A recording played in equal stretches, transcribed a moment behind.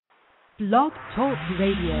Blog Talk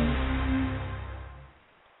Radio.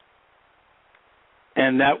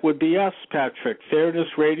 And that would be us, Patrick. Fairness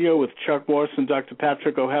Radio with Chuck Morse and Dr.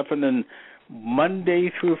 Patrick O'Heffernan,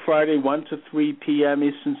 Monday through Friday, 1 to 3 p.m.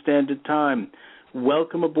 Eastern Standard Time.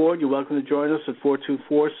 Welcome aboard. You're welcome to join us at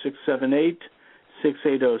 424-678-6806.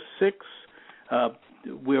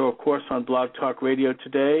 We're, of course, on Blog Talk Radio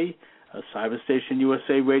today. Cyberstation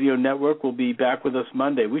USA Radio Network will be back with us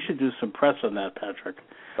Monday. We should do some press on that, Patrick.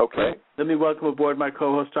 Okay. Let me welcome aboard my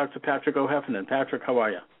co-host, Dr. Patrick O'Heffernan. Patrick, how are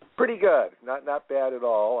you? Pretty good. Not bad at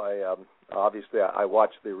all. I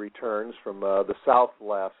watched the returns from the South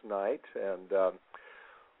last night, and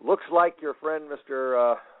looks like your friend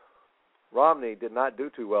Mr. Romney did not do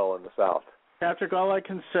too well in the South. Patrick, all I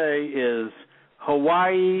can say is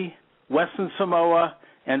Hawaii, Western Samoa,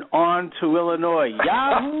 and on to Illinois.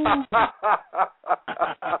 Yahoo!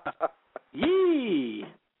 Yee!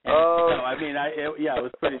 It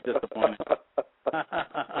was pretty disappointing.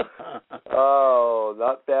 Oh,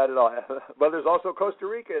 not bad at all. But there's also Costa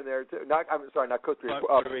Rica in there too. Not Costa Rica.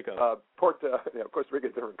 Puerto Rico. Costa Rica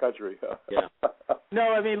is a different country. Yeah.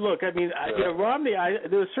 No, Romney.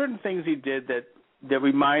 There were certain things he did that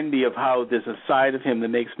remind me of how there's a side of him that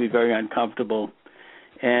makes me very uncomfortable,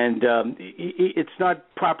 and it's not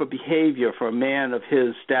proper behavior for a man of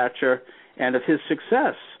his stature and of his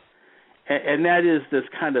success. And that is this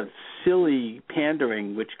kind of silly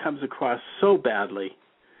pandering, which comes across so badly.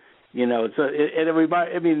 Not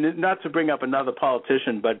to bring up another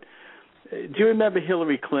politician, but do you remember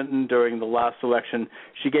Hillary Clinton during the last election?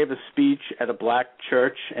 She gave a speech at a black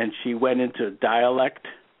church, and she went into dialect.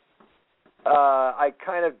 I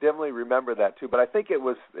kind of dimly remember that too, but I think she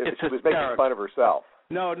was making fun of herself.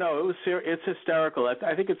 No, it's hysterical.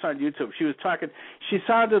 I think it's on YouTube. She was talking. She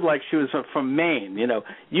sounded like she was from Maine.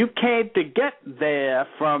 You can't get there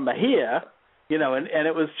from here. And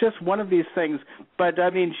it was just one of these things. But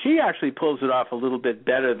she actually pulls it off a little bit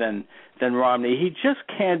better than Romney. He just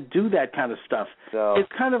can't do that kind of stuff. No.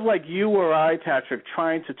 It's kind of like you or I, Patrick,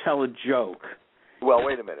 trying to tell a joke. Well,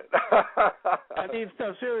 wait a minute.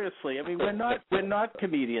 No, seriously. We're not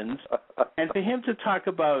comedians, and for him to talk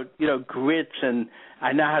about grits and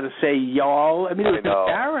I know how to say y'all. It was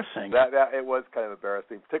embarrassing. That it was kind of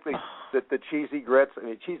embarrassing, particularly the cheesy grits.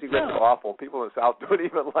 Cheesy grits are awful. People in the South don't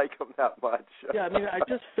even like them that much. Yeah, I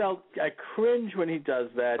just felt I cringe when he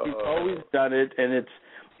does that. He's always done it, and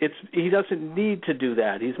he doesn't need to do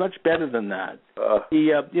that. He's much better than that.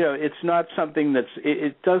 It's not something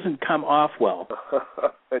it doesn't come off well.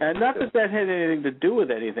 And not that had anything to do with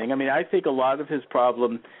anything. I think a lot of his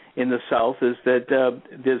problem in the South is that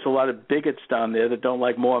there's a lot of bigots down there that don't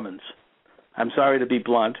like Mormons. I'm sorry to be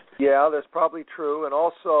blunt. Yeah, that's probably true. And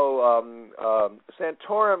also,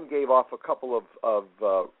 Santorum gave off a couple of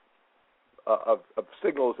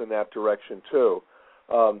signals in that direction too.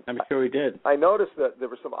 I'm sure he did. I noticed that there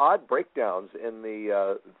were some odd breakdowns in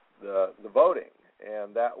the voting,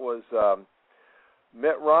 and that was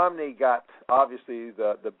Mitt Romney got obviously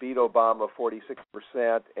the beat Obama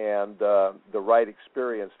 46% and the right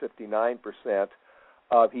experience 59%.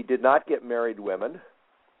 He did not get married women.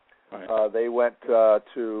 Right. They went to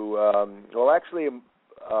who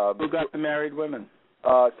got the married women?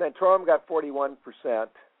 Santorum got 41%.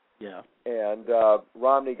 Yeah. And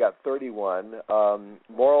Romney got 31.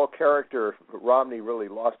 Moral character, Romney really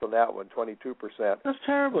lost on that one, 22%. That's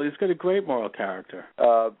terrible. He's got a great moral character.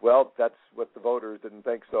 Well, that's what the voters didn't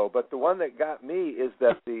think so. But the one that got me is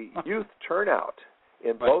that the youth turnout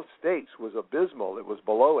in both states was abysmal. It was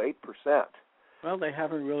below 8%. Well, they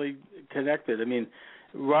haven't really connected.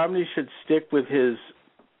 Romney should stick with his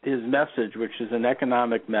message, which is an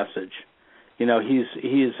economic message.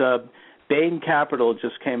 He's Bain Capital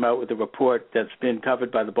just came out with a report that's been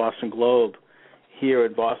covered by the Boston Globe here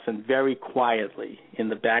in Boston very quietly in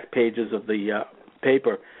the back pages of the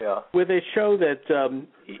paper, where they show that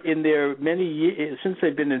in their many years, since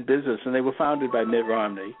they've been in business, and they were founded by Mitt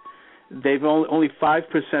Romney, they've only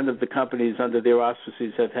 5% of the companies under their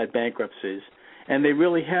auspices have had bankruptcies, and they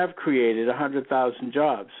really have created 100,000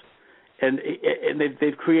 jobs, and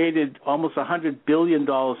they've created almost $100 billion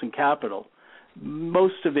in capital.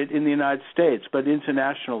 Most of it in the United States, but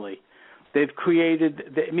internationally. They've created,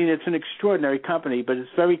 it's an extraordinary company, but it's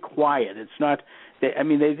very quiet. It's not,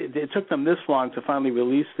 it took them this long to finally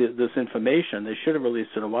release this information. They should have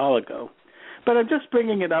released it a while ago. But I'm just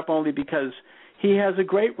bringing it up only because he has a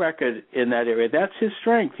great record in that area. That's his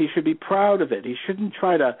strength. He should be proud of it. He shouldn't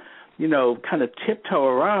try to, kind of tiptoe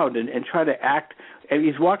around and try to act. And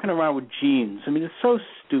he's walking around with jeans. It's so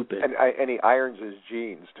stupid. And he irons his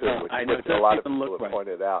jeans, too, which a lot of people have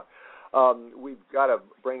pointed out. We've got to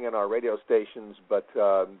bring in our radio stations, but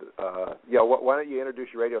why don't you introduce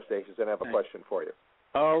your radio stations, and I have a question for you.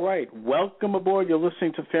 All right. Welcome aboard. You're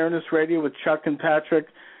listening to Fairness Radio with Chuck and Patrick.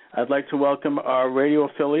 I'd like to welcome our radio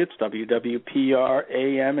affiliates, WWPR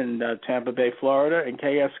AM in Tampa Bay, Florida, and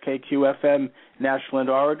KSKQ FM, Nashland,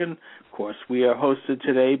 Oregon. Of course, we are hosted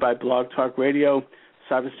today by Blog Talk Radio.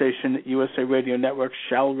 Cyber station USA Radio Network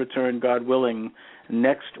shall return, God willing,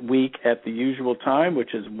 next week at the usual time,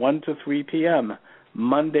 which is 1 to 3 p.m.,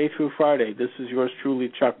 Monday through Friday. This is yours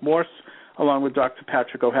truly, Chuck Morse, along with Dr.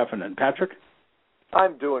 Patrick O'Heffernan. Patrick?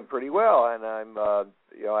 I'm doing pretty well, and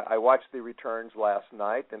I watched the returns last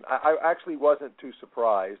night, and I actually wasn't too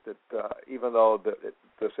surprised that even though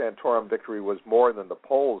the Santorum victory was more than the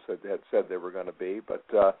polls had said they were going to be, but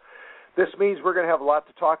this means we're going to have a lot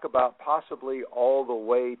to talk about, possibly all the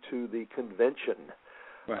way to the convention.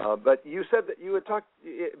 Right. But you said that you had talked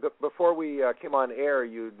before we came on air.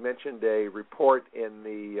 You mentioned a report in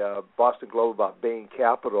the Boston Globe about Bain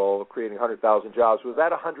Capital creating 100,000 jobs. Was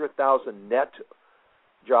that 100,000 net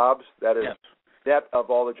jobs? That is, yes. Net of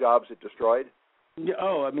all the jobs it destroyed? Yeah,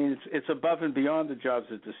 it's above and beyond the jobs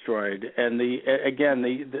it destroyed, and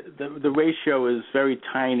the ratio is very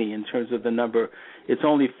tiny in terms of the number. It's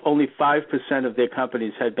only 5% of their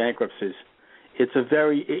companies had bankruptcies.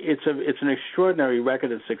 It's an extraordinary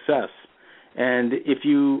record of success. And if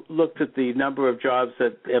you looked at the number of jobs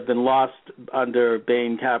that have been lost under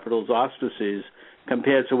Bain Capital's auspices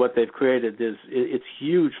compared to what they've created, it's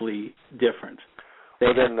hugely different.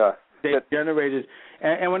 They've generated,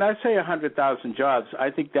 and when I say 100,000 jobs, I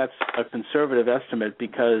think that's a conservative estimate,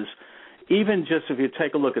 because even just if you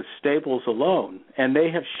take a look at Staples alone, and they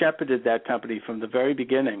have shepherded that company from the very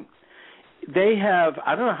beginning, they have,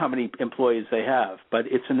 I don't know how many employees they have, but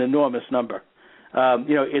it's an enormous number.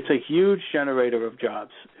 It's a huge generator of jobs.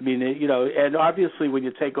 And obviously when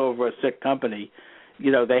you take over a sick company,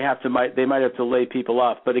 they might have to lay people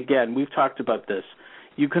off. But again, we've talked about this.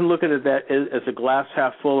 You can look at it as a glass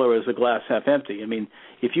half full or as a glass half empty.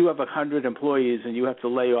 If you have 100 employees and you have to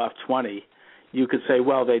lay off 20, you could say,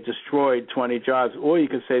 well, they destroyed 20 jobs, or you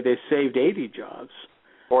could say they saved 80 jobs.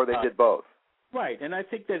 Or they did both. Right, and I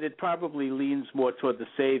think that it probably leans more toward the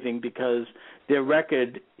saving, because their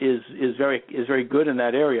record is very good in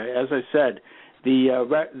that area. As I said,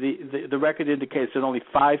 the record indicates that only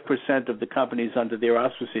 5% of the companies under their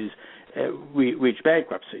auspices reach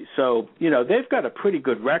bankruptcy. So, they've got a pretty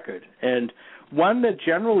good record, and one that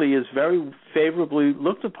generally is very favorably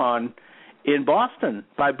looked upon in Boston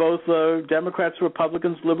by both Democrats,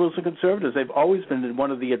 Republicans, liberals, and conservatives. They've always been one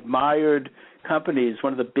of the admired companies,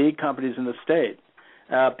 one of the big companies in the state,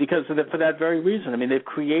 because for that very reason. They've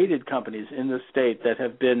created companies in the state that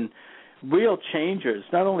have been real changers,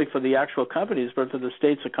 not only for the actual companies, but for the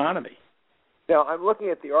state's economy. Now, I'm looking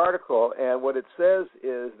at the article, and what it says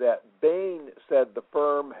is that Bain said the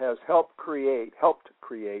firm has helped create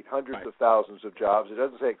hundreds right. of thousands of jobs. It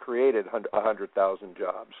doesn't say it created 100,000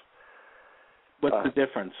 jobs. What's the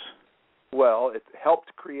difference? Well, it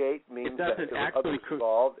helped create means that there were others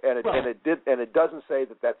involved, and it doesn't say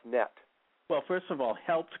that that's net. Well, first of all,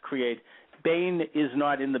 helped create. Bain is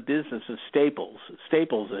not in the business of Staples.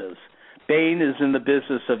 Staples is. Bain is in the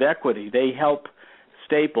business of equity. They help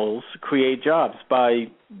Staples create jobs by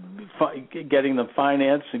getting them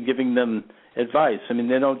finance and giving them advice.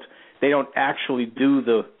 They don't actually do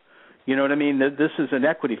the, you know what I mean? This is an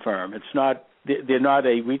equity firm. It's not. They're not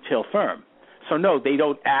a retail firm. So no, they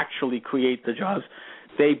don't actually create the jobs.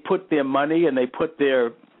 They put their money and they put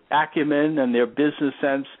their acumen and their business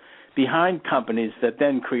sense behind companies that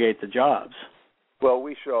then create the jobs. Well,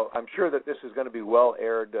 I'm sure that this is going to be well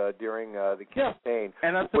aired during the campaign.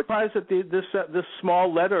 And I'm surprised that this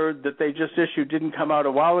small letter that they just issued didn't come out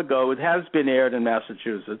a while ago. It has been aired in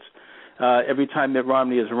Massachusetts every time Mitt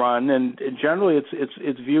Romney is run, and generally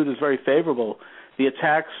it's viewed as very favorable. The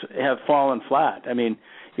attacks have fallen flat. And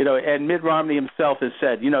Mitt Romney himself has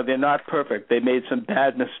said, they're not perfect. They made some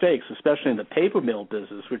bad mistakes, especially in the paper mill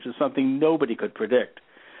business, which is something nobody could predict.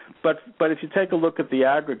 But if you take a look at the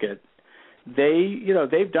aggregate,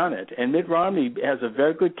 they've done it, and Mitt Romney has a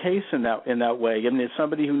very good case in that way. It's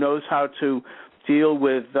somebody who knows how to deal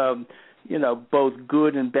with both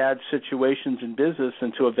good and bad situations in business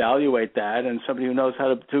and to evaluate that, and somebody who knows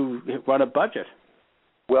how to run a budget.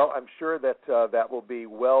 Well, I'm sure that that will be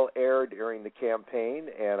well aired during the campaign,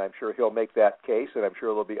 and I'm sure he'll make that case, and I'm sure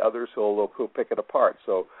there'll be others who'll pick it apart.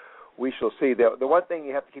 So we shall see. The one thing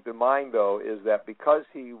you have to keep in mind, though, is that because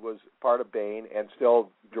he was part of Bain and still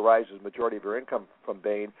derives his majority of her income from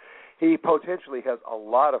Bain, he potentially has a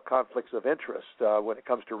lot of conflicts of interest when it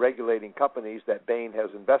comes to regulating companies that Bain has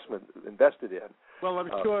invested in. Well, I'm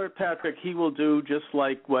sure, Patrick, he will do just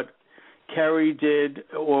like what Kerry did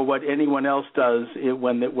or what anyone else does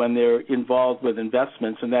when they're involved with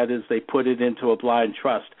investments, and that is they put it into a blind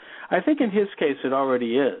trust. I think in his case it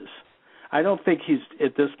already is. I don't think he's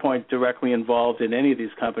at this point directly involved in any of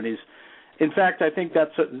these companies. In fact, I think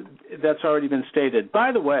that's already been stated.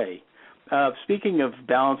 By the way, speaking of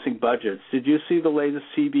balancing budgets, did you see the latest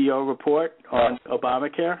CBO report on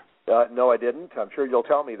Obamacare? No, I didn't. I'm sure you'll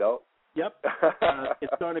tell me, though. Yep.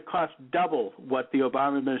 It's going to cost double what the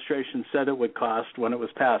Obama administration said it would cost when it was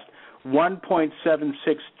passed, $1.76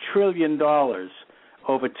 trillion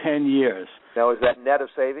over 10 years. Now, is that net of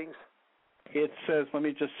savings? It says, let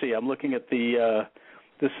me just see. I'm looking at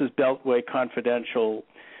this is Beltway Confidential.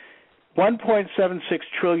 $1.76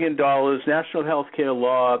 trillion, national health care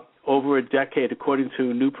law over a decade, according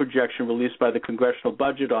to a new projection released by the Congressional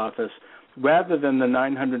Budget Office, rather than the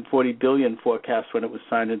 $940 billion forecast when it was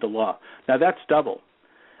signed into law. Now, that's double.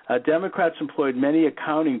 Democrats employed many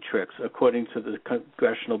accounting tricks, according to the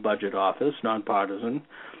Congressional Budget Office, nonpartisan,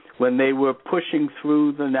 when they were pushing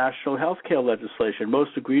through the national health care legislation,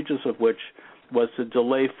 most egregious of which was to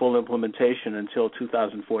delay full implementation until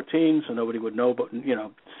 2014, so nobody would know,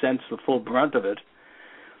 sense the full brunt of it.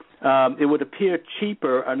 It would appear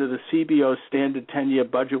cheaper under the CBO standard 10-year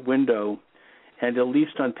budget window, and at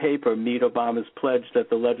least on paper meet Obama's pledge that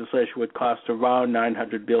the legislation would cost around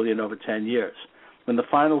 $900 billion over 10 years. When the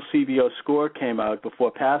final CBO score came out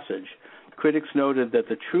before passage, critics noted that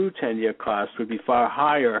the true 10-year cost would be far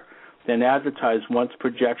higher than advertised once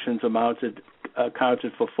projections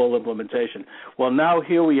accounted for full implementation. Well, now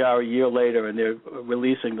here we are a year later, and they're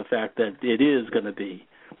releasing the fact that it is going to be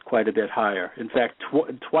quite a bit higher. In fact,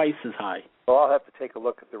 twice as high. Well, I'll have to take a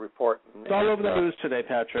look at the report. It's all over the news today,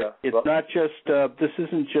 Patrick. Yeah, it's not just, this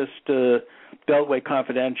isn't just Beltway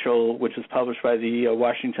Confidential, which is published by the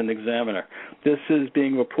Washington Examiner. This is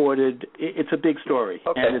being reported, it's a big story.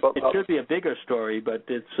 Okay, and it should be a bigger story, but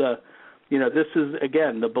it's, this is,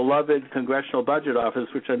 again, the beloved Congressional Budget Office,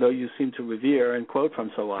 which I know you seem to revere and quote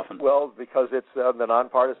from so often. Well, because it's the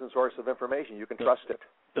nonpartisan source of information. You can trust it.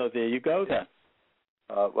 So there you go, then.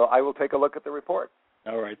 Well, I will take a look at the report.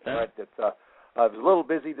 All right, then. All right. I was a little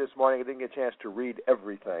busy this morning. I didn't get a chance to read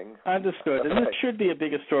everything. Understood. And it should be a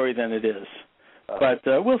bigger story than it is. But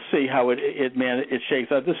we'll see how it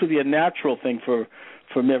shakes out. This would be a natural thing for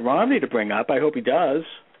Mitt Romney to bring up. I hope he does.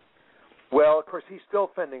 Well, of course, he's still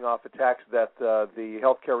fending off attacks that the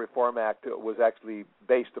Health Care Reform Act was actually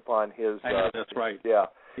based upon his... I know, that's right. Yeah.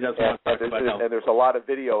 He doesn't want to talk about health. And there's a lot of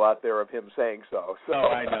video out there of him saying so. Oh,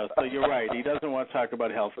 I know. So you're right. He doesn't want to talk about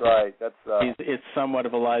health. Right. That's. It's somewhat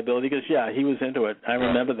of a liability because, he was into it. I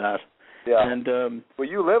remember that. Yeah. And well,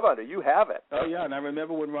 you live under. You have it. Oh yeah, and I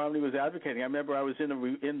remember when Romney was advocating. I remember I was in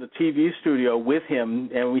the TV studio with him,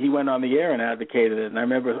 and he went on the air and advocated it. And I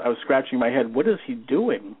remember I was scratching my head. What is he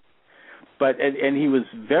doing? But and he was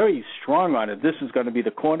very strong on it. This is going to be the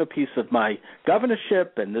corner piece of my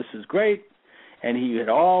governorship, and this is great. And he had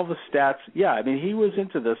all the stats. Yeah, I mean, he was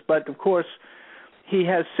into this. But, of course, he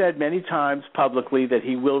has said many times publicly that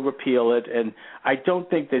he will repeal it, and I don't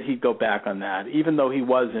think that he'd go back on that, even though he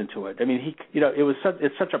was into it. I mean,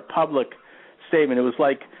 it's such a public statement. It was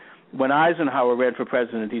like when Eisenhower ran for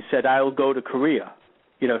president, he said, I'll go to Korea,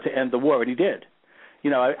 to end the war, and he did.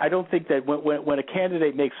 I don't think that when a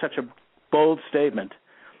candidate makes such a bold statement,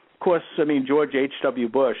 of course, I mean, George H.W.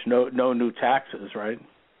 Bush, no new taxes, right?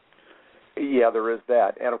 Yeah, there is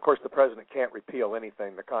that. And, of course, the president can't repeal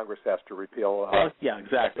anything. The Congress has to repeal. Yeah,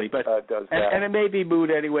 exactly. But does that. And it may be moot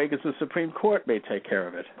anyway because the Supreme Court may take care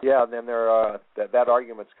of it. Yeah, and then that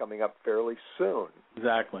argument's coming up fairly soon.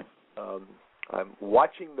 Exactly. I'm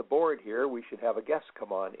watching the board here. We should have a guest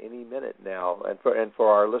come on any minute now. And for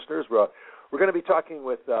our listeners, we're going to be talking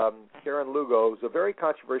with Karen Lugo, who's a very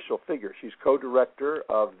controversial figure. She's co-director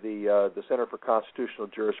of the Center for Constitutional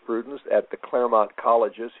Jurisprudence at the Clairmont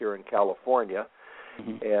Colleges here in California.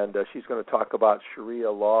 Mm-hmm. And she's going to talk about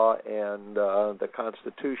Sharia law and the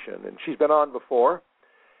Constitution. And she's been on before.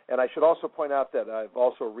 And I should also point out that I've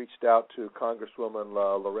also reached out to Congresswoman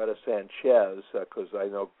Loretta Sanchez because I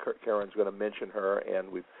know Karen's going to mention her,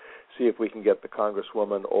 and we see if we can get the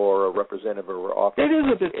Congresswoman or a representative of her office. It is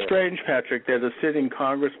a bit strange, Patrick, that a sitting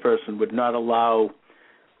Congressperson would not allow.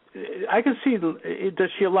 I can see. Does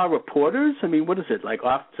she allow reporters? I mean, what is it like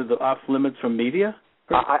off limits from media?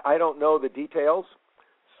 I don't know the details,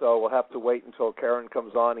 so we'll have to wait until Karen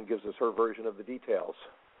comes on and gives us her version of the details.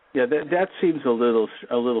 Yeah, that seems a little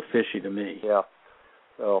fishy to me. Yeah.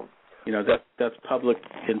 So, That's public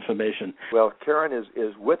information. Well, Karen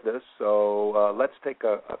is with us, so let's take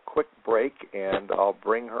a quick break, and I'll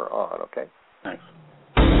bring her on, okay? Thanks.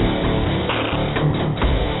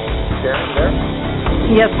 Karen, you there?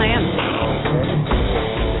 Yes, I am. Okay.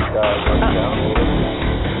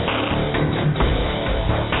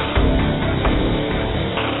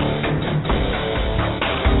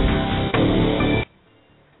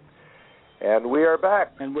 And we are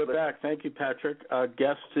back. And we're back. Thank you, Patrick. Our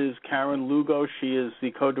guest is Karen Lugo. She is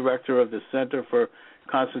the co-director of the Center for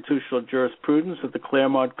Constitutional Jurisprudence at the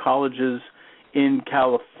Clairmont Colleges in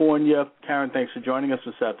California. Karen, thanks for joining us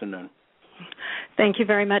this afternoon. Thank you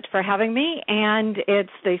very much for having me. And it's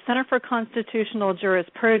the Center for Constitutional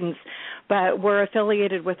Jurisprudence, but we're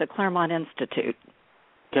affiliated with the Clairmont Institute.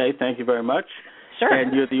 Okay, thank you very much. Sure.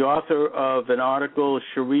 And you're the author of an article,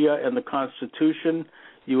 Sharia and the Constitution.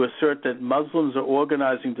 You assert that Muslims are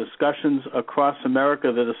organizing discussions across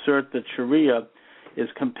America that assert that Sharia is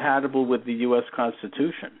compatible with the U.S.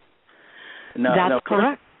 Constitution. That's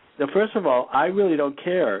correct. Now, first of all, I really don't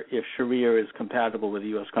care if Sharia is compatible with the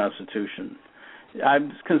U.S. Constitution.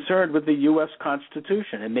 I'm concerned with the U.S.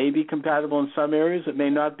 Constitution. It may be compatible in some areas. It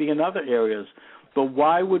may not be in other areas. But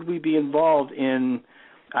why would we be involved in,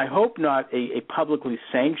 I hope not, a publicly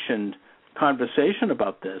sanctioned conversation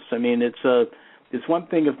about this? I mean, it's one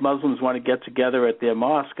thing if Muslims want to get together at their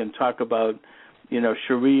mosque and talk about,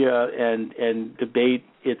 Sharia and debate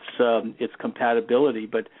its compatibility.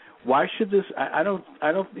 But why should this?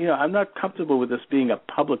 I'm not comfortable with this being a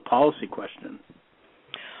public policy question.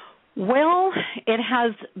 Well, it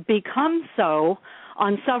has become so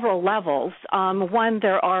on several levels. One,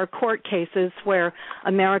 there are court cases where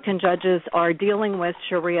American judges are dealing with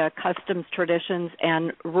Sharia customs, traditions,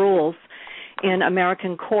 and rules in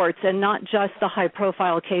American courts, and not just the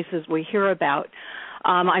high-profile cases we hear about.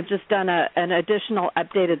 I've just done an additional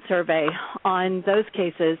updated survey on those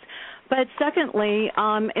cases. But secondly,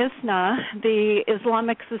 ISNA, the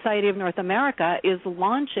Islamic Society of North America, is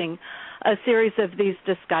launching a series of these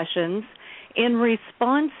discussions in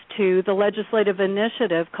response to the legislative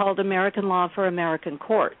initiative called American Law for American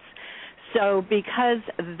Courts. So because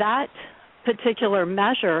that particular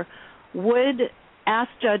measure would ask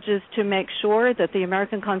judges to make sure that the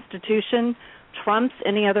American Constitution trumps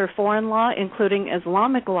any other foreign law, including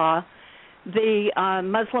Islamic law, the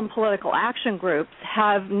Muslim political action groups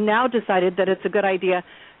have now decided that it's a good idea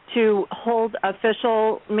to hold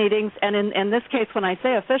official meetings. And in this case, when I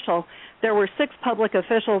say official, there were 6 public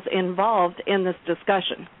officials involved in this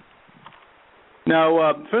discussion.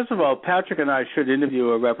 Now, first of all, Patrick and I should interview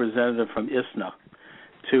a representative from ISNA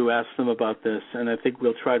to ask them about this, and I think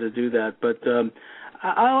we'll try to do that. But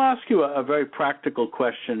I'll ask you a very practical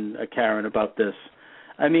question, Karen, about this.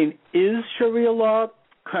 I mean, is Sharia law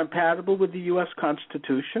compatible with the U.S.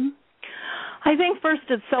 Constitution? I think first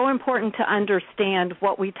it's so important to understand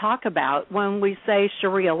what we talk about when we say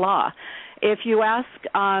Sharia law. If you ask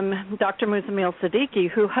Dr. Muzamil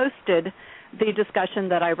Siddiqui, who hosted the discussion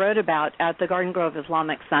that I wrote about at the Garden Grove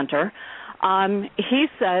Islamic Center, he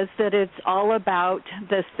says that it's all about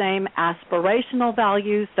the same aspirational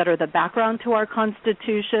values that are the background to our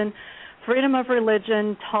Constitution: freedom of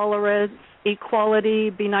religion, tolerance, equality,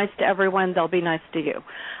 be nice to everyone, they'll be nice to you.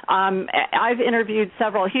 I've interviewed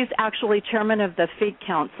several. He's actually chairman of the Fiqh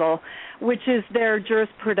Council, which is their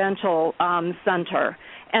jurisprudential center.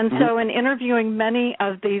 And so in interviewing many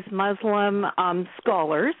of these Muslim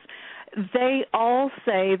scholars, they all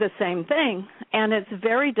say the same thing, and it's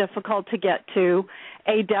very difficult to get to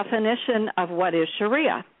a definition of what is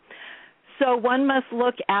Sharia. So one must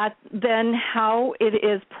look at then how it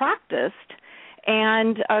is practiced,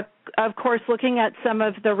 and of course looking at some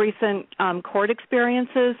of the recent court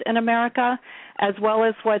experiences in America, as well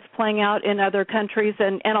as what's playing out in other countries,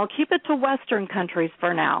 and I'll keep it to Western countries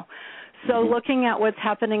for now. So looking at what's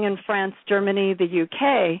happening in France, Germany, the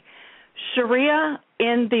UK, Sharia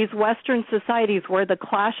in these Western societies where the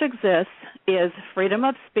clash exists is freedom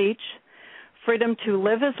of speech, freedom to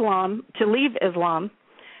leave Islam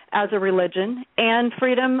as a religion, and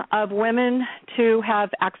freedom of women to have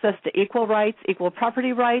access to equal rights, equal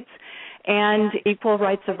property rights, and equal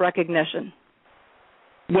rights of recognition.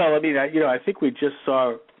 Well, I mean, I think we just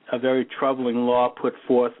saw a very troubling law put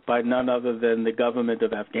forth by none other than the government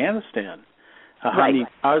of Afghanistan, Hamid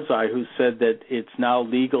Karzai, who said that it's now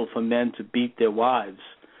legal for men to beat their wives,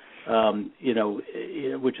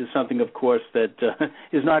 which is something, of course, that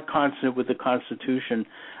is not consonant with the Constitution.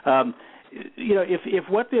 If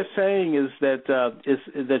what they're saying is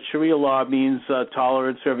that Sharia law means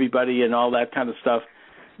tolerance for everybody and all that kind of stuff,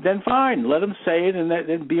 then fine, let them say it and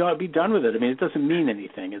then be done with it. I mean, it doesn't mean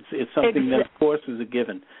anything. It's something that, of course, is a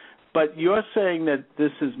given. But you're saying that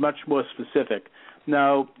this is much more specific.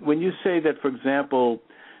 Now, when you say that, for example,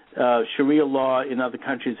 Sharia law in other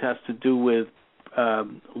countries has to do with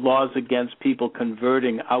laws against people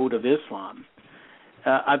converting out of Islam,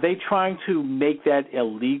 are they trying to make that a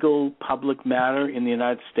legal public matter in the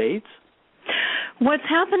United States? What's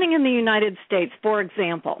happening in the United States, for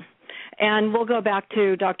example, and we'll go back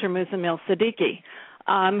to Dr. Muzamil Siddiqui,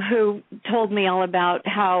 who told me all about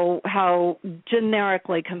how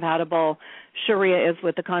generically compatible Sharia is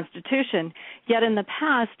with the Constitution. Yet in the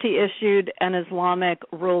past, he issued an Islamic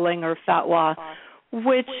ruling or fatwa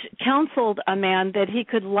which counseled a man that he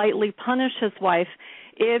could lightly punish his wife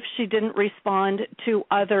if she didn't respond to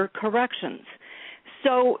other corrections.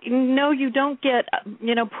 So, no, you don't get,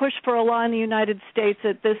 push for a law in the United States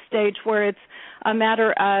at this stage where it's a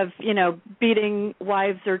matter of, beating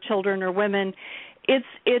wives or children or women.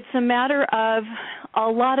 It's a matter of a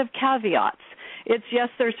lot of caveats. It's, yes,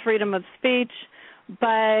 there's freedom of speech,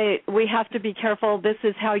 but we have to be careful. This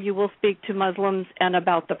is how you will speak to Muslims and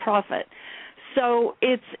about the Prophet. So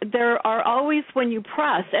there are always, when you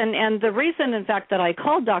press, and the reason, in fact, that I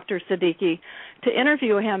called Dr. Siddiqui to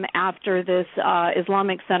interview him after this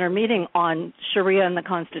Islamic Center meeting on Sharia and the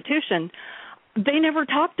Constitution, they never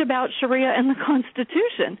talked about Sharia and the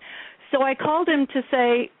Constitution. So I called him to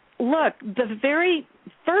say, look, the very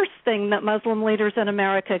first thing that Muslim leaders in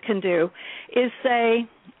America can do is say,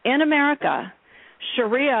 in America,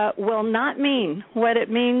 Sharia will not mean what it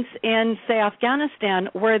means in, say, Afghanistan,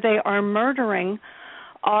 where they are murdering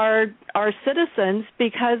our citizens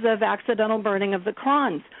because of accidental burning of the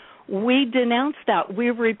Qurans. We denounce that.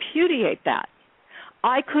 We repudiate that.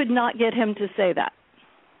 I could not get him to say that.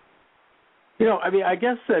 I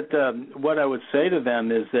guess that what I would say to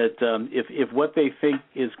them is that if what they think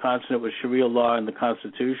is consonant with Sharia law and the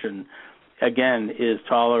Constitution, again, is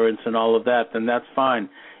tolerance and all of that, then that's fine.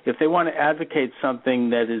 If they want to advocate something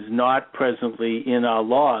that is not presently in our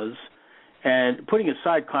laws, and putting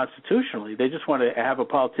aside constitutionally, they just want to have a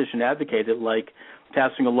politician advocate it, like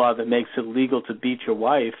passing a law that makes it legal to beat your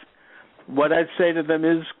wife, what I'd say to them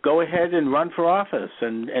is go ahead and run for office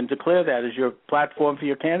and declare that as your platform for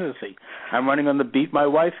your candidacy. I'm running on the Beat My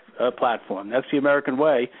Wife platform. That's the American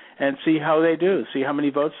way, and see how they do, see how many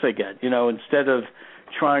votes they get, instead of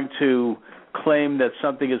trying to claim that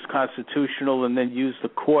something is constitutional and then use the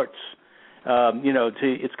courts,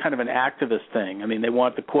 it's kind of an activist thing. I mean, they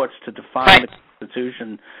want the courts to define the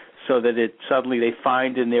Constitution so that suddenly they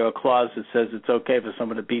find in there a clause that says it's okay for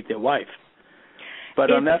someone to beat their wife. But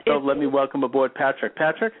on that note, let me welcome aboard Patrick.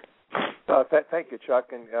 Patrick? Thank you,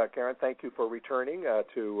 Chuck, and Karen, thank you for returning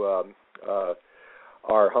to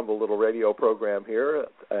our humble little radio program here.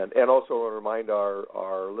 And also want to remind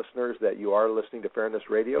our listeners that you are listening to Fairness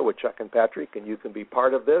Radio with Chuck and Patrick, and you can be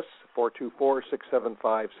part of this,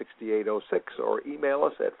 424-675-6806, or email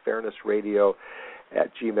us at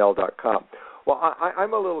fairnessradio@gmail.com. Well,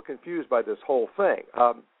 I'm a little confused by this whole thing.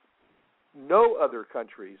 No other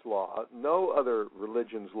country's law, no other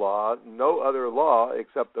religion's law, no other law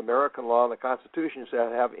except American law and the Constitution should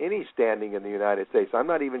have any standing in the United States. I'm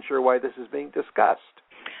not even sure why this is being discussed.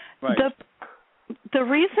 Right. The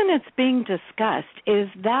reason it's being discussed is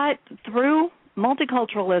that through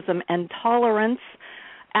multiculturalism and tolerance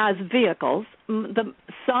as vehicles,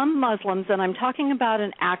 some Muslims, and I'm talking about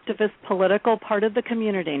an activist political part of the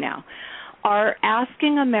community now, are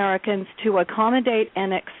asking Americans to accommodate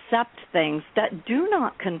and accept things that do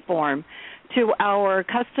not conform to our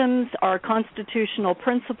customs, our constitutional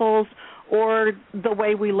principles, or the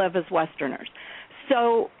way we live as Westerners.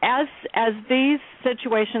 So as these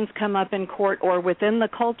situations come up in court or within the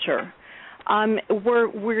culture,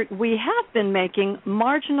 we have been making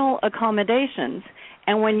marginal accommodations.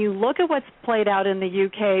 And when you look at what's played out in the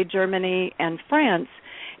UK, Germany, and France,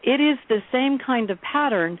 it is the same kind of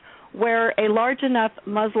pattern where a large enough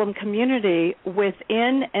Muslim community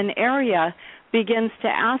within an area begins to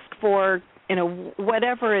ask for,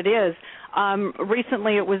 whatever it is.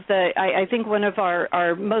 Recently it was I think one of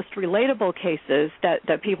our most relatable cases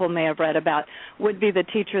that people may have read about would be the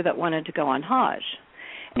teacher that wanted to go on Hajj.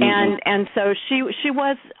 Mm-hmm. And so she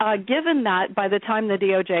was given that by the time the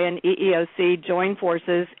DOJ and EEOC joined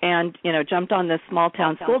forces and, jumped on this small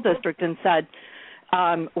town school district and said,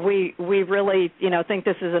 we really, think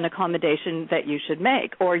this is an accommodation that you should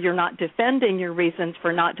make, or you're not defending your reasons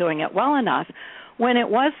for not doing it well enough, when it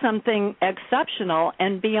was something exceptional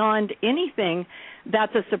and beyond anything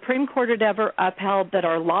that the Supreme Court had ever upheld, that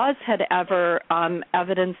our laws had ever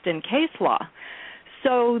evidenced in case law.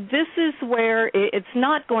 So this is where it's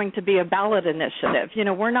not going to be a ballot initiative. And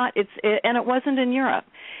it wasn't in Europe.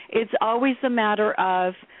 It's always a matter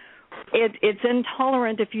of it's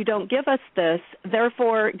intolerant if you don't give us this,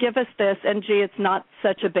 therefore give us this, and gee, it's not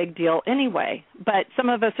such a big deal anyway. But some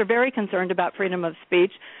of us are very concerned about freedom of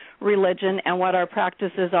speech, religion, and what our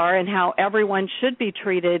practices are, and how everyone should be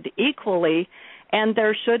treated equally, and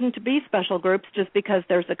there shouldn't be special groups just because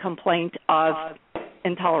there's a complaint of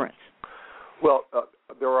intolerance. Well,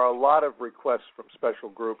 there are a lot of requests from special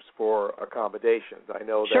groups for accommodations. I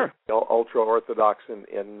know that ultra-Orthodox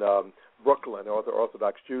in Brooklyn,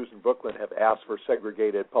 Orthodox Jews in Brooklyn have asked for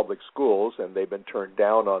segregated public schools, and they've been turned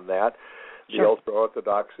down on that. The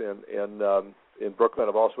ultra-Orthodox in Brooklyn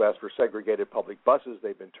have also asked for segregated public buses.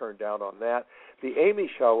 They've been turned down on that. The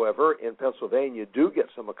Amish, however, in Pennsylvania do get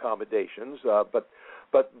some accommodations,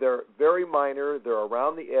 but they're very minor, they're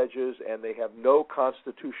around the edges, and they have no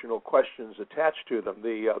constitutional questions attached to them.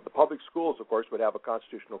 The public schools, of course, would have a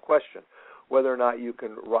constitutional question. Whether or not you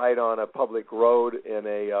can ride on a public road in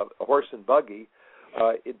a horse and buggy,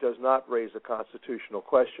 it does not raise a constitutional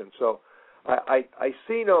question. So I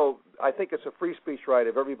think it's a free speech right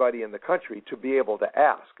of everybody in the country to be able to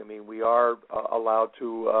ask. I mean, we are allowed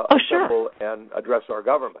to assemble and address our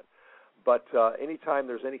government. But anytime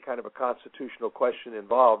there's any kind of a constitutional question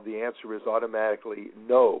involved, the answer is automatically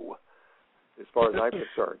no, as far as I'm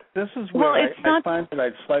concerned. This is where I find that I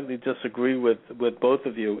slightly disagree with both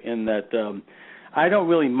of you in that I don't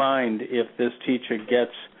really mind if this teacher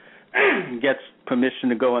gets permission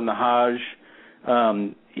to go in the Hajj.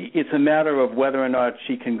 It's a matter of whether or not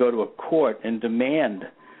she can go to a court and demand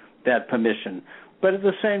that permission. But at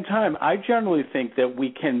the same time, I generally think that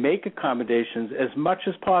we can make accommodations as much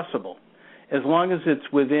as possible, as long as it's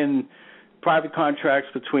within private contracts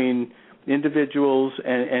between individuals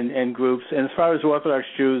and groups. And as far as Orthodox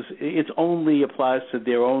Jews, it only applies to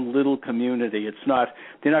their own little community.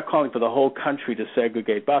 They're not calling for the whole country to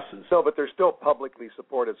segregate buses. No, but there's still publicly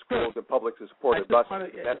supported schools and publicly supported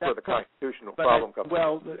buses. That's where the constitutional problem comes in.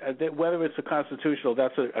 Well, whether it's a constitutional,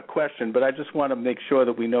 that's a question, but I just want to make sure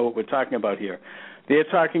that we know what we're talking about here. They're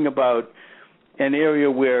talking about an area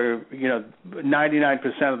where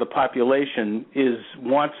 99% of the population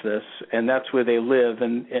wants this, and that's where they live,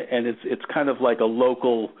 and it's kind of like a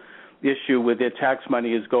local issue where their tax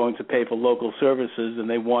money is going to pay for local services, and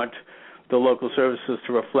they want the local services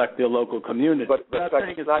to reflect their local community. But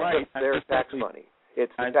it's not just their tax money.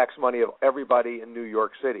 It's the tax money of everybody in New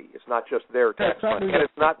York City. It's not just their tax money, and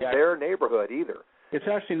it's not their neighborhood either. It's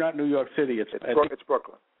actually not New York City. It's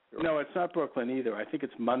Brooklyn. No, it's not Brooklyn either. I think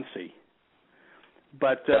it's Muncie.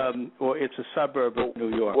 But or it's a suburb of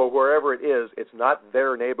New York. Well, wherever it is, it's not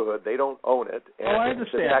their neighborhood. They don't own it. And I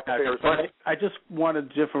understand. I just want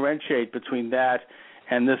to differentiate between that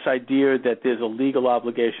and this idea that there's a legal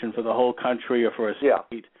obligation for the whole country or for a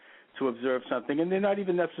state to observe something, and they're not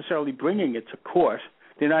even necessarily bringing it to court.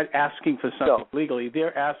 They're not asking for something legally.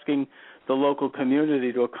 They're asking the local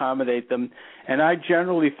community to accommodate them, and I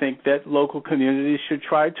generally think that local communities should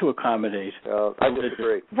try to accommodate. I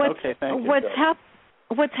disagree. Okay, thank you.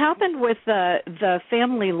 What's happened with the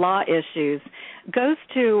family law issues goes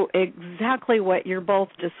to exactly what you're both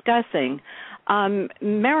discussing.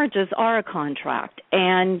 Marriages are a contract,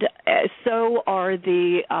 and so are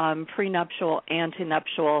the prenuptial,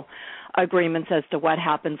 antenuptial agreements as to what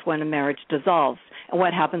happens when a marriage dissolves and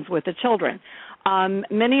what happens with the children.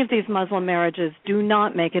 Many of these Muslim marriages do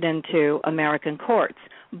not make it into American courts,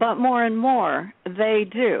 but more and more they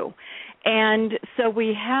do. And so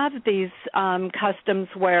we have these customs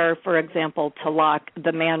where, for example, talaq,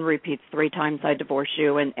 the man repeats 3 times, I divorce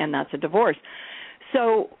you, and that's a divorce.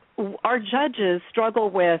 So our judges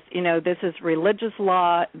struggle with, this is religious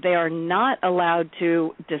law. They are not allowed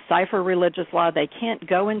to decipher religious law. They can't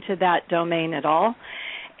go into that domain at all.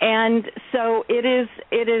 And so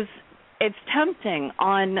it's tempting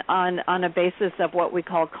on a basis of what we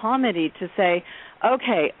call comedy to say,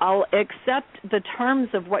 okay, I'll accept the terms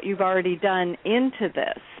of what you've already done into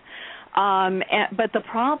this. But the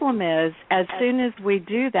problem is, as soon as we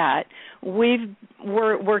do that,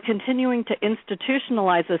 we're continuing to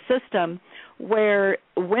institutionalize a system where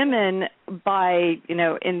women, by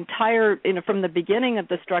from the beginning of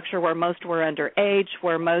the structure, where most were underage,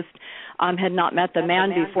 where most had not met the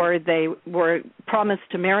man before they were promised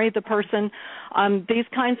to marry the person, these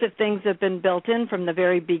kinds of things have been built in from the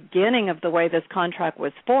very beginning of the way this contract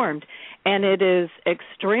was formed, and it is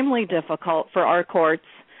extremely difficult for our courts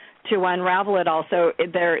to unravel it all. So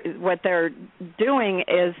what they're doing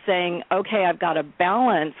is saying, okay, I've got to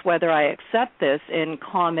balance whether I accept this in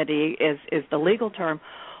comedy is the legal term,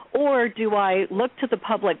 Or do I look to the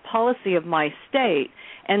public policy of my state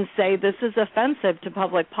and say this is offensive to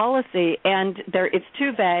public policy, and it's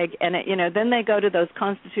too vague, and then they go to those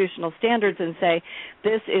constitutional standards and say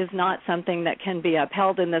this is not something that can be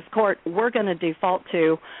upheld in this court. We're going to default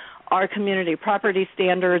to our community property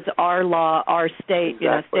standards, our law, our state,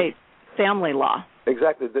 state family law.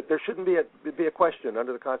 Exactly. There shouldn't be a question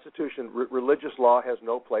under the Constitution. Religious law has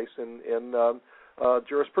no place in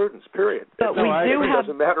jurisprudence. Period. But it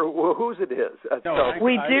doesn't matter whose it is.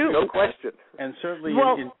 No question. And certainly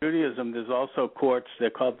in Judaism, there's also courts.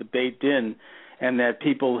 They're called the Beit Din, and that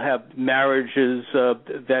people have marriages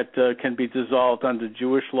that can be dissolved under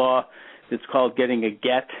Jewish law. It's called getting a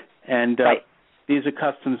get, and these are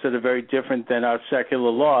customs that are very different than our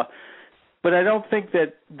secular law. But I don't think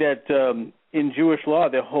that in Jewish law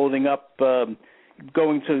they're holding up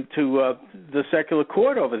going to the secular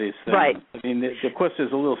court over these things. Right. I mean, of course,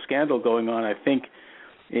 there's a little scandal going on, I think,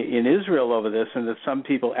 in Israel over this, and that some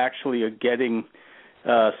people actually are getting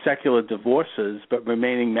secular divorces but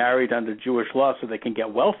remaining married under Jewish law so they can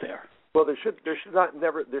get welfare. Well, there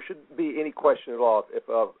shouldn't be any question at all if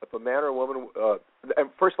a man or a woman. And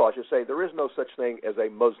first of all, I should say there is no such thing as a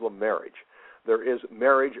Muslim marriage. There is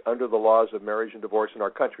marriage under the laws of marriage and divorce in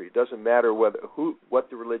our country. It doesn't matter what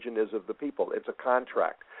the religion is of the people. It's a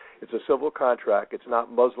contract. It's a civil contract. It's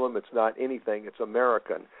not Muslim. It's not anything. It's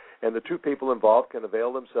American. And the two people involved can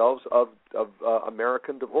avail themselves of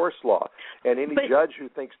American divorce law. And any judge who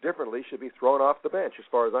thinks differently should be thrown off the bench, as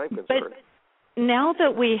far as I'm concerned. But now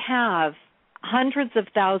that we have hundreds of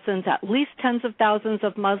thousands, at least tens of thousands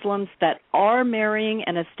of Muslims that are marrying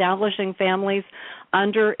and establishing families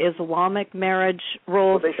under Islamic marriage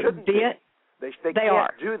rules, well, they shouldn't be. They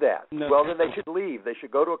can't do that. No. Well, then they should leave. They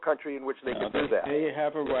should go to a country in which they can do that. They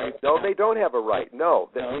have a right. No, they don't have a right. No.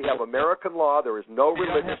 We have American law. There is no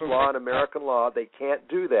religious law in American law. They can't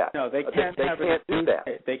do that. No, they can't do that.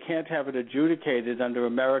 They can't have it adjudicated under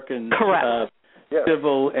American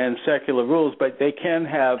civil and secular rules, but they can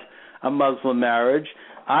have a Muslim marriage.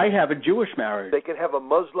 I have a Jewish marriage. They can have a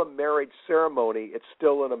Muslim marriage ceremony. It's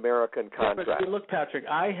still an American contract. But look, Patrick,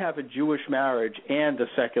 I have a Jewish marriage and a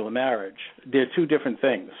secular marriage. They're two different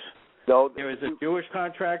things. No, there is a Jewish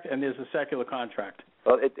contract and there's a secular contract.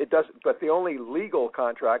 Well, it does, but the only legal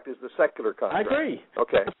contract is the secular contract. I agree.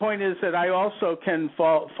 Okay. But the point is that I also can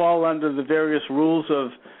fall under the various rules of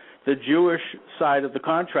the Jewish side of the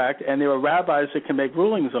contract, and there are rabbis that can make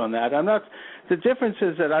rulings on that. The difference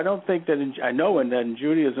is that I don't think that in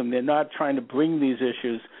Judaism they're not trying to bring these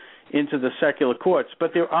issues into the secular courts,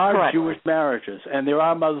 but there are Jewish marriages and there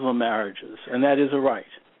are Muslim marriages, and that is a right.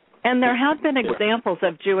 And there have been examples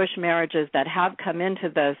of Jewish marriages that have come into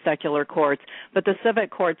the secular courts, but the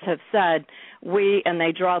civic courts have said and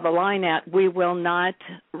they draw the line at, we will not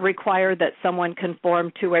require that someone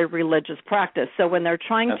conform to a religious practice. So when they're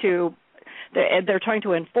trying to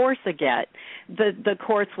enforce a get, the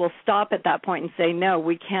courts will stop at that point and say, no,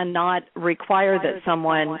 we cannot require that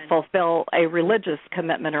someone fulfill a religious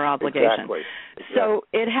commitment or obligation. Exactly. So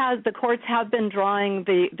the courts have been drawing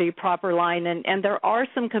the proper line, and there are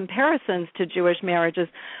some comparisons to Jewish marriages,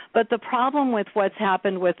 but the problem with what's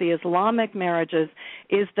happened with the Islamic marriages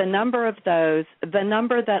is the number of those, the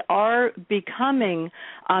number that are becoming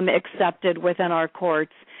accepted within our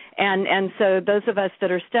courts. And so those of us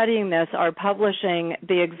that are studying this are publishing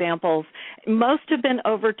the examples. Most have been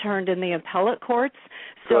overturned in the appellate courts,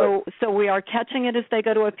 so we are catching it as they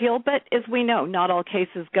go to appeal. But as we know, not all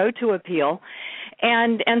cases go to appeal.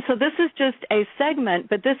 And so this is just a segment,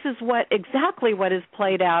 but this is exactly what is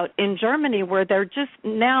played out in Germany, where they're just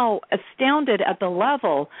now astounded at the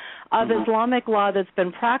level of Islamic law that's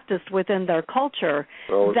been practiced within their culture,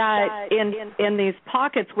 that in these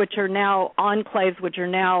pockets, which are now enclaves, which are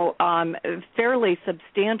now fairly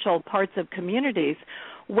substantial parts of communities,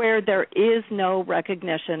 where there is no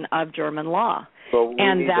recognition of German law. So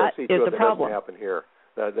and that is the problem. That doesn't happen here.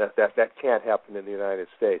 That can't happen in the United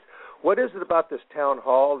States. What is it about this town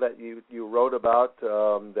hall that you wrote about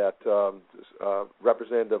that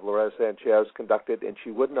Representative Loretta Sanchez conducted, and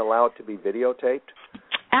she wouldn't allow it to be videotaped?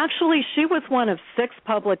 Actually, she was one of 6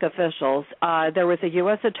 public officials. There was a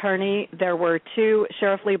U.S. attorney, there were 2,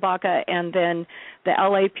 Sheriff Lee Baca, and then the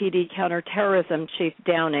LAPD counterterrorism chief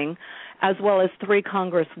Downing, as well as 3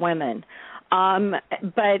 congresswomen.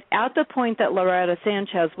 But at the point that Loretta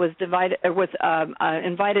Sanchez was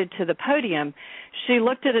invited to the podium, she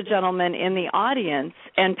looked at a gentleman in the audience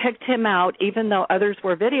and picked him out, even though others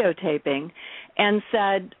were videotaping, and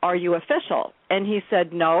said, "Are you official?" And he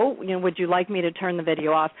said, "No. Would you like me to turn the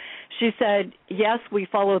video off?" She said, "Yes, we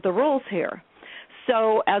follow the rules here."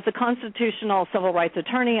 So as a constitutional civil rights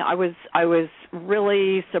attorney, I was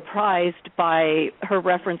really surprised by her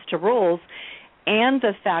reference to rules and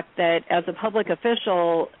the fact that as a public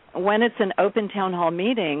official, when it's an open town hall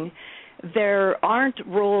meeting, there aren't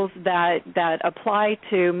rules that apply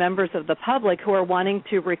to members of the public who are wanting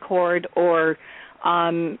to record or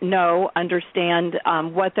understand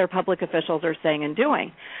what their public officials are saying and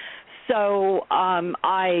doing. So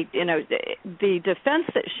the defense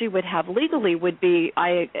that she would have legally would be,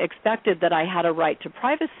 I expected that I had a right to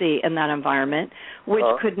privacy in that environment, which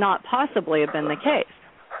could not possibly have been the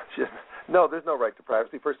case. No, there's no right to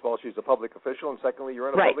privacy. First of all, she's a public official, and secondly, you're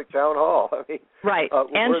in a public town hall. I mean, right,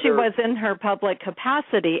 and she was in her public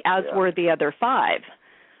capacity, as were the other five.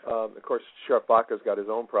 Of course, Sheriff Baca's got his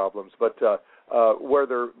own problems, but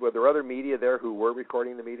were there other media there who were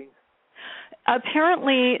recording the meeting?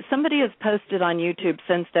 Apparently, somebody has posted on YouTube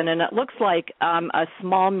since then, and it looks like a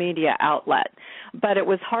small media outlet. But it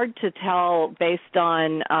was hard to tell based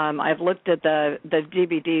on, I've looked at the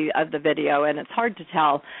DVD of the video, and it's hard to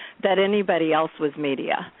tell that anybody else was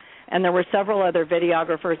media. And there were several other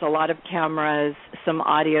videographers, a lot of cameras, some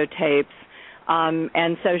audio tapes.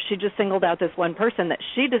 And so she just singled out this one person that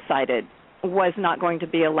she decided was not going to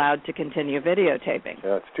be allowed to continue videotaping.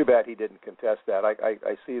 Yeah, it's too bad he didn't contest that. I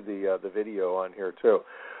see the video on here too.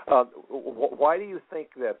 Why do you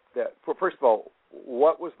think that first of all,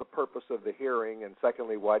 what was the purpose of the hearing, and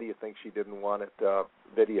secondly, why do you think she didn't want it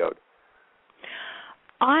videoed?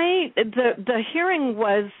 The hearing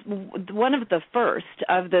was one of the first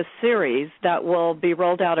of this series that will be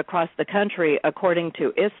rolled out across the country, according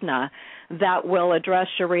to ISNA, that will address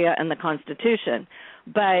Sharia and the Constitution.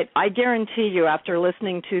 But I guarantee you, after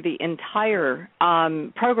listening to the entire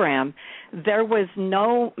program, there was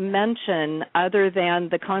no mention other than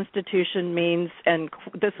the Constitution means, and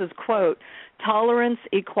this is quote, tolerance,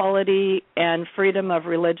 equality, and freedom of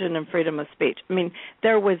religion and freedom of speech. I mean,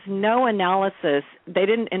 there was no analysis. They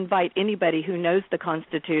didn't invite anybody who knows the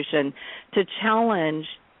Constitution to challenge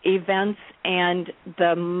events and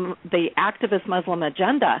the activist Muslim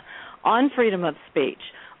agenda on freedom of speech,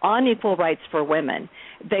 on equal rights for women.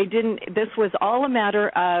 They didn't. This was all a matter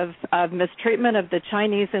of mistreatment of the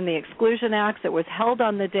Chinese in the Exclusion Acts. It was held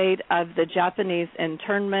on the date of the Japanese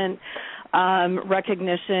internment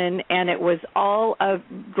recognition, and it was all of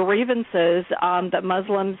grievances that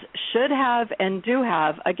Muslims should have and do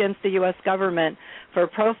have against the U.S. government for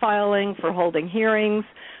profiling, for holding hearings,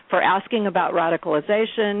 for asking about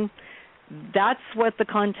radicalization. That's what the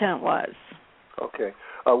content was. Okay.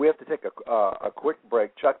 We have to take a quick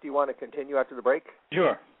break. Chuck, do you want to continue after the break?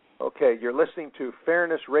 Sure. Okay, you're listening to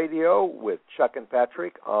Fairness Radio with Chuck and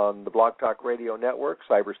Patrick on the Blog Talk Radio Network,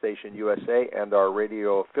 Cyberstation USA, and our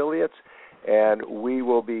radio affiliates, and we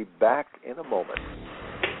will be back in a moment.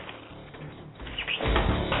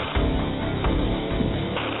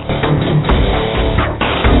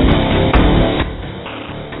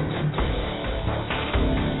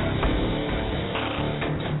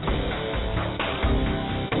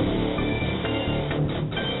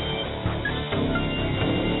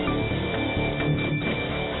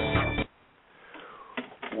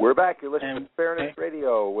 We're back. You're listening to Fairness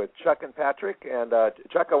Radio with Chuck and Patrick. And,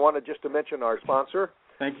 Chuck, I wanted just to mention our sponsor.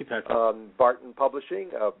 Thank you, Patrick. Barton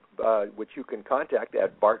Publishing, which you can contact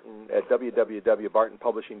at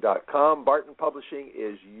www.bartonpublishing.com. Barton Publishing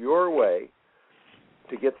is your way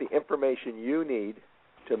to get the information you need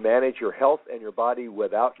to manage your health and your body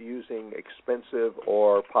without using expensive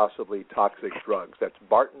or possibly toxic drugs. That's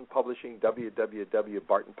Barton Publishing,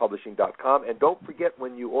 www.bartonpublishing.com. And don't forget,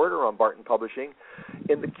 when you order on Barton Publishing,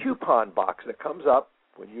 in the coupon box that comes up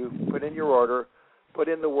when you put in your order, put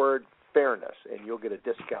in the word fairness, and you'll get a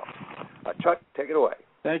discount. Chuck, take it away.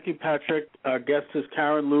 Thank you, Patrick. Our guest is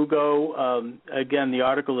Karen Lugo. Again, the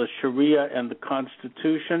article is Sharia and the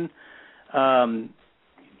Constitution.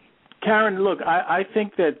 Karen, look, I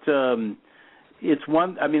think that it's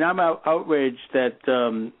one. I mean, I'm outraged that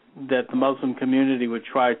that the Muslim community would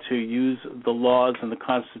try to use the laws and the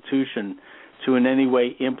Constitution to in any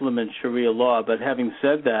way implement Sharia law. But having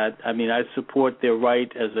said that, I mean, I support their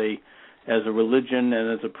right as a religion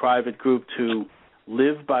and as a private group to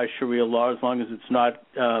live by Sharia law as long as it's not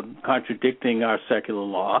contradicting our secular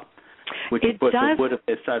law, which of course it would if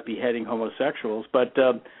they start beheading homosexuals. But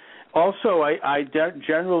also, I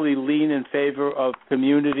generally lean in favor of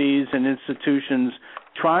communities and institutions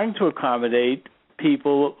trying to accommodate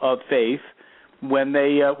people of faith when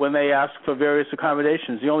they ask for various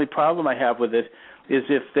accommodations. The only problem I have with it is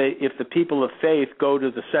if the people of faith go to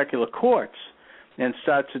the secular courts and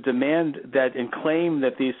start to demand that and claim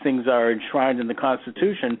that these things are enshrined in the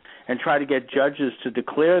Constitution and try to get judges to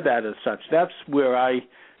declare that as such. That's where I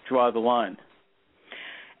draw the line.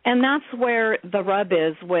 And that's where the rub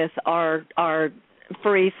is with our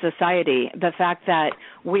free society, the fact that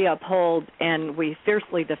we uphold and we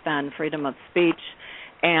fiercely defend freedom of speech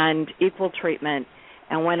and equal treatment.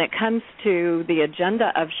 And when it comes to the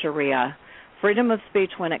agenda of Sharia, freedom of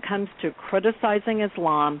speech when it comes to criticizing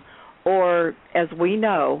Islam or, as we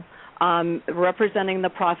know, representing the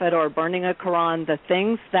Prophet or burning a Quran, the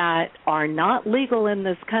things that are not legal in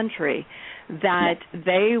this country, that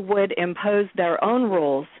they would impose their own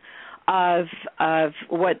rules of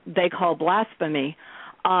what they call blasphemy,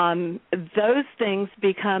 those things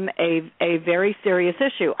become a very serious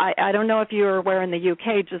issue. I don't know if you were aware, in the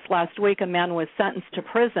UK just last week, a man was sentenced to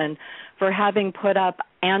prison for having put up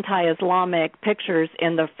anti-Islamic pictures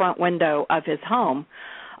in the front window of his home.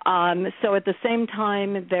 So at the same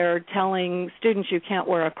time they're telling students you can't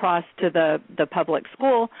wear a cross to the public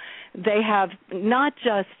school, they have not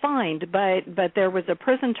just fined, but there was a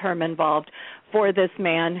prison term involved for this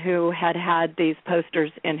man who had these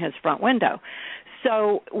posters in his front window.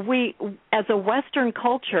 So we, as a Western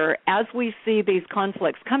culture, as we see these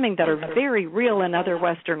conflicts coming that are very real in other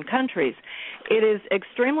Western countries, it is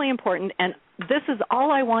extremely important, and this is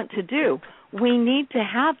all I want to do. We need to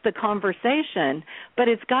have the conversation, but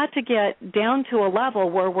it's got to get down to a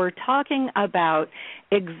level where we're talking about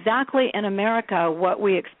exactly in America what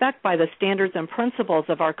we expect by the standards and principles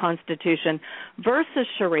of our Constitution versus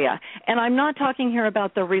Sharia. And I'm not talking here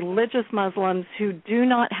about the religious Muslims who do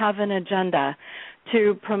not have an agenda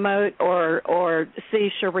to promote or see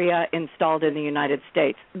Sharia installed in the United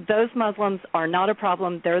States. Those Muslims are not a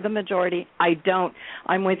problem. They're the majority.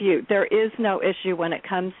 I'm with you. There is no issue when it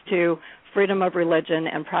comes to freedom of religion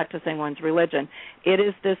and practicing one's religion. It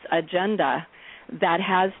is this agenda that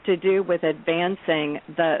has to do with advancing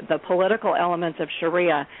the political elements of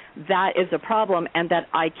Sharia that is a problem, and that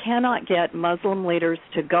I cannot get Muslim leaders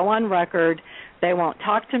to go on record. They won't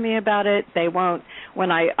talk to me about it. They won't, when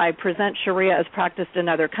I present Sharia as practiced in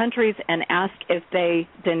other countries and ask if they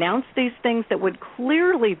denounce these things that would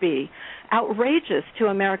clearly be outrageous to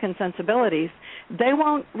American sensibilities, they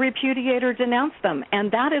won't repudiate or denounce them.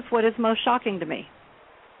 And that is what is most shocking to me.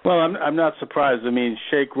 Well, I'm not surprised. I mean,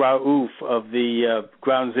 Sheikh Raouf of the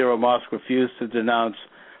Ground Zero Mosque refused to denounce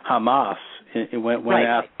Hamas when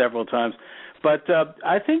asked several times. But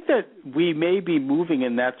I think that we may be moving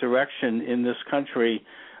in that direction in this country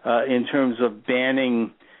in terms of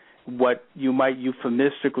banning what you might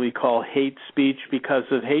euphemistically call hate speech because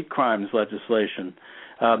of hate crimes legislation.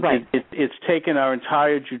 It's taken our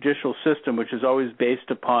entire judicial system, which is always based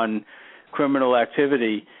upon criminal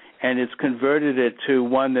activity, and it's converted it to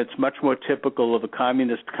one that's much more typical of a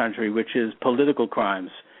communist country, which is political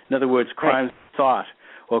crimes. In other words, crimes of thought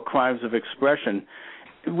or crimes of expression.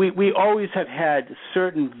 We always have had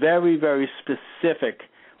certain very, very specific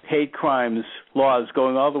hate crimes laws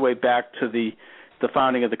going all the way back to the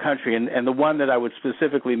founding of the country. And the one that I would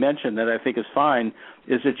specifically mention that I think is fine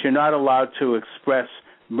is that you're not allowed to express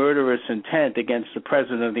murderous intent against the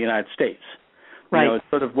President of the United States. Right. You know, it's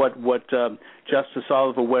sort of what Justice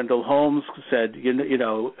Oliver Wendell Holmes said,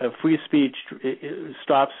 free speech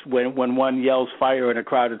stops when one yells fire in a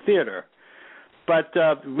crowded theater. But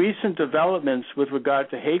recent developments with regard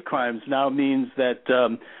to hate crimes now means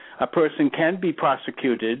that a person can be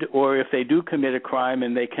prosecuted, or if they do commit a crime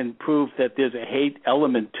and they can prove that there's a hate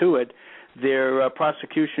element to it, their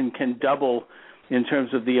prosecution can double in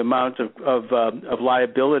terms of the amount of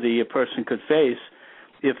liability a person could face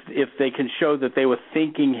if they can show that they were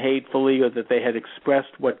thinking hatefully or that they had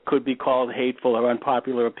expressed what could be called hateful or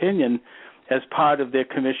unpopular opinion as part of their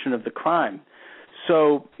commission of the crime.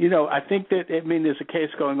 So, I think that, there's a case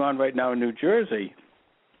going on right now in New Jersey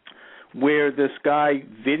where this guy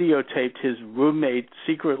videotaped his roommate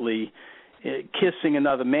secretly kissing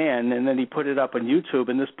another man, and then he put it up on YouTube,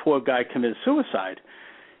 and this poor guy committed suicide.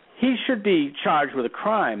 He should be charged with a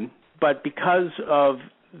crime, but because of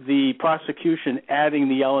the prosecution adding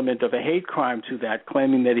the element of a hate crime to that,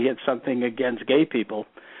 claiming that he had something against gay people,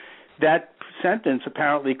 that sentence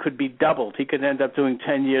apparently could be doubled. He could end up doing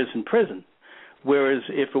 10 years in prison. Whereas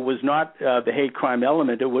if it was not the hate crime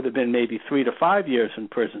element, it would have been maybe 3 to 5 years in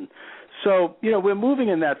prison. So, we're moving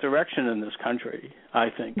in that direction in this country, I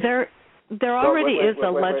think. There already is a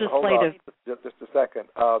legislative... Hold on. Just a second.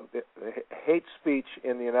 Hate speech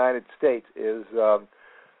in the United States is...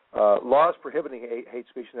 laws prohibiting hate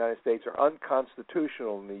speech in the United States are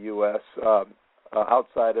unconstitutional in the U.S.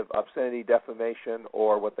 Outside of obscenity, defamation,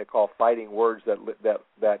 or what they call fighting words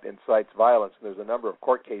that incites violence. And there's a number of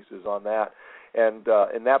court cases on that. And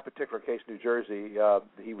in that particular case, New Jersey,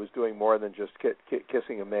 he was doing more than just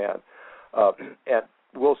kissing a man. And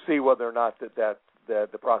we'll see whether or not that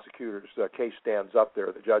the prosecutor's case stands up there.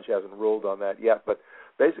 The judge hasn't ruled on that yet. But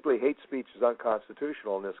basically, hate speech is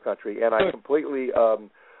unconstitutional in this country, and I completely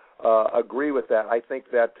agree with that. I think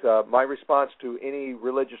that my response to any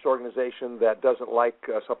religious organization that doesn't like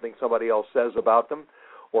something somebody else says about them,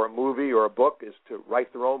 or a movie or a book, is to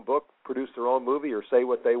write their own book, produce their own movie, or say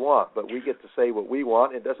what they want. But we get to say what we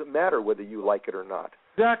want. It doesn't matter whether you like it or not.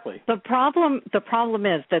 Exactly. The problem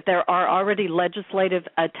is that there are already legislative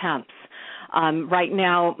attempts. Right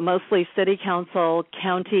now, mostly city council,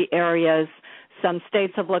 county areas. Some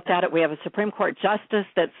states have looked at it. We have a Supreme Court justice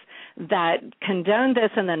that condoned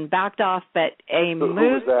this and then backed off, but a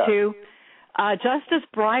move to Justice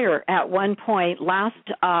Breyer at one point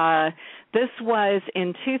this was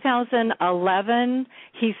in 2011.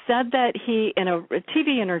 He said that in a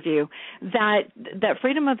TV interview, that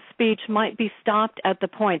freedom of speech might be stopped at the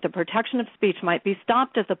point, the protection of speech might be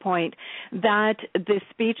stopped at the point that the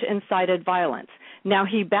speech incited violence. Now,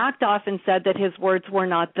 he backed off and said that his words were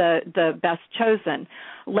not the best chosen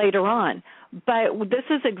later on. But this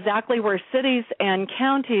is exactly where cities and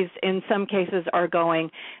counties in some cases are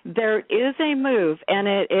going. There is a move, and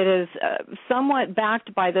it is somewhat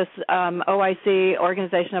backed by this OIC,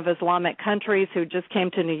 Organization of Islamic Countries, who just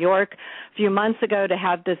came to New York a few months ago to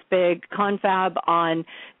have this big confab on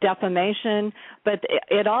defamation. But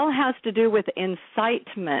it all has to do with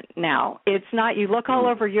incitement now. It's not, you look all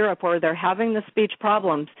over Europe where they're having the speech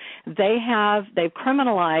problems. They've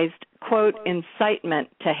criminalized, quote, incitement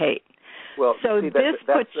to hate. Well, so see, that's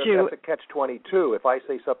a catch-22. If I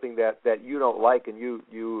say something that you don't like and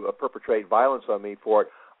you perpetrate violence on me for it,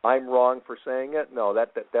 I'm wrong for saying it? No,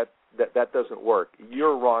 that doesn't work.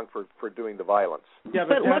 You're wrong for doing the violence. Yeah,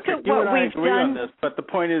 but look at what we've done. On this, but the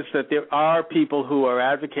point is that there are people who are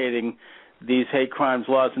advocating these hate crimes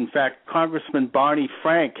laws. In fact, Congressman Barney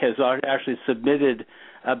Frank has actually submitted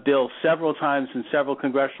a bill several times in several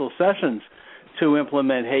congressional sessions to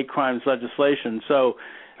implement hate crimes legislation. So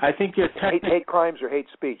I think you're hate crimes or hate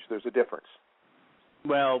speech. There's a difference.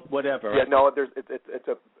 Well, whatever. Yeah, no, it's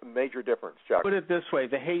a major difference, Chuck. Put it this way: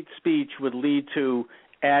 the hate speech would lead to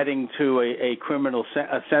adding to a criminal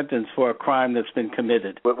sentence for a crime that's been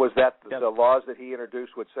committed. But was that the laws that he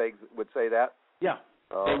introduced would say that? Yeah,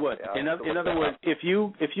 they would. Yeah, in other words, if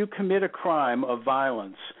you commit a crime of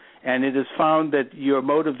violence and it is found that your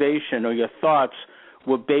motivation or your thoughts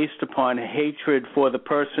were based upon hatred for the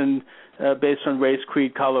person, based on race,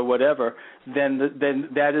 creed, color, whatever, then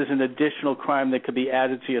that is an additional crime that could be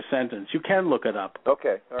added to your sentence. You can look it up.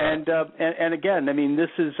 Okay. All right. And again, I mean, this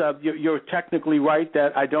is you're technically right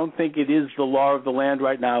that I don't think it is the law of the land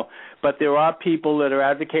right now, but there are people that are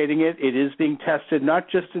advocating it. It is being tested not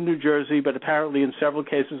just in New Jersey, but apparently in several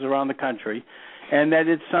cases around the country, and that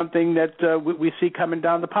it's something that we see coming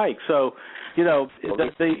down the pike. So,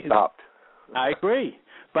 stopped. I agree.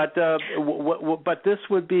 But this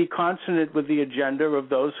would be consonant with the agenda of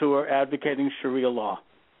those who are advocating Sharia law.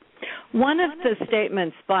 One of the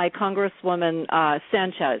statements by Congresswoman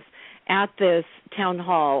Sanchez at this town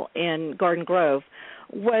hall in Garden Grove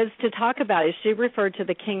was to talk about, as she referred to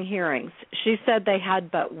the King hearings, she said they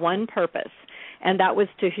had but one purpose, and that was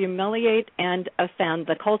to humiliate and offend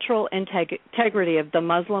the cultural integrity of the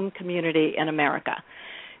Muslim community in America.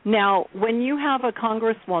 Now, when you have a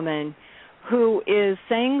congresswoman who is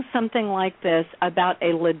saying something like this about a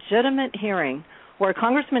legitimate hearing where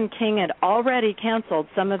Congressman King had already canceled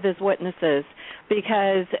some of his witnesses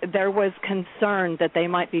because there was concern that they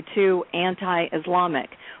might be too anti-Islamic,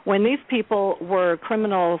 when these people were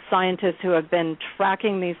criminal scientists who have been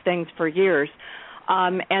tracking these things for years,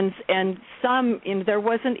 and some, there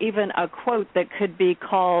wasn't even a quote that could be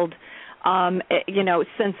called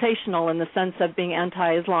sensational in the sense of being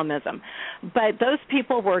anti-Islamism. But those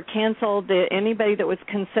people were canceled, anybody that was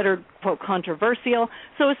considered, quote, controversial.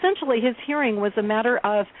 So essentially his hearing was a matter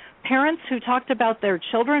of parents who talked about their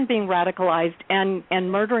children being radicalized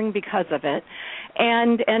and murdering because of it,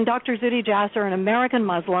 and Dr. Zuhdi Jasser, an American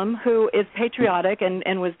Muslim who is patriotic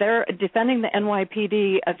and was there defending the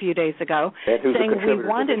NYPD a few days ago, saying we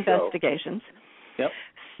want investigations. Yep,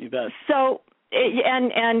 you bet. So,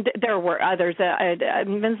 and there were others.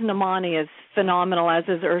 Ms. Namani is phenomenal, as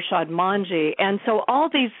is Irshad Manji. And so all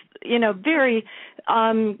these, very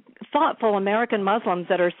thoughtful American Muslims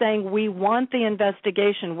that are saying we want the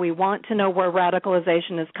investigation, we want to know where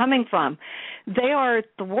radicalization is coming from, they are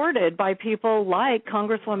thwarted by people like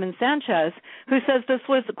Congresswoman Sanchez, who says this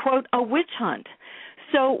was, quote, a witch hunt.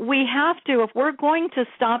 So we have to, if we're going to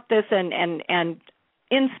stop this and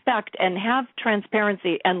inspect and have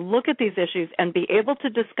transparency and look at these issues and be able to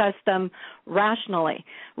discuss them rationally,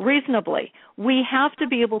 reasonably. We have to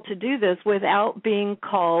be able to do this without being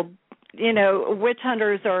called, witch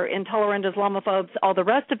hunters or intolerant Islamophobes, all the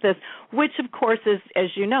rest of this, which, of course, is,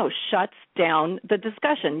 as you know, shuts down the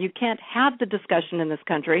discussion. You can't have the discussion in this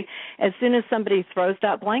country as soon as somebody throws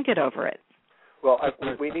that blanket over it. Well,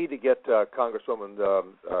 we need to get Congresswoman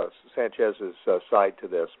Sanchez's side to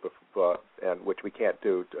this, and which we can't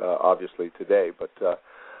do, obviously, today. But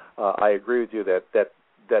I agree with you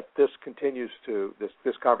that this continues to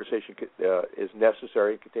this conversation is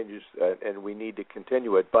necessary, continues, and we need to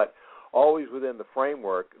continue it. But always within the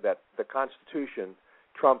framework that the Constitution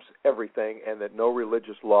trumps everything, and that no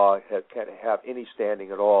religious law can have any standing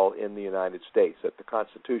at all in the United States. That the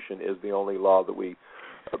Constitution is the only law that we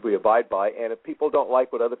abide by, and if people don't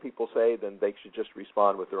like what other people say, then they should just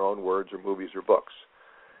respond with their own words or movies or books.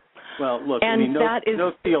 Well, look,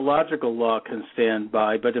 no theological law can stand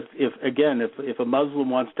by, but if a Muslim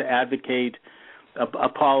wants to advocate a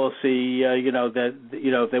policy,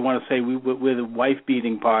 if they want to say we're the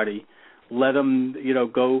wife-beating party, let them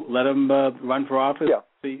run for office. Yeah.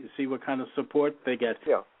 See what kind of support they get.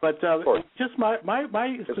 Yeah, but just my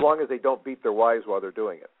as long as they don't beat their wives while they're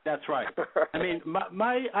doing it. That's right. I mean,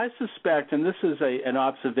 I suspect, and this is an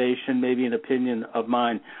observation, maybe an opinion of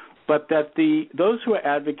mine, but that those who are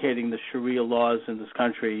advocating the Sharia laws in this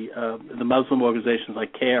country, the Muslim organizations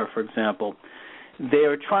like CARE, for example, they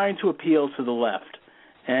are trying to appeal to the left.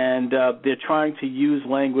 And they're trying to use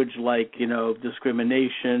language like,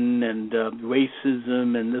 discrimination and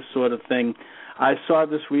racism and this sort of thing. I saw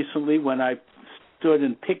this recently when I stood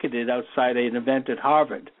and picketed outside an event at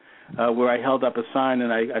Harvard where I held up a sign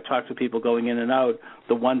and I talked to people going in and out,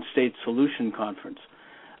 the One State Solution Conference.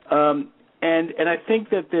 And I think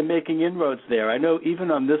that they're making inroads there. I know even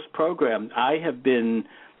on this program I have been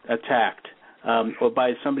attacked or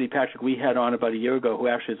by somebody, Patrick, we had on about a year ago who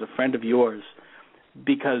actually is a friend of yours,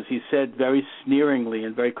 because he said very sneeringly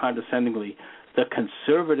and very condescendingly, the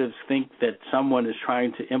conservatives think that someone is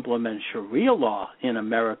trying to implement Sharia law in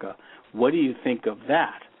America. What do you think of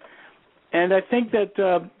that? And I think that,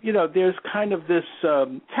 there's kind of this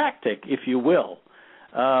tactic, if you will.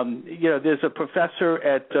 There's a professor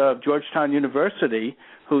at Georgetown University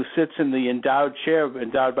who sits in the endowed chair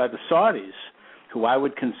endowed by the Saudis, who I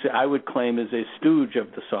would claim is a stooge of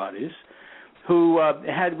the Saudis, who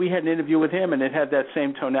we had an interview with him, and it had that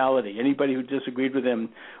same tonality. Anybody who disagreed with him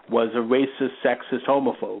was a racist, sexist,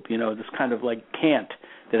 homophobe. This kind of like cant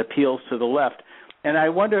that appeals to the left. And I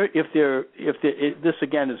wonder if this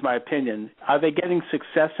again is my opinion. Are they getting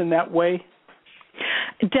success in that way?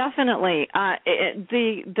 Definitely.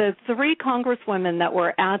 The three congresswomen that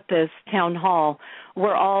were at this town hall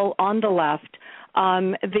were all on the left.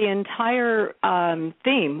 The entire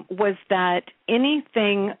theme was that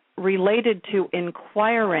anything related to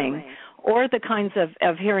inquiring or the kinds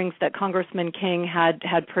of hearings that Congressman King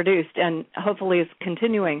had produced and hopefully is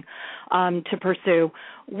continuing to pursue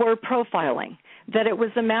were profiling, that it was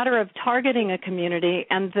a matter of targeting a community,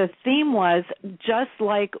 and the theme was, just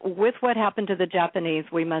like with what happened to the Japanese,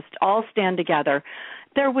 we must all stand together.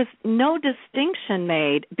 There was no distinction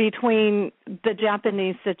made between the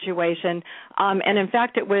Japanese situation, and in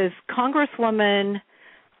fact it was Congresswoman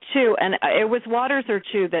Chu, and it was Waters or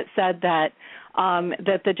Chu that said that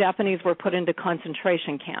the Japanese were put into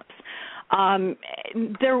concentration camps.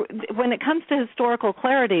 When it comes to historical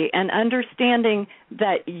clarity and understanding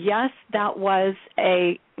that, yes, that was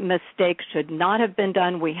a mistake, should not have been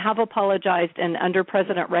done, we have apologized, and under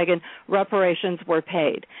President Reagan, reparations were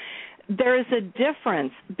paid. There is a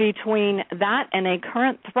difference between that and a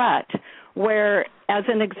current threat where, as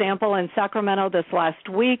an example, in Sacramento this last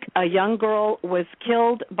week, a young girl was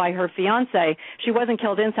killed by her fiancé. She wasn't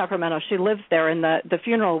killed in Sacramento. She lives there, and the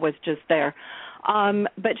funeral was just there.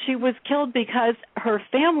 But she was killed because her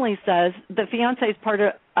family says the fiancé is part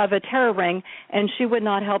of a terror ring, and she would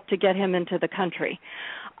not help to get him into the country.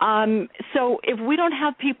 So if we don't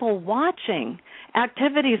have people watching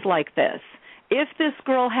activities like this, if this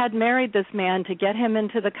girl had married this man to get him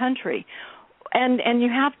into the country, and you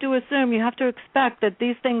have to assume, you have to expect that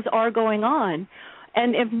these things are going on,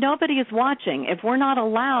 and if nobody is watching, if we're not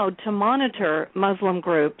allowed to monitor Muslim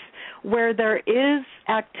groups where there is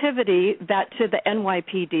activity that to the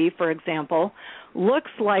NYPD, for example,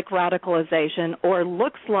 looks like radicalization or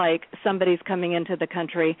looks like somebody's coming into the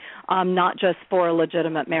country not just for a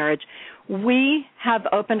legitimate marriage, we have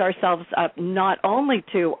opened ourselves up not only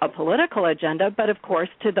to a political agenda, but, of course,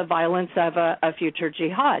 to the violence of a future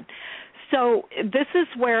jihad. So this is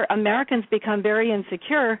where Americans become very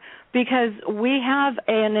insecure because we have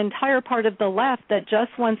an entire part of the left that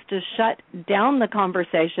just wants to shut down the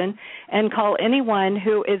conversation and call anyone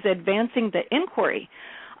who is advancing the inquiry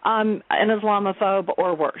an Islamophobe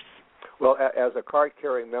or worse. Well, as a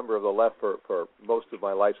card-carrying member of the left for most of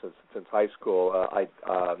my life since high school, I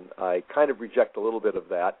kind of reject a little bit of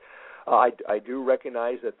that. I do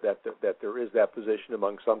recognize that there is that position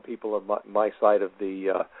among some people on my side of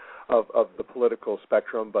the political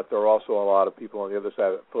spectrum, but there are also a lot of people on the other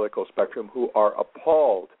side of the political spectrum who are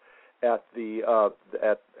appalled at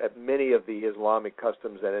many of the Islamic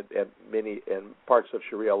customs and many parts of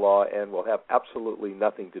Sharia law, and will have absolutely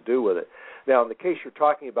nothing to do with it. Now, in the case you're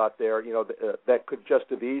talking about there, that could just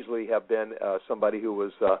as easily have been somebody who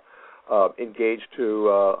was engaged to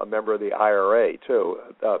a member of the IRA too.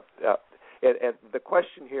 And the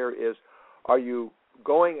question here is, are you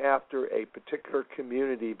going after a particular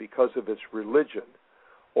community because of its religion,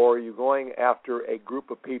 or are you going after a group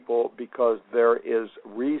of people because there is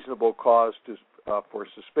reasonable cause for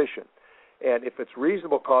suspicion? And if it's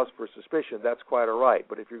reasonable cause for suspicion, that's quite all right.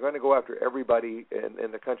 But if you're going to go after everybody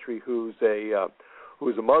in the country who's a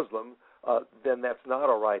Muslim, then that's not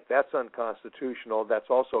all right. That's unconstitutional. That's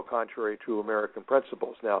also contrary to American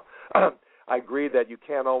principles. Now, I agree that you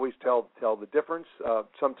can't always tell the difference.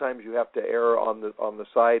 Sometimes you have to err on the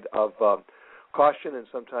side of caution, and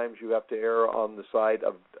sometimes you have to err on the side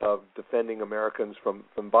of defending Americans from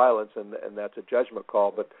violence, and that's a judgment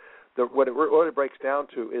call. But what it breaks down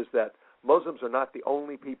to is that Muslims are not the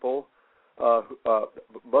only people.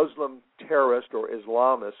 Muslim terrorists or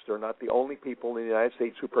Islamists are not the only people in the United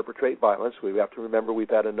States who perpetrate violence. We have to remember we've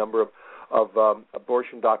had a number of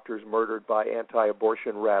abortion doctors murdered by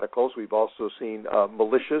anti-abortion radicals. We've also seen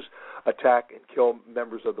militias attack and kill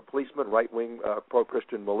members of the policemen, right-wing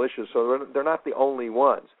pro-Christian militias. So they're not the only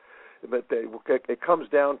ones. But it comes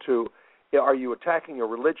down to, are you attacking a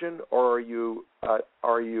religion, or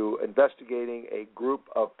are you investigating a group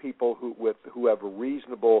of people who have a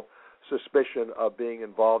reasonable suspicion of being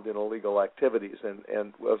involved in illegal activities?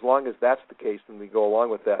 And as long as that's the case, then we go along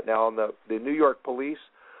with that. Now, on the New York police,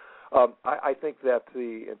 I think that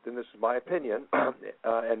and this is my opinion,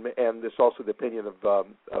 and this is also the opinion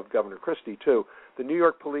of Governor Christie too. The New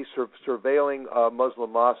York police are surveilling a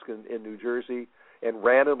Muslim mosque in New Jersey and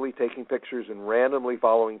randomly taking pictures and randomly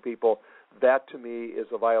following people. That to me is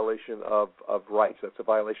a violation of rights. That's a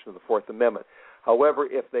violation of the Fourth Amendment. However,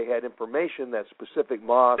 if they had information that specific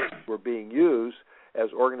mosques were being used as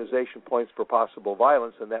organization points for possible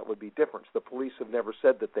violence, then that would be different. The police have never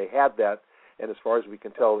said that they had that, and as far as we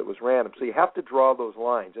can tell, it was random. So you have to draw those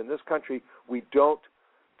lines. In this country, we don't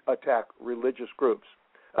attack religious groups.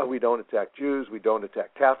 We don't attack Jews. We don't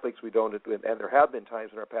attack Catholics. We don't, and there have been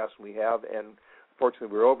times in our past when we have, and fortunately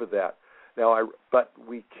we're over that. Now, but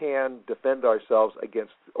we can defend ourselves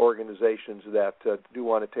against organizations that do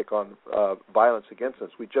want to take on violence against us.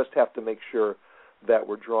 We just have to make sure that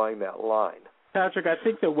we're drawing that line. Patrick, I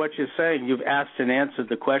think that what you're saying, you've asked and answered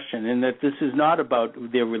the question, in that this is not about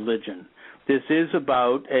their religion. This is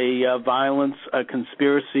about a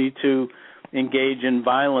conspiracy to engage in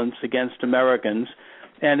violence against Americans,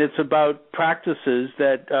 and it's about practices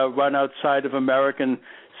that run outside of American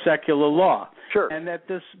secular law. Sure. And that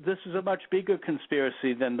this is a much bigger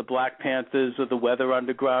conspiracy than the Black Panthers or the Weather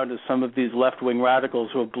Underground or some of these left-wing radicals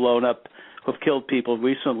who have blown up, who have killed people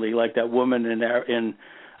recently, like that woman in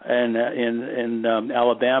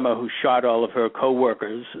Alabama who shot all of her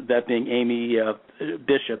co-workers, that being Amy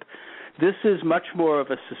Bishop. This is much more of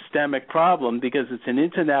a systemic problem because it's an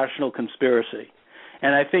international conspiracy.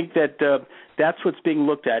 And I think that that's what's being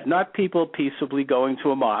looked at, not people peaceably going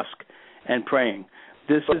to a mosque and praying.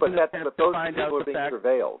 But those people are being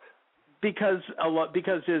surveilled. Because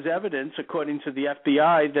there's evidence, according to the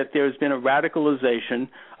FBI, that there's been a radicalization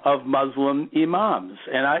of Muslim imams,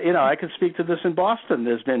 and I can speak to this in Boston.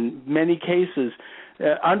 There's been many cases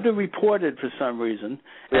underreported for some reason.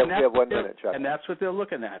 We have 1 minute, Chuck. And that's what they're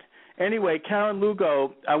looking at. Anyway, Karen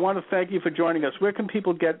Lugo, I want to thank you for joining us. Where can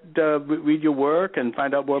people read your work and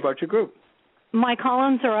find out more about your group? My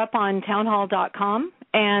columns are up on townhall.com,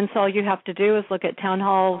 and so all you have to do is look at Town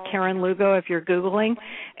Hall Karen Lugo if you're Googling,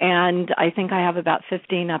 and I think I have about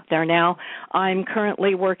 15 up there now. I'm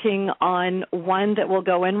currently working on one that will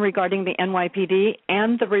go in regarding the NYPD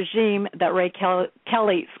and the regime that Ray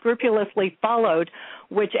Kelly scrupulously followed,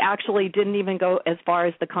 which actually didn't even go as far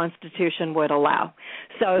as the Constitution would allow.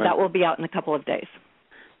 So right. That will be out in a couple of days.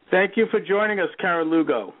 Thank you for joining us, Karen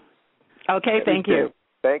Lugo. Okay, thank you.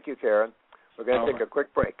 Thank you, Karen. We're going to take a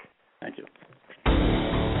quick break. Thank you.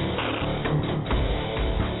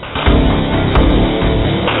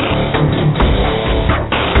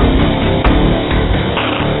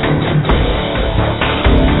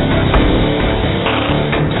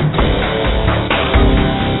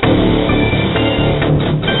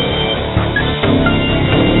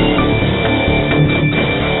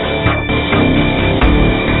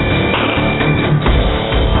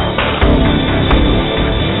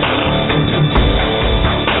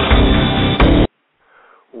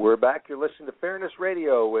 back. You're listening to Fairness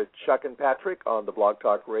Radio with Chuck and Patrick on the Blog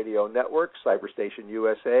Talk Radio Network, Cyberstation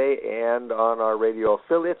USA, and on our radio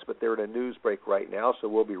affiliates, but they're in a news break right now, so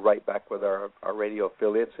we'll be right back with our radio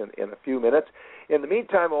affiliates in a few minutes. In the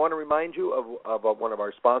meantime, I want to remind you of one of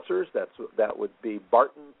our sponsors. That would be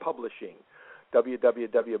Barton Publishing,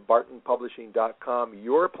 www.bartonpublishing.com,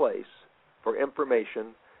 your place for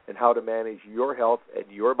information and how to manage your health and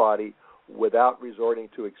your body without resorting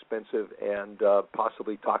to expensive and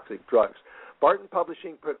possibly toxic drugs. Barton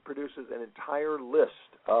Publishing produces an entire list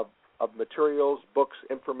of materials, books,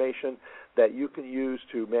 information that you can use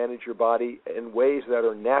to manage your body in ways that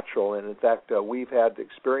are natural. And in fact, we've had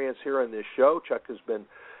experience here on this show. Chuck has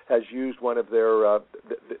used one of their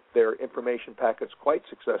information packets quite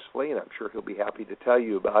successfully, and I'm sure he'll be happy to tell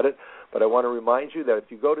you about it. But I want to remind you that if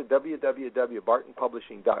you go to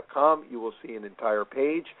www.bartonpublishing.com, you will see an entire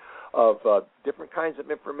page of different kinds of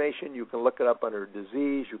information. You can look it up under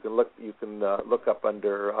disease. You can look up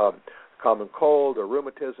under common cold or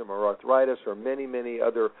rheumatism or arthritis or many, many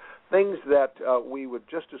other things that we would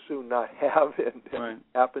just as soon not have and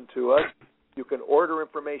happen to us. You can order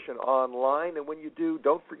information online, and when you do,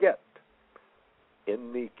 don't forget,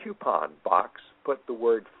 in the coupon box, put the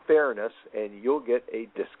word fairness, and you'll get a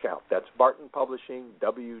discount. That's Barton Publishing,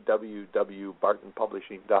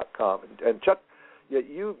 www.bartonpublishing.com. And Chuck,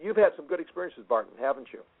 you've had some good experiences, Barton,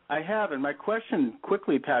 haven't you? I have, and my question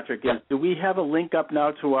quickly, Patrick, is do we have a link up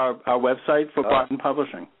now to our website for Barton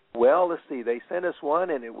Publishing? Well, let's see. They sent us one,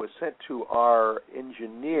 and it was sent to our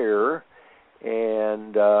engineer,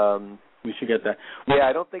 and we should get that. Yeah,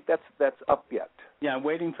 I don't think that's up yet. Yeah, I'm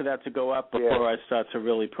waiting for that to go up before I start to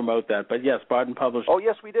really promote that. But yes, Barton Publishing. Oh,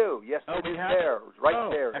 yes, we do. Yes, it's there,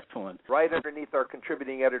 there. Excellent. Right underneath our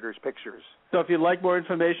contributing editors' pictures. So if you'd like more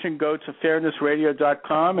information, go to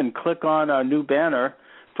fairnessradio.com and click on our new banner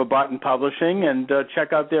for Barton Publishing and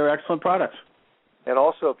check out their excellent products. And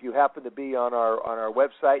also, if you happen to be on our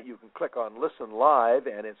website, you can click on Listen Live,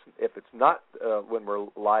 and if it's not when we're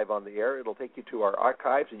live on the air, it'll take you to our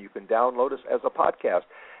archives, and you can download us as a podcast,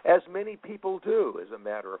 as many people do, as a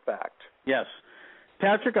matter of fact. Yes.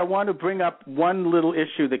 Patrick, I want to bring up one little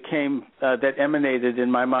issue that came, that emanated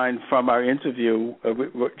in my mind from our interview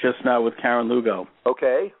just now with Karen Lugo.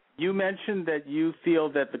 Okay. You mentioned that you feel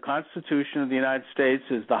that the Constitution of the United States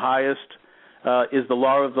is the highest, is the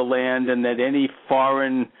law of the land, and that any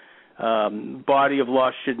foreign body of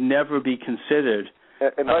law should never be considered.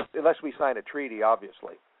 Unless we sign a treaty,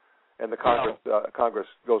 obviously, and the Congress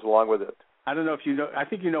goes along with it. I don't know if you know. I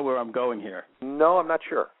think you know where I'm going here. No, I'm not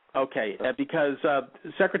sure. Okay, because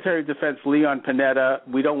Secretary of Defense Leon Panetta,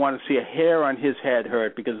 we don't want to see a hair on his head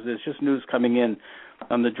hurt because there's just news coming in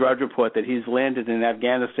on the Drudge Report that he's landed in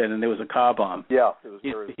Afghanistan and there was a car bomb. Yeah,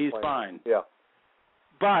 he's fine. Yeah,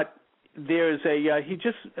 but there's he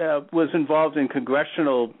just was involved in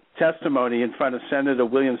congressional testimony in front of Senator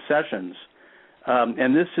William Sessions,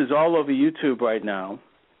 and this is all over YouTube right now.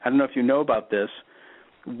 I don't know if you know about this,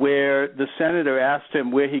 where the senator asked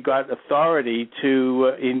him where he got authority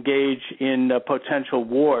to engage in potential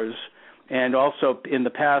wars, and also in the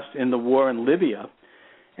past in the war in Libya.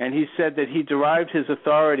 And he said that he derived his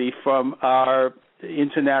authority from our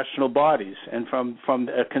international bodies and from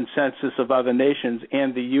a consensus of other nations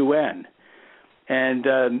and the UN. And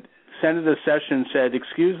Senator Sessions said,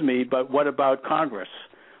 excuse me, but what about Congress?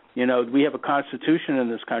 You know, we have a constitution in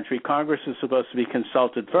this country. Congress is supposed to be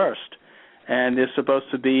consulted first. And there's supposed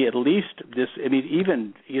to be at least this, I mean,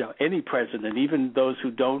 even, you know, any president, even those who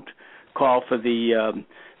don't call for the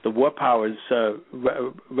war powers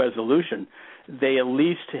resolution, they at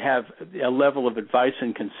least have a level of advice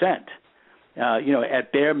and consent, you know,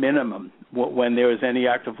 at bare minimum when there is any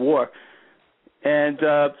act of war. And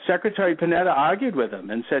Secretary Panetta argued with him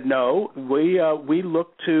and said, no, we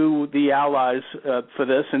look to the allies for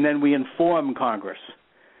this, and then we inform Congress.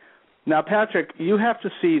 Now, Patrick, you have to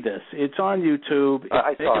see this. It's on YouTube.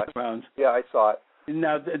 I saw it. Yeah, I saw it.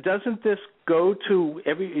 Now, doesn't this go to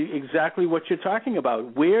exactly what you're talking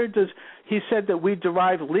about? He said that we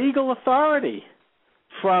derive legal authority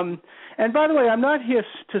from, and by the way, I'm not here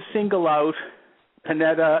to single out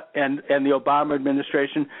Panetta and the Obama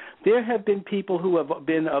administration. There have been people who have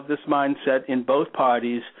been of this mindset in both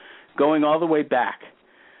parties going all the way back.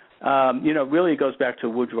 You know, really it goes back to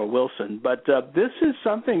Woodrow Wilson. But this is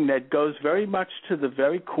something that goes very much to the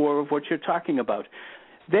very core of what you're talking about.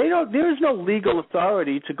 There is no legal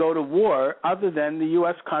authority to go to war other than the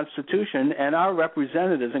U.S. Constitution and our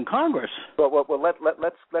representatives in Congress. Well,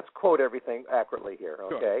 let's quote everything accurately here,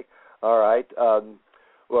 okay? Sure. All right.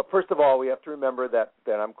 Well, first of all, we have to remember that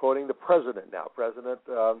I'm quoting the president now, President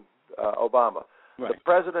Obama. The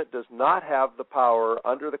president does not have the power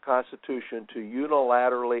under the Constitution to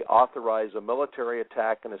unilaterally authorize a military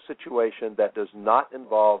attack in a situation that does not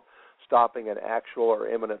involve stopping an actual or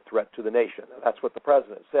imminent threat to the nation. That's what the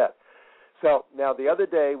president said. So now the other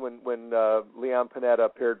day when Leon Panetta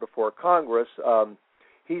appeared before Congress,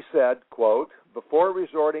 he said, quote, before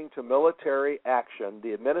resorting to military action,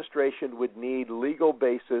 the administration would need legal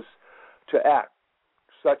basis to act,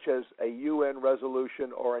 such as a UN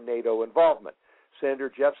resolution or a NATO involvement.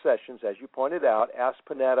 Senator Jeff Sessions, as you pointed out, asked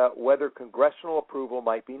Panetta whether congressional approval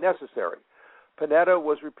might be necessary. Panetta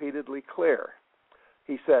was repeatedly clear.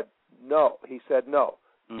 He said no.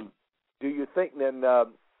 Do you think, then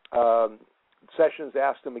Sessions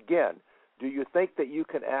asked him again, do you think that you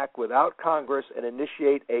can act without Congress and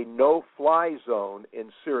initiate a no-fly zone in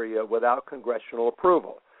Syria without congressional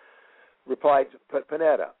approval? Replied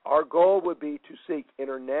Panetta, our goal would be to seek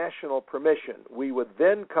international permission. We would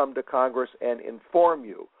then come to Congress and inform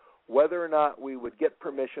you. Whether or not we would get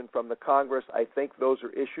permission from the Congress, I think those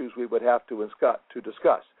are issues we would have to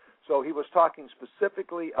discuss. So he was talking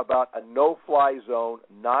specifically about a no-fly zone,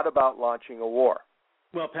 not about launching a war.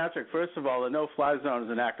 Well, Patrick, first of all, a no-fly zone is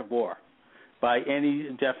an act of war by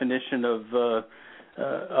any definition of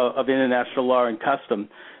international law and custom.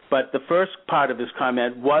 But the first part of his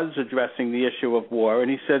comment was addressing the issue of war,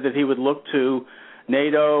 and he said that he would look to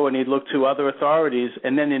NATO and he'd look to other authorities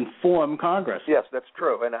and then inform Congress. Yes, that's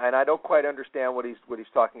true, and I don't quite understand what he's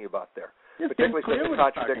talking about there. Particularly since it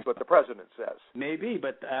contradicts what the president says. Maybe,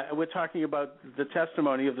 but we're talking about the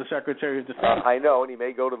testimony of the Secretary of Defense. I know, and he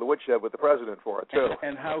may go to the woodshed with the president for it too.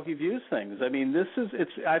 And how he views things. I mean,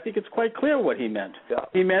 I think it's quite clear what he meant. Yeah.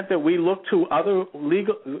 He meant that we look to other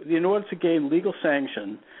legal, in order to gain legal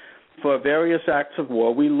sanction for various acts of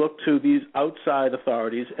war, we look to these outside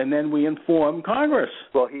authorities, and then we inform Congress.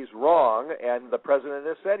 Well, he's wrong, and the president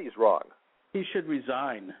has said he's wrong. He should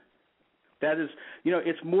resign. That is,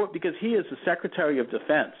 it's more because he is the Secretary of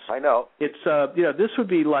Defense. I know. It's, this would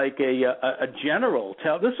be like a general.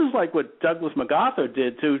 This is like what Douglas MacArthur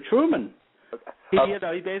did to Truman. He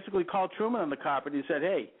basically called Truman on the carpet. He said,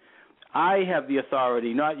 "Hey, I have the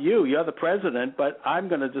authority, not you. You're the president, but I'm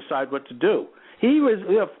going to decide what to do."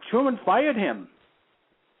 Truman fired him.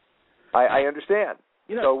 I understand.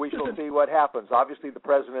 So we shall see what happens. Obviously, the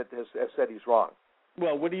president has said he's wrong.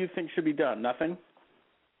 Well, what do you think should be done? Nothing?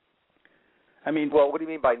 I mean, well, what do you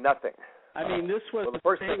mean by nothing? I mean, this was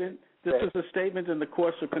a statement in the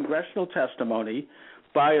course of congressional testimony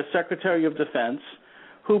by a Secretary of Defense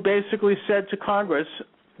who basically said to Congress,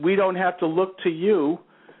 we don't have to look to you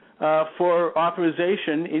for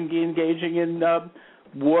authorization in engaging in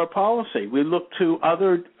war policy. We look to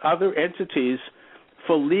other entities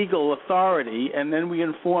for legal authority, and then we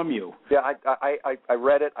inform you. Yeah, I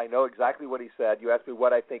read it. I know exactly what he said. You asked me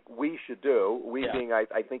what I think we should do. We being, I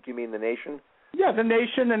think you mean the nation? Yeah, the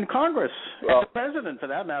nation and Congress, and the president, for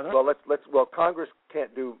that matter. Well, Well, Congress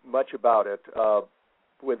can't do much about it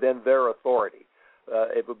within their authority.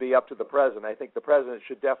 It would be up to the president. I think the president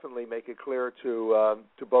should definitely make it clear to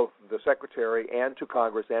both the secretary and to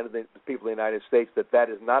Congress and to the people of the United States that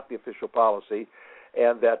is not the official policy,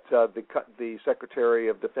 and that the Secretary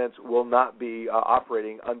of Defense will not be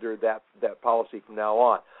operating under that policy from now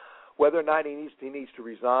on. Whether or not he needs to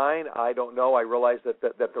resign, I don't know. I realize that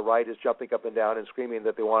the right is jumping up and down and screaming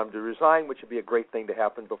that they want him to resign, which would be a great thing to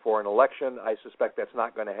happen before an election. I suspect that's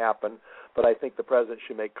not going to happen, but I think the president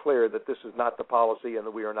should make clear that this is not the policy and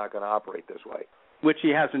that we are not going to operate this way. Which he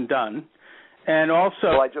hasn't done. And also...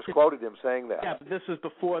 Well, I just quoted him saying that. Yeah, but this is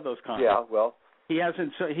before those comments. Yeah, well... He has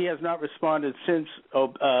not responded since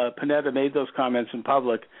Panetta made those comments in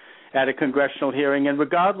public at a congressional hearing. And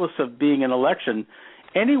regardless of being an election,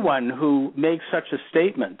 anyone who makes such a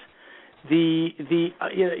statement, they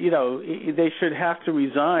should have to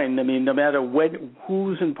resign. I mean, no matter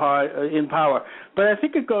who's in power. But I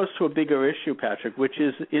think it goes to a bigger issue, Patrick, which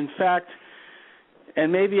is, in fact,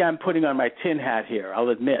 and maybe I'm putting on my tin hat here, I'll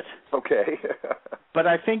admit. Okay. But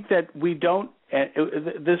I think that we don't.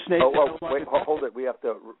 This nation. Wait, hold it. We have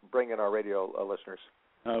to bring in our radio listeners.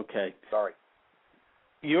 Okay. Sorry.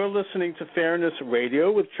 You're listening to Fairness Radio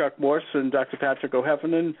with Chuck Morse and Dr. Patrick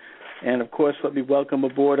O'Heffernan. And, of course, let me welcome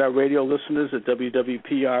aboard our radio listeners at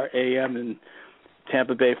WWPR-AM in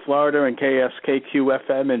Tampa Bay, Florida, and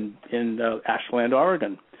KSKQ-FM in Ashland,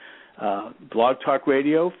 Oregon. Blog Talk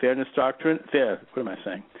Radio, Fairness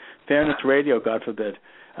Radio, God forbid.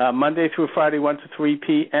 Monday through Friday, 1 to 3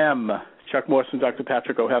 p.m. Chuck Morse and Dr.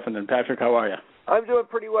 Patrick O'Heffernan. Patrick, how are you? I'm doing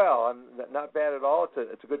pretty well. I'm not bad at all.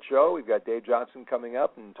 It's a good show. We've got Dave Johnson coming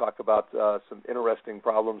up and talk about some interesting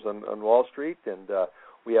problems on Wall Street, and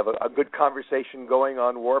we have a good conversation going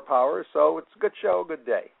on war powers. So it's a good show, a good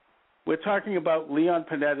day. We're talking about Leon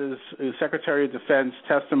Panetta's Secretary of Defense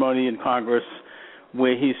testimony in Congress,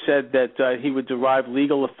 where he said that he would derive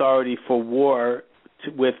legal authority for war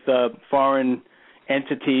with foreign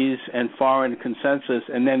entities and foreign consensus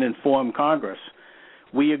and then inform Congress.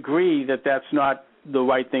 We agree that that's not the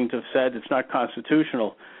right thing to have said. It's not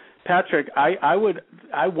constitutional. Patrick, I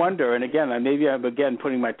wonder, and again, maybe I'm again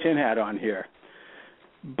putting my tin hat on here,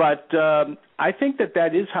 but I think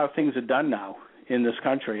that is how things are done now in this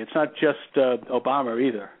country. It's not just Obama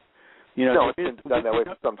either. No, it's been done that way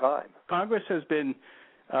for some time. Congress has been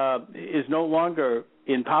is no longer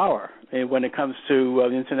in power when it comes to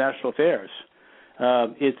international affairs.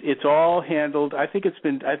 It's all handled.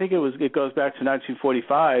 It goes back to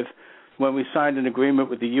 1945 when we signed an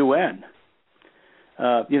agreement with the UN.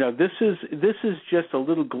 This is just a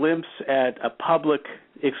little glimpse at a public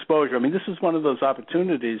exposure. I mean, this is one of those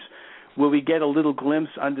opportunities where we get a little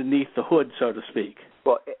glimpse underneath the hood, so to speak.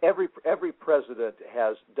 Well, every president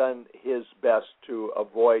has done his best to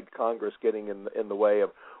avoid Congress getting in the way of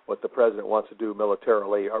what the president wants to do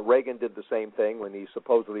militarily. Reagan did the same thing when he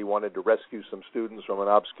supposedly wanted to rescue some students from an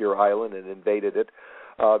obscure island and invaded it.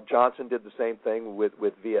 Johnson did the same thing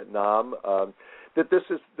with Vietnam. That this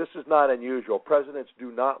is not unusual. Presidents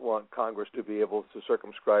do not want Congress to be able to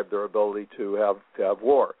circumscribe their ability to have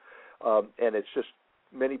war, and it's just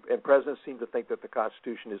and presidents seem to think that the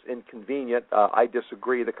Constitution is inconvenient. I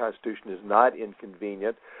disagree. The Constitution is not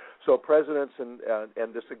inconvenient. So presidents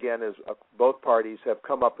and this again is both parties have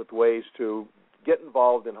come up with ways to get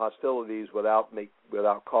involved in hostilities without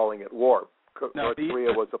calling it war. North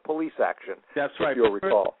Korea was a police action. That's right. If you'll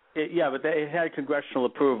recall. But they had congressional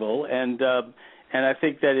approval, and I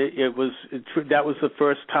think that that was the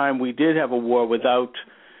first time we did have a war without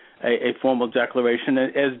a formal declaration,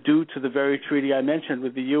 as due to the very treaty I mentioned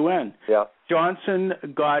with the UN. Yeah. Johnson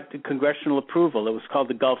got congressional approval. It was called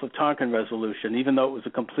the Gulf of Tonkin Resolution. Even though it was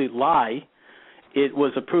a complete lie, it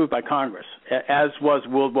was approved by Congress, as was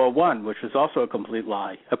World War I, which was also a complete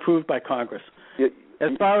lie, approved by Congress.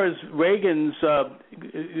 As far as Reagan's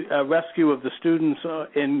rescue of the students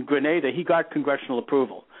in Grenada, he got congressional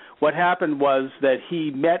approval. What happened was that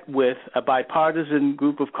he met with a bipartisan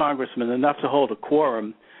group of congressmen, enough to hold a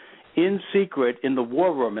quorum, in secret in the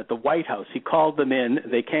war room at the White House. He called them in.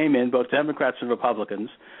 They came in, both Democrats and Republicans.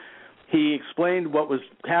 He explained what was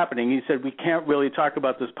happening. He said, we can't really talk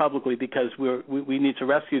about this publicly because we need to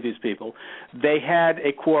rescue these people. They had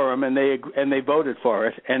a quorum, and they voted for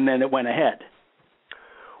it, and then it went ahead.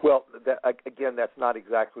 Well, again, that's not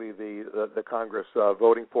exactly the Congress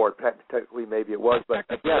voting for it. Technically, maybe it was. But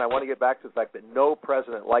again, I want to get back to the fact that no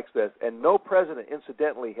president likes this, and no president,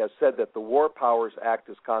 incidentally, has said that the War Powers Act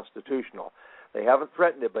is constitutional. They haven't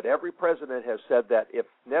threatened it, but every president has said that if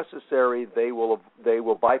necessary, they will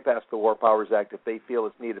bypass the War Powers Act if they feel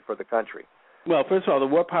it's needed for the country. Well, first of all, the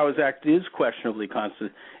War Powers Act is questionably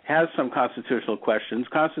has some constitutional questions.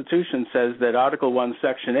 Constitution says that Article 1,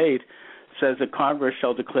 Section 8 says that Congress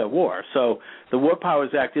shall declare war. So the War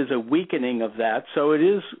Powers Act is a weakening of that, so it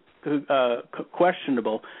is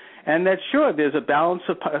questionable. And that, sure, there's a balance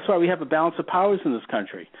of – that's why we have a balance of powers in this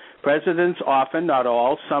country. Presidents often, not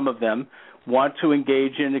all, some of them, want to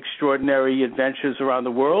engage in extraordinary adventures around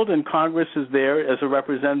the world, and Congress is there as a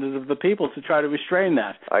representative of the people to try to restrain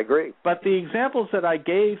that. I agree. But the examples that I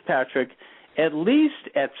gave, Patrick, at least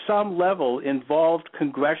at some level involved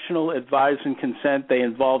congressional advice and consent. They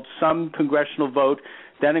involved some congressional vote.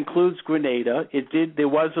 That includes Grenada. There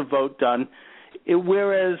was a vote done.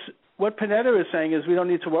 Whereas what Panetta is saying is we don't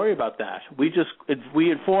need to worry about that.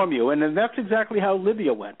 We inform you, and that's exactly how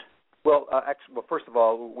Libya went. Well, first of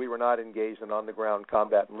all, we were not engaged in on-the-ground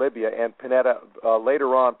combat in Libya, and Panetta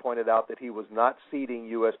later on pointed out that he was not ceding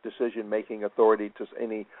U.S. decision-making authority to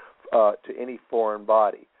any foreign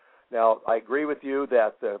body. Now, I agree with you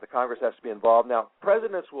that the Congress has to be involved. Now,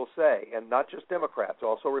 presidents will say, and not just Democrats,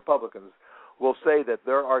 also Republicans, will say that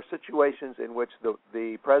there are situations in which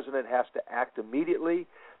the president has to act immediately,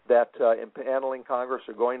 that impaneling Congress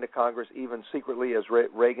or going to Congress even secretly, as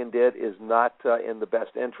Reagan did, is not in the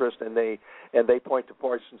best interest, and they point to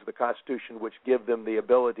portions of the Constitution which give them the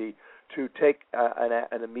ability to take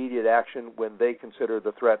an immediate action when they consider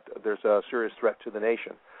there's a serious threat to the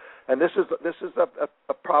nation. And this is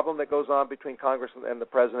a problem that goes on between Congress and the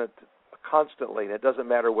president constantly, and it doesn't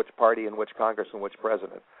matter which party and which Congress and which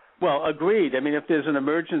president. Well, agreed. I mean, if there's an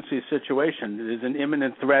emergency situation, there's an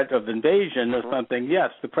imminent threat of invasion or something,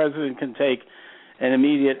 yes, the president can take an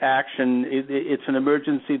immediate action. It's an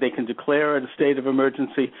emergency. They can declare it a state of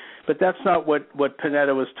emergency. But that's not what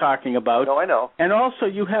Panetta was talking about. No, I know. And also,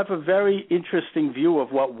 you have a very interesting view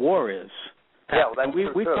of what war is. Yeah, well,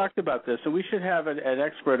 that's we talked about this, and we should have an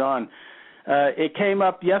expert on. It came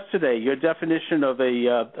up yesterday. Your definition of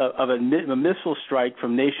a missile strike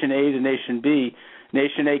from Nation A to Nation B.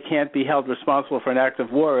 Nation A can't be held responsible for an act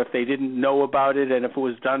of war if they didn't know about it and if it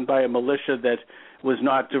was done by a militia that was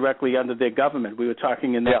not directly under their government. We were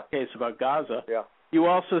talking in that case about Gaza. Yeah. You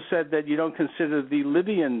also said that you don't consider the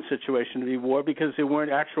Libyan situation to be war because there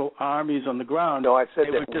weren't actual armies on the ground. No, I said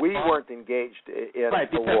that we weren't engaged in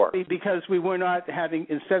the war. Because we were not having,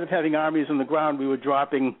 instead of having armies on the ground, we were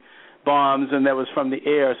dropping bombs, and that was from the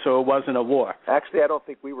air, so it wasn't a war. Actually, I don't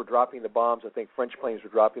think we were dropping the bombs. I think French planes were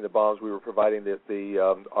dropping the bombs. We were providing the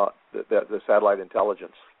satellite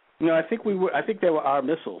intelligence. No, I think we were. I think they were our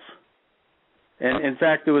missiles. And in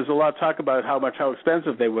fact, there was a lot of talk about how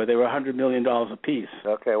expensive they were. They were $100 million a piece.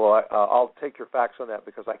 Okay, well, I'll take your facts on that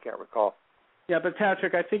because I can't recall. Yeah, but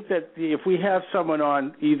Patrick, I think that if we have someone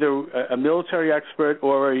on, either a military expert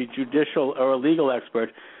or a judicial or a legal expert,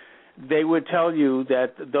 they would tell you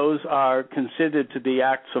that those are considered to be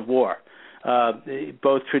acts of war,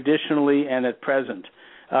 both traditionally and at present.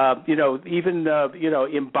 Even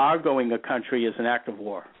embargoing a country is an act of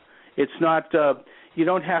war. It's not. You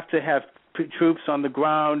don't have to have troops on the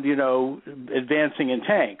ground, advancing in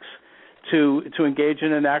tanks to engage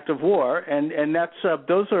in an act of war, and that's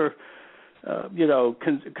those are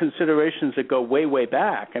considerations that go way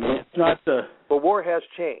back. I mean, it's not the. But war has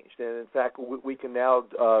changed, and in fact, we can now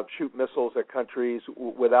shoot missiles at countries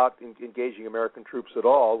without engaging American troops at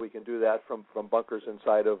all. We can do that from bunkers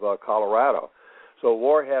inside of Colorado. So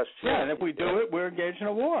war has changed. Yeah, and if we do it, we're engaged in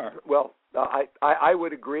a war. Well, I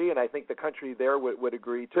would agree, and I think the country there would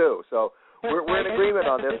agree too. So we're in agreement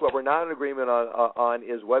on this. What we're not in agreement on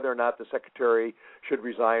is whether or not the secretary should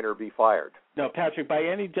resign or be fired. No, Patrick, by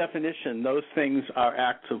any definition, those things are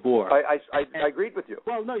acts of war. I agreed with you.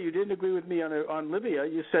 Well, no, you didn't agree with me on Libya.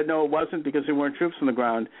 You said, no, it wasn't because there weren't troops on the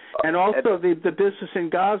ground. And also the business in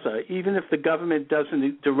Gaza, even if the government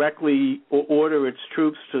doesn't directly order its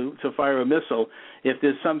troops to fire a missile, if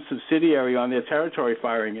there's some subsidiary on their territory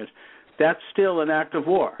firing it, that's still an act of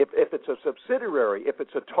war. If it's a subsidiary, if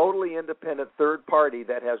it's a totally independent third party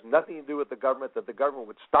that has nothing to do with the government, that the government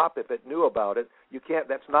would stop if it knew about it, you can't.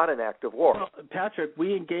 That's not an act of war. Well, Patrick,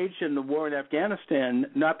 we engaged in the war in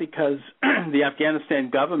Afghanistan not because the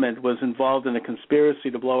Afghanistan government was involved in a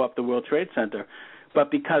conspiracy to blow up the World Trade Center,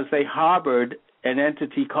 but because they harbored an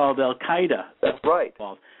entity called Al-Qaeda. That's right.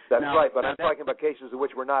 That's now, right, but I'm talking about cases in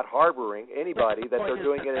which we're not harboring anybody, that they're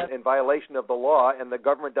doing it in violation of the law, and the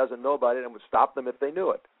government doesn't know about it and would stop them if they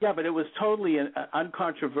knew it. Yeah, but it was totally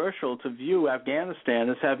uncontroversial to view Afghanistan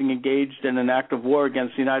as having engaged in an act of war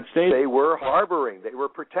against the United States. They were harboring. They were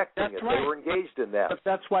protecting it. Right. They were engaged in that. But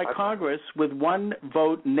that's why Congress, with one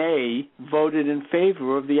vote nay, voted in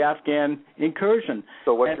favor of the Afghan incursion.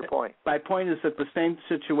 So what's your point? My point is that the same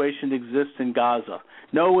situation exists in Gaza.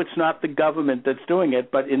 No, it's not the government that's doing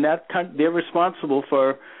it, but in that they're responsible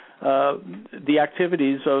for the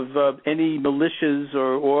activities of any militias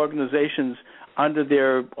or organizations under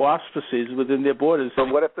their auspices within their borders. But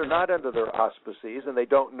what if they're not under their auspices and they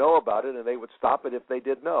don't know about it and they would stop it if they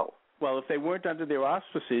did know? Well, if they weren't under their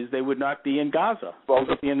auspices, they would not be in Gaza. Well, they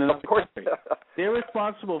would be in another of course. country. They're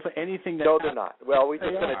responsible for anything that No, they're not. Well, we're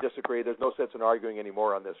just going to disagree. There's no sense in arguing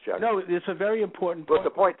anymore on this, Chuck. No, it's a very important point. But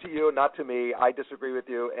the point to you, not to me. I disagree with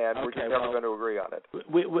you, and we're just never going to agree on it.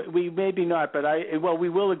 We maybe not, but we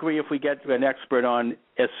will agree if we get an expert on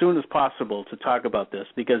as soon as possible to talk about this,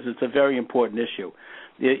 because it's a very important issue.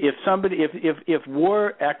 If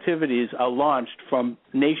war activities are launched from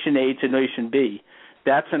nation A to nation B,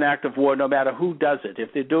 that's an act of war no matter who does it. If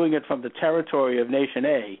they're doing it from the territory of nation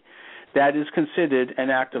A, that is considered an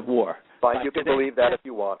act of war. Fine, you can believe that if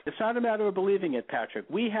you want. It's not a matter of believing it, Patrick.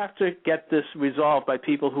 We have to get this resolved by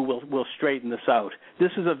people who will straighten this out. This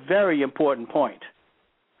is a very important point.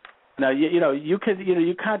 Now, you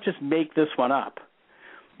can't just make this one up.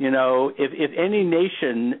 If any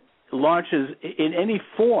nation launches in any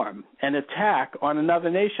form an attack on another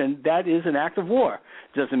nation, that is an act of war.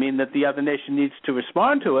 It doesn't mean that the other nation needs to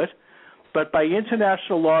respond to it, but by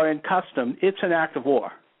international law and custom, it's an act of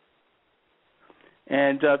war.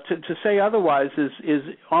 And to say otherwise is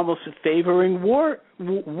almost favoring war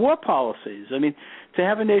policies. I mean, to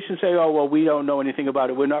have a nation say, oh, well, we don't know anything about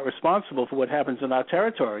it, we're not responsible for what happens in our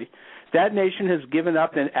territory, that nation has given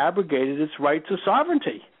up and abrogated its right to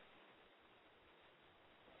sovereignty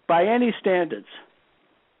by any standards.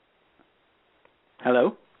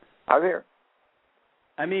 Hello? I'm here.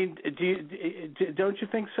 I mean, don't you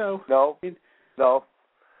think so? No. No.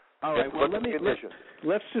 All right. Well,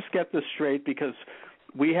 let's just get this straight, because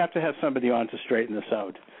we have to have somebody on to straighten this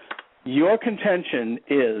out. Your contention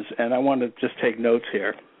is, and I want to just take notes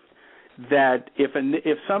here, that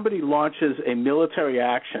if somebody launches a military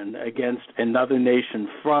action against another nation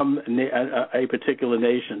from a particular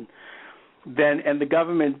nation, then and the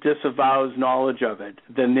government disavows knowledge of it,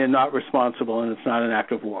 then they're not responsible and it's not an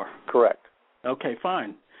act of war. Correct. Okay,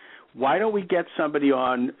 fine. Why don't we get somebody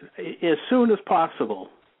on as soon as possible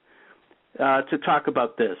to talk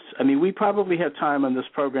about this? I mean, we probably have time on this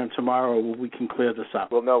program tomorrow where we can clear this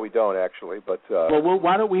up. Well, no, we don't actually, but well,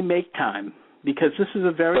 why don't we make time? Because this is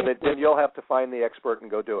a very... But then you'll have to find the expert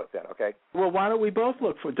and go do it then, okay? Well, why don't we both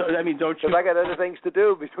look for... I mean, don't you... Because I got other things to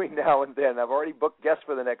do between now and then. I've already booked guests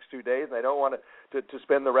for the next 2 days, and I don't want to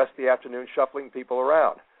spend the rest of the afternoon shuffling people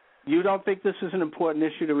around. You don't think this is an important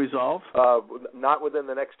issue to resolve? Not within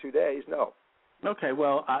the next 2 days, no. Okay,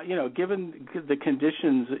 well, given the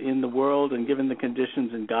conditions in the world and given the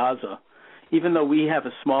conditions in Gaza, even though we have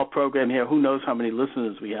a small program here, who knows how many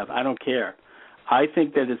listeners we have, I don't care. I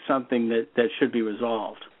think that it's something that should be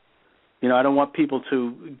resolved. I don't want people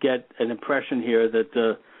to get an impression here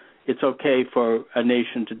that it's okay for a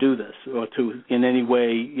nation to do this or to in any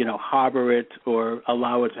way, harbor it or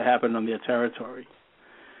allow it to happen on their territory.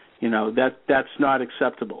 That's not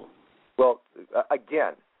acceptable. Well,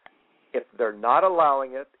 again, if they're not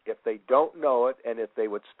allowing it, if they don't know it, and if they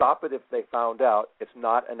would stop it if they found out, it's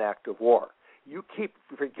not an act of war. You keep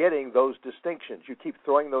forgetting those distinctions. You keep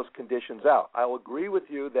throwing those conditions out. I'll agree with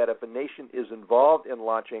you that if a nation is involved in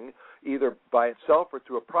launching, either by itself or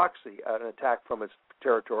through a proxy, an attack from its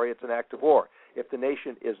territory, it's an act of war. If the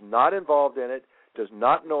nation is not involved in it, does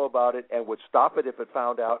not know about it, and would stop it if it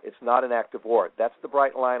found out, it's not an act of war. That's the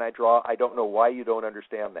bright line I draw. I don't know why you don't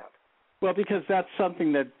understand that. Well, because that's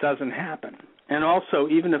something that doesn't happen. And also,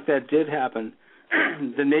 even if that did happen,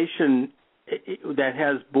 the nation that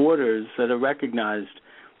has borders that are recognized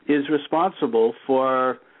is responsible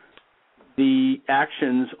for the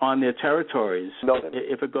actions on their territories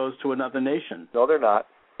if it goes to another nation. No, they're not.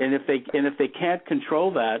 And if they can't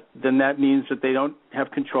control that, then that means that they don't have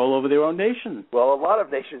control over their own nation. Well, a lot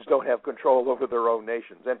of nations don't have control over their own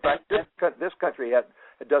nations. In fact, this country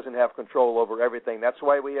doesn't have control over everything. That's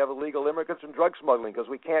why we have illegal immigrants and drug smuggling, because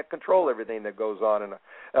we can't control everything that goes on. And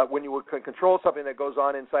when you can control something that goes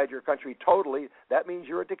on inside your country totally, that means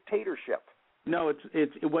you're a dictatorship. No,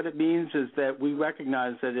 it's what it means is that we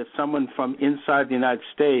recognize that if someone from inside the United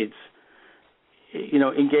States,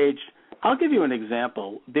 engaged. I'll give you an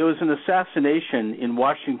example. There was an assassination in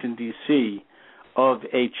Washington, D.C. of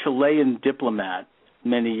a Chilean diplomat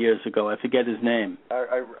many years ago. I forget his name.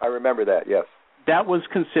 I remember that, yes. That was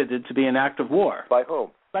considered to be an act of war. By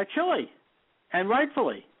whom? By Chile, and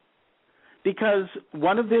rightfully. Because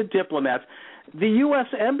one of their diplomats, the U.S.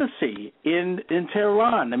 Embassy in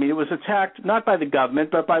Tehran, it was attacked not by the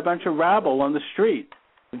government, but by a bunch of rabble on the street.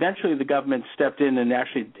 Eventually the government stepped in and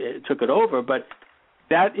actually took it over, but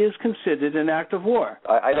that is considered an act of war.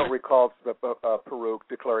 I don't recall Peru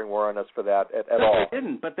declaring war on us for that at all. They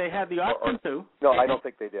didn't, but they had the option to. No, I don't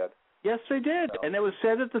think they did. Yes, they did, No. and it was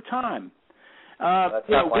said at the time.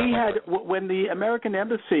 We had when the American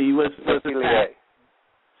embassy was attacked.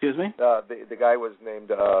 Excuse me. The guy was named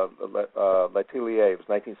Letelier. It was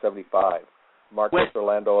 1975. Marcos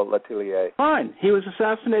Orlando Letelier. Fine. He was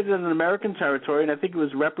assassinated on an American territory, and I think he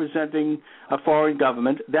was representing a foreign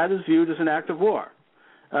government. That is viewed as an act of war.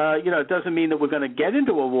 It doesn't mean that we're going to get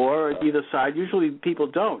into a war on either side. Usually people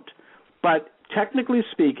don't. But technically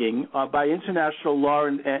speaking, by international law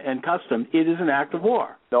and custom, it is an act of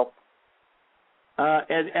war. Nope.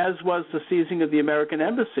 And as was the seizing of the American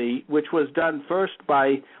embassy, which was done first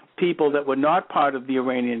by people that were not part of the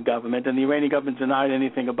Iranian government, and the Iranian government denied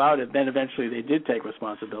anything about it. Then eventually they did take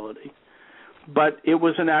responsibility. But it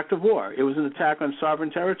was an act of war. It was an attack on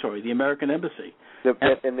sovereign territory, the American embassy.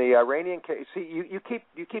 In the Iranian case, see, you keep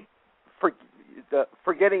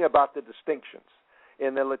forgetting about the distinctions.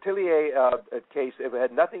 In the Letelier case, it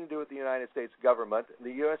had nothing to do with the United States government. The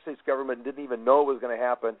United States government didn't even know it was going to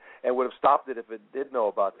happen and would have stopped it if it did know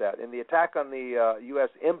about that. In the attack on the U.S.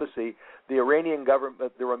 embassy, the Iranian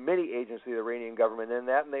government, there were many agents of the Iranian government in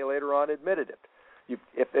that, and they later on admitted it.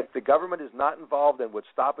 If the government is not involved and would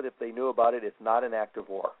stop it if they knew about it, it's not an act of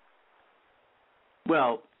war.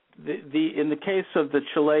 Well, in the case of the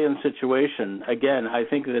Chilean situation, again, I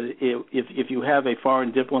think that if you have a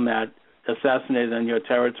foreign diplomat assassinated on your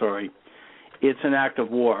territory, it's an act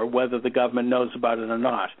of war, whether the government knows about it or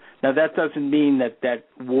not. Now, that doesn't mean that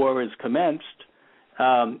war is commenced,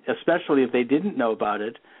 especially if they didn't know about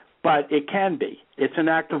it, but it can be. It's an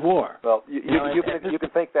act of war. Well, you can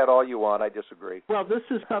think that all you want. I disagree. Well, this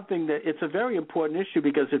is something that it's a very important issue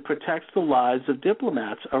because it protects the lives of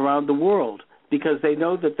diplomats around the world, because they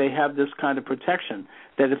know that they have this kind of protection,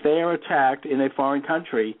 that if they are attacked in a foreign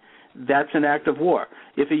country, that's an act of war.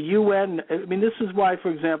 If a UN, I mean, this is why,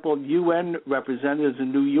 for example, UN representatives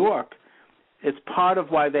in New York, it's part of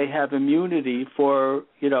why they have immunity for,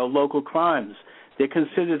 local crimes. They're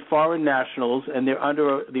considered foreign nationals, and they're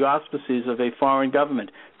under the auspices of a foreign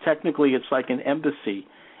government. Technically, it's like an embassy.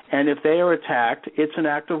 And if they are attacked, it's an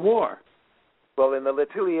act of war. Well, in the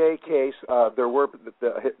Letellier case, there were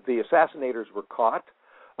the assassinators were caught.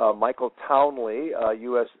 Michael Townley, a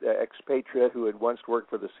U.S. expatriate who had once worked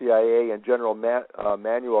for the CIA, and General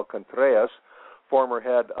Manuel Contreras, former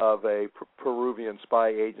head of a Peruvian spy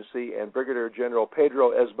agency, and Brigadier General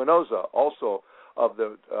Pedro Espinoza, also of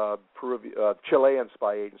the Chilean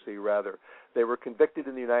spy agency, rather. They were convicted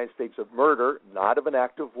in the United States of murder, not of an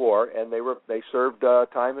act of war, and they served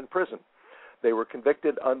time in prison. They were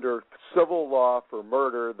convicted under civil law for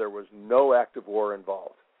murder. There was no act of war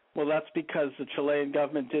involved. Well, that's because the Chilean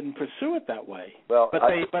government didn't pursue it that way. Well,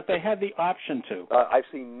 but they had the option to. I've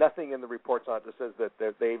seen nothing in the reports on it that says that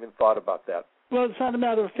they even thought about that. Well, it's not a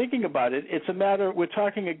matter of thinking about it. It's a matter, we're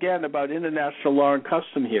talking again about international law and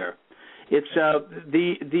custom here. It's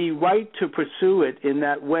the right to pursue it in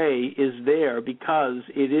that way is there because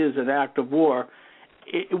it is an act of war.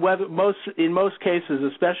 In most cases,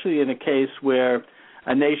 especially in a case where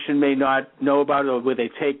a nation may not know about it or where they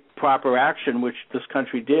take proper action, which this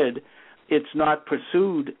country did, it's not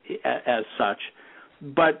pursued as such.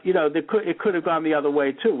 But, it could have gone the other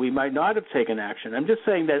way, too. We might not have taken action. I'm just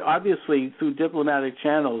saying that, obviously, through diplomatic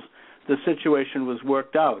channels, the situation was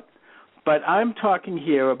worked out. But I'm talking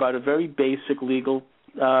here about a very basic legal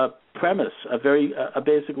premise, a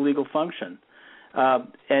basic legal function.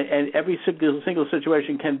 And every single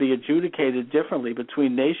situation can be adjudicated differently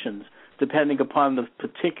between nations, depending upon the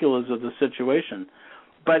particulars of the situation.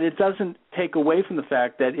 But it doesn't take away from the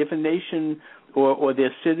fact that if a nation or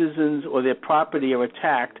their citizens or their property are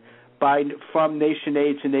attacked from nation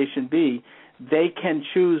A to nation B, they can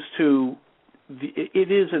choose to. It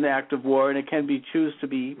is an act of war, and it can be choose to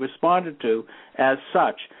be responded to as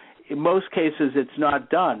such. In most cases, it's not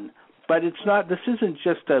done, but it's not. This isn't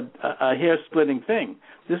just a hair-splitting thing.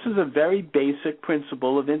 This is a very basic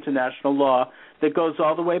principle of international law that goes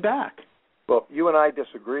all the way back. Well, you and I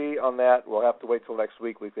disagree on that. We'll have to wait till next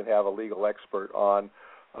week. We can have a legal expert on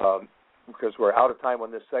because we're out of time on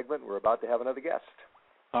this segment. We're about to have another guest.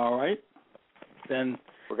 All right. Then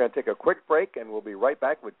we're going to take a quick break, and we'll be right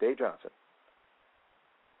back with Dave Johnson.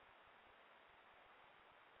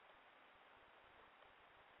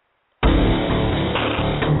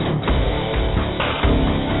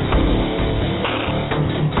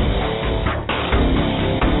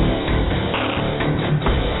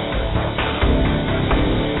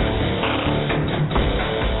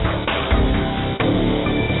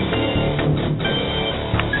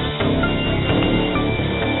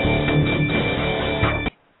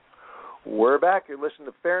 We're back. You're listening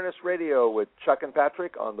to Fairness Radio with Chuck and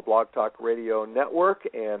Patrick on the Blog Talk Radio Network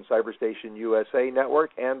and Cyberstation USA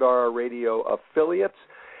Network and our radio affiliates.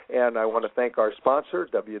 And I want to thank our sponsor,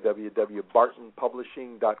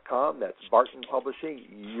 www.bartonpublishing.com. That's Barton Publishing,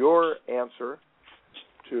 your answer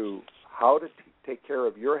to how to take care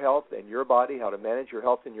of your health and your body, how to manage your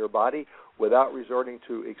health and your body without resorting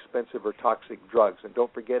to expensive or toxic drugs. And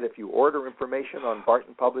don't forget, if you order information on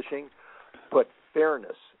Barton Publishing, put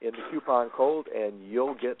Fairness in the coupon code, and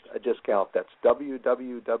you'll get a discount. That's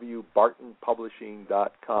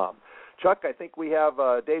www.bartonpublishing.com. Chuck, I think we have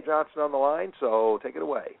Dave Johnson on the line, so take it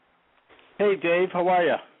away. Hey, Dave, how are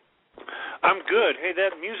you? I'm good. Hey,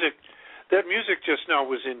 that music just now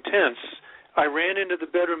was intense. I ran into the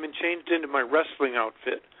bedroom and changed into my wrestling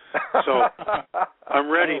outfit, so I'm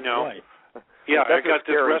ready now. Boy. Yeah, I got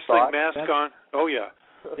this wrestling mask on. Oh yeah.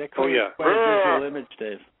 Oh yeah. Visual image,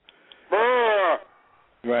 Dave.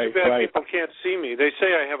 Right, Too bad right. people can't see me. They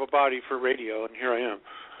say I have a body for radio, and here I am.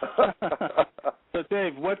 So,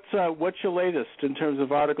 Dave, what's your latest in terms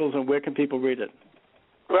of articles, and where can people read it?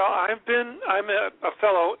 Well, I'm a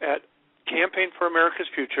fellow at Campaign for America's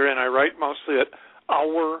Future, and I write mostly at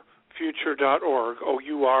ourfuture.org,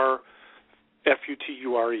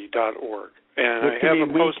 OURFUTURE.org. And what I have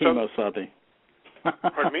a post Kimosabe?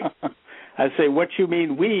 Pardon me? I say, what you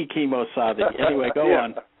mean we, Kimosabe? Anyway, go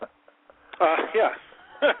on. Yeah.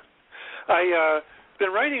 I've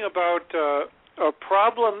been writing about a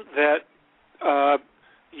problem that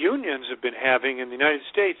unions have been having in the United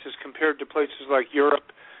States as compared to places like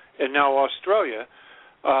Europe and now Australia.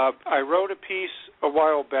 I wrote a piece a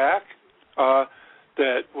while back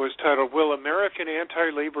that was titled, Will American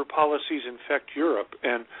Anti-Labor Policies Infect Europe?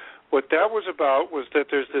 And what that was about was that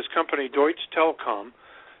there's this company, Deutsche Telekom,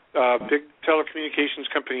 big telecommunications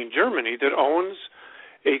company in Germany, that owns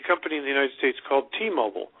a company in the United States called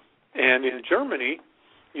T-Mobile. And in Germany,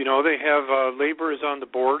 you know, they have labor is on the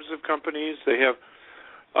boards of companies. They have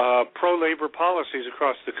pro-labor policies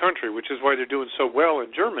across the country, which is why they're doing so well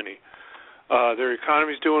in Germany. Their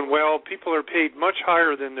economy's doing well. People are paid much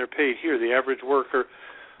higher than they're paid here, the average worker,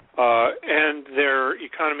 and their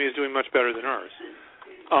economy is doing much better than ours.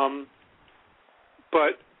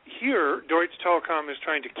 But here, Deutsche Telekom is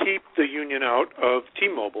trying to keep the union out of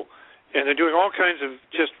T-Mobile, and they're doing all kinds of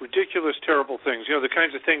just ridiculous, terrible things, you know, the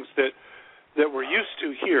kinds of things that we're used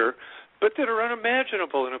to here, but that are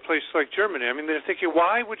unimaginable in a place like Germany. I mean, they're thinking,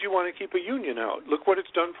 why would you want to keep a union out? Look what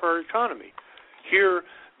it's done for our economy. Here,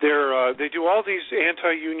 they do all these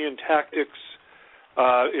anti-union tactics.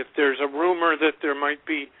 If there's a rumor that there might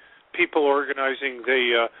be people organizing,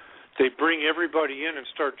 they bring everybody in and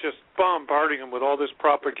start just bombarding them with all this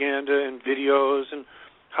propaganda and videos and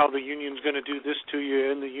how the union's going to do this to you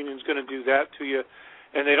and the union's going to do that to you.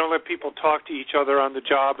 And they don't let people talk to each other on the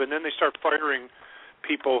job, and then they start firing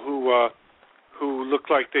people who look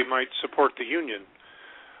like they might support the union.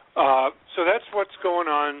 So that's what's going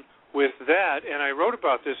on with that, and I wrote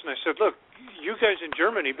about this, and I said, look, you guys in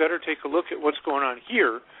Germany better take a look at what's going on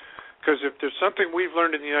here, because if there's something we've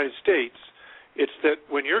learned in the United States, it's that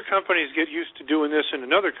when your companies get used to doing this in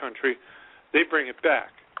another country, they bring it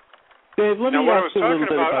back. Dave, let me ask you a little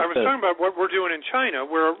bit about I was talking about what we're doing in China,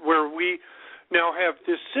 where we now have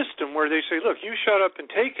this system where they say, look, you shut up and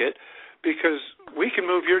take it, because we can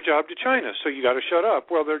move your job to China, so you got to shut up.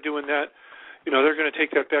 Well, they're doing that. You know, they're going to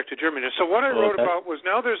take that back to Germany. So what I wrote about was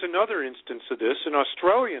now there's another instance of this, an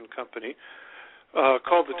Australian company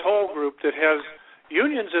called the Toll Group that has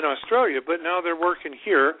unions in Australia, but now they're working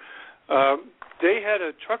here. They had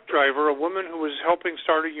a truck driver, a woman who was helping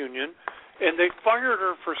start a union, and they fired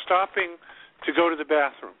her for stopping to go to the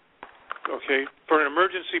bathroom, okay, for an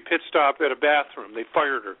emergency pit stop at a bathroom. They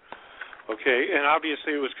fired her, okay, and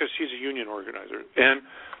obviously it was because she's a union organizer. And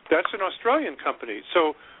that's an Australian company.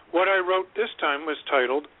 So what I wrote this time was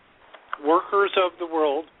titled, Workers of the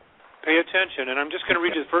World, Pay Attention. And I'm just going to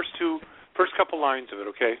read you the first couple lines of it,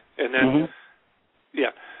 okay? And then,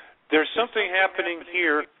 there's something happening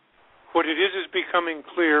here. What it is becoming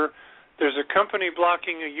clear. There's a company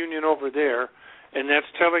blocking a union over there, and that's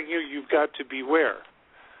telling you you've got to beware.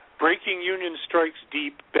 Breaking union strikes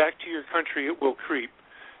deep. Back to your country it will creep.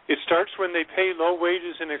 It starts when they pay low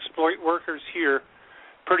wages and exploit workers here.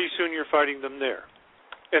 Pretty soon you're fighting them there.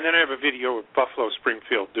 And then I have a video of Buffalo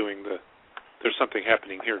Springfield doing there's something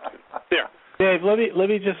happening here too. There. Dave, let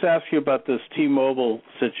me just ask you about this T-Mobile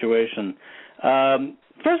situation.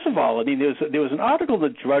 First of all, I mean, there was an article in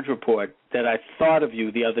the Drudge Report that I thought of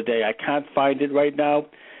you the other day. I can't find it right now,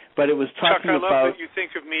 but it was talking Chuck, I about. love that you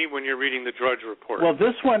think of me when you're reading the Drudge Report. Well,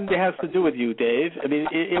 this one has to do with you, Dave. I mean,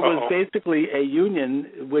 it was basically a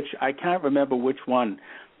union, which I can't remember which one.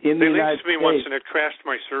 In the United States. They linked to me once, and it crashed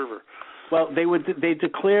my server. Well, they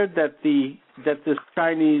declared that this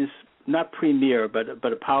Chinese, not premier, but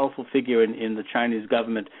a powerful figure in the Chinese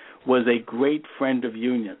government was a great friend of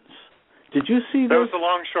unions. Did you see that? That this? was the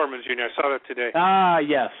Longshoremen's Union. I saw that today. Ah,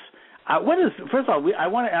 yes. First of all, I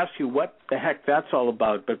want to ask you what the heck that's all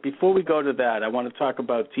about. But before we go to that, I want to talk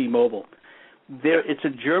about T-Mobile. It's a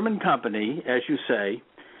German company, as you say.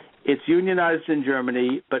 It's unionized in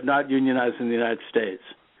Germany, but not unionized in the United States.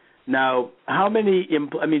 Now, how many?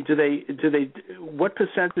 What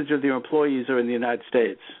percentage of their employees are in the United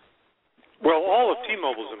States? Well, all of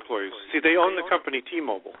T-Mobile's employees. See, they own the company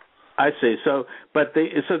T-Mobile. I see. So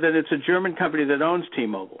then it's a German company that owns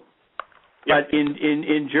T-Mobile. Yep. But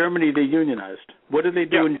in Germany, they're unionized. What do they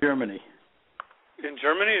do in Germany? In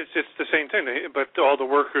Germany, it's the same thing. But all the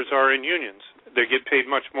workers are in unions. They get paid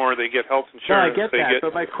much more. They get health insurance. No, I get that.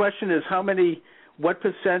 But my question is, what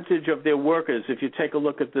percentage of their workers, if you take a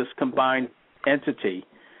look at this combined entity,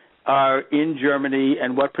 are in Germany,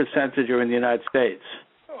 and what percentage are in the United States?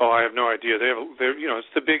 Oh, I have no idea. It's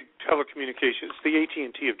the big telecommunications. It's the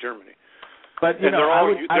AT&T of Germany. But they're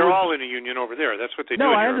all in a union over there. That's what they do.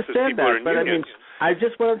 No, I understand that. But unions. I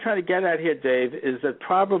mean, what I'm trying to get at here, Dave, is that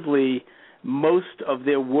probably most of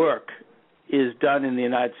their work is done in the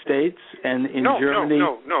United States and in Germany.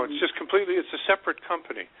 No. It's just completely. It's a separate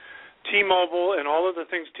company. T-Mobile and all of the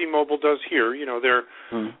things T-Mobile does here. You know, their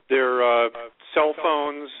cell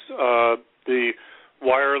phones, the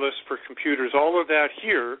wireless for computers, all of that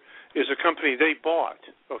here is a company they bought,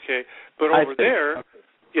 okay? But over there,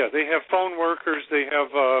 Yeah, they have phone workers, they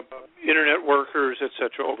have internet workers,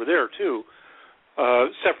 etc. over there too,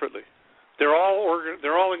 separately. They're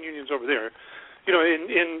all in unions over there. You know,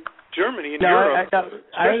 in Germany, in Europe,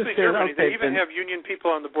 especially Germany, they even have union people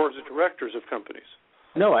on the boards of directors of companies.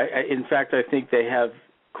 No, in fact, I think they have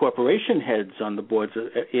corporation heads on the boards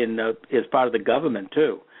as part of the government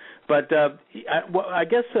too. But I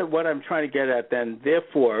guess that what I'm trying to get at then,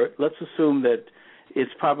 therefore, let's assume that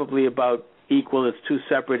it's probably about equal. It's two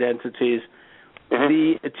separate entities.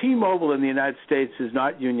 The T-Mobile in the United States is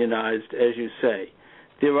not unionized, as you say.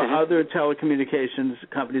 There are other telecommunications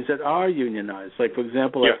companies that are unionized. Like, for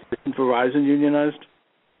example, isn't Verizon unionized?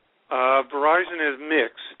 Verizon is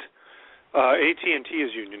mixed. AT&T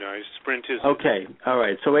is unionized. Sprint is. Okay, all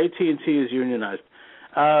right. So AT&T is unionized.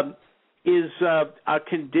 Are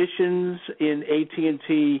conditions in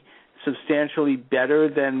AT&T substantially better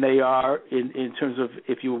than they are in terms of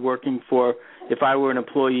if I were an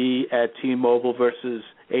employee at T-Mobile versus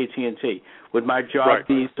AT&T? Would my job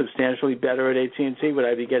be substantially better at AT&T? Would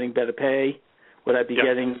I be getting better pay? Would I be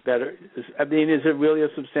getting better? I mean, is it really a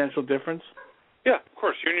substantial difference? Yeah, of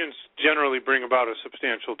course. Unions generally bring about a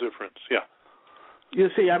substantial difference, yeah. You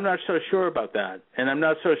see, I'm not so sure about that. And I'm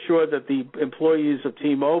not so sure that the employees of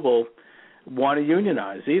T-Mobile want to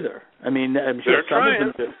unionize either. I mean, I'm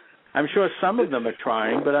sure some of them are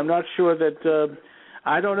trying, but I'm not sure that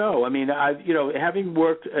I don't know. I mean, having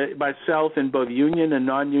worked myself in both union and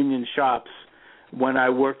non-union shops when I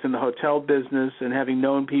worked in the hotel business, and having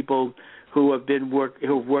known people who have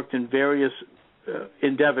worked in various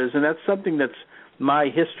endeavors, and that's something that's my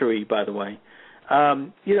history, by the way.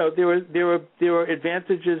 There are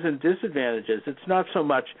advantages and disadvantages. It's not so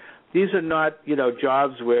much. These are not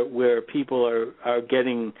jobs where people are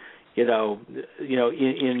getting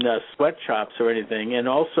in sweatshops or anything. And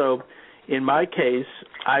also, in my case,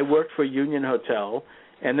 I worked for a union hotel,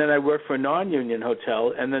 and then I worked for a non-union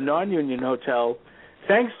hotel. And the non-union hotel,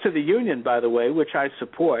 thanks to the union, by the way, which I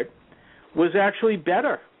support, was actually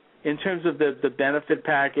better in terms of the benefit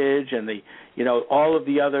package and all of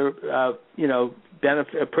the other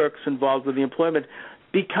benefit perks involved with the employment,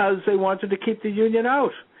 because they wanted to keep the union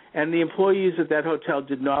out, and the employees at that hotel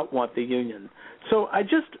did not want the union. So I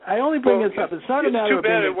only bring this up. It's not a matter of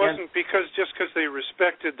being against. It's too bad it wasn't because they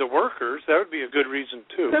respected the workers. That would be a good reason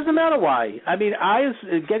too. It doesn't matter why. I mean, I was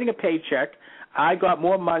getting a paycheck. I got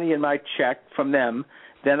more money in my check from them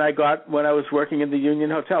than I got when I was working in the union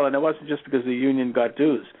hotel, and it wasn't just because the union got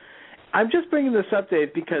dues. I'm just bringing this up,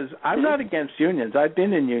 Dave, because I'm not against unions. I've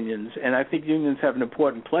been in unions, and I think unions have an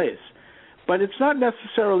important place. But it's not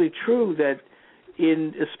necessarily true that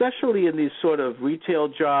especially in these sort of retail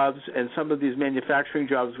jobs and some of these manufacturing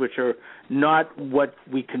jobs, which are not what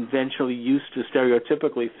we conventionally used to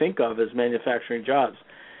stereotypically think of as manufacturing jobs,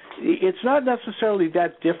 it's not necessarily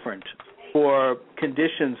that different for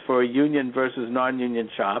conditions for a union versus non-union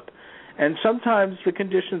shop. And sometimes the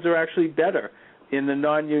conditions are actually better in the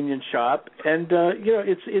non-union shop, and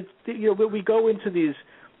we go into these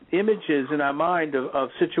images in our mind of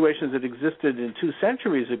situations that existed in 2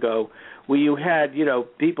 centuries ago, where you had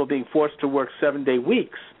people being forced to work 7-day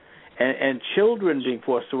weeks, and children being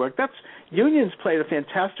forced to work. Unions played a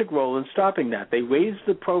fantastic role in stopping that. They raised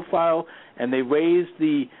the profile and they raised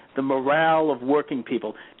the morale of working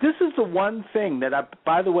people. This is the one thing that,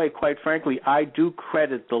 by the way, quite frankly, I do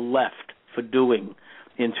credit the left for doing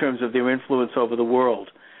in terms of their influence over the world.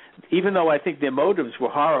 Even though I think their motives were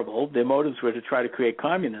horrible, their motives were to try to create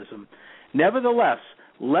communism. Nevertheless,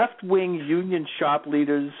 left-wing union shop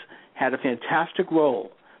leaders had a fantastic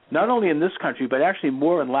role, not only in this country, but actually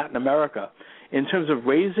more in Latin America, in terms of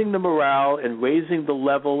raising the morale and raising the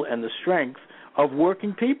level and the strength of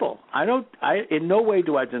working people. In no way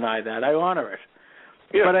do I deny that. I honor it.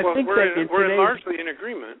 Yeah, but I think we're largely in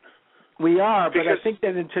agreement. We are, but I think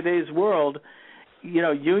that in today's world,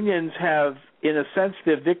 unions have, in a sense,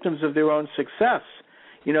 they're victims of their own success.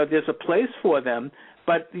 There's a place for them,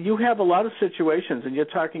 but you have a lot of situations, and you're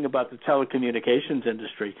talking about the telecommunications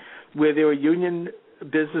industry, where there are union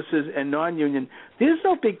businesses and non-union. There's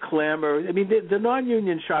no big clamor. I mean, the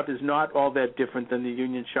non-union shop is not all that different than the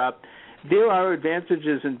union shop. There are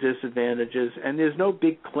advantages and disadvantages, and there's no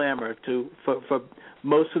big clamor for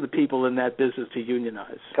most of the people in that business to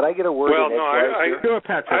unionize. Can I get a word in? Well, no, Sure,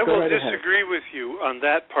 Patrick, I will right disagree with you on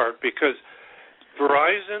that part, because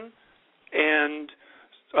Verizon and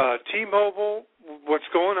T-Mobile, what's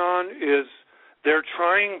going on is they're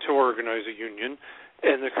trying to organize a union,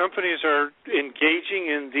 and the companies are engaging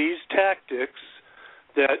in these tactics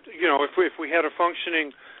that, if we had a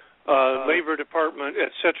functioning labor department, et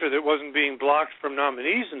cetera, that wasn't being blocked from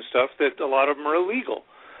nominees and stuff, that a lot of them are illegal.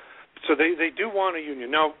 So they do want a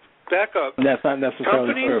union. Now, back up. That's not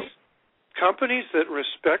necessarily true. Companies that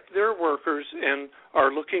respect their workers and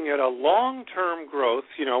are looking at a long-term growth,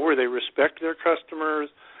 where they respect their customers,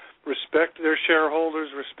 respect their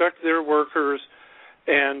shareholders, respect their workers,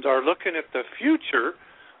 and are looking at the future,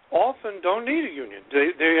 often don't need a union.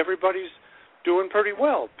 Everybody's doing pretty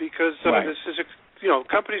well because this is,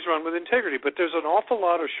 companies run with integrity. But there's an awful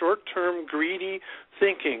lot of short-term, greedy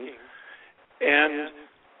thinking, and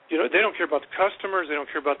they don't care about the customers. They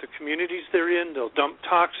don't care about the communities they're in. They'll dump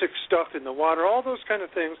toxic stuff in the water, all those kind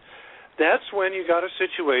of things. That's when you got a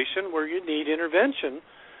situation where you need intervention.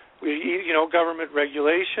 Government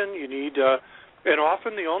regulation. You need, and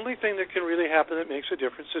often the only thing that can really happen that makes a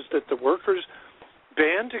difference is that the workers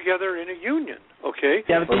band together in a union. Okay.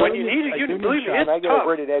 Yeah, but when you need a union, believe me, it's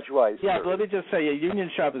tough. Edgewise. Yeah, let me just say, a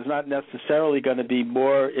union shop is not necessarily going to be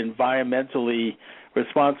more environmentally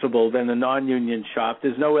responsible than a non-union shop.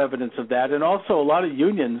 There's no evidence of that, and also a lot of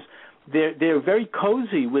unions, they're very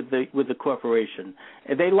cozy with the corporation.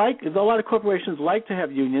 And a lot of corporations like to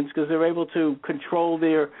have unions because they're able to control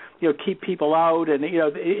their, keep people out, and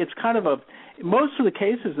it's kind of most of the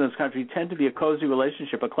cases in this country tend to be a cozy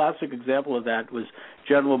relationship. A classic example of that was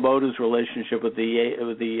General Motors' relationship with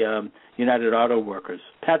the United Auto Workers.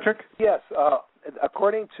 Patrick? Yes.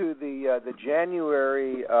 According to the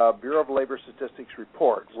January Bureau of Labor Statistics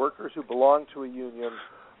report, workers who belong to a union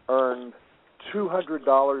earned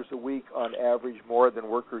 $200 a week on average more than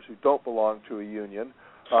workers who don't belong to a union.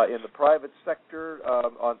 In the private sector,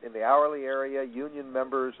 in the hourly area, union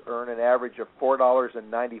members earn an average of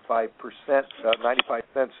 $4.95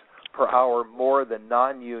 per hour more than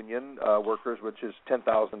non-union workers, which is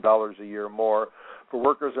 $10,000 a year more. For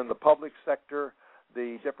workers in the public sector,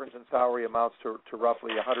 the difference in salary amounts to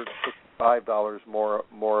roughly $165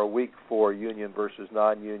 more a week for union versus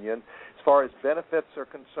non-union. As far as benefits are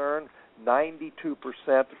concerned, 92%,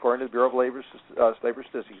 according to the Bureau of Labor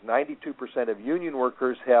Statistics, 92% of union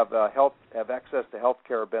workers have access to health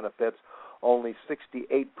care benefits. Only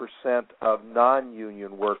 68% of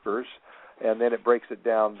non-union workers, and then it breaks it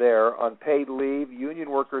down there. On paid leave,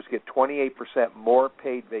 union workers get 28% more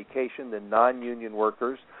paid vacation than non-union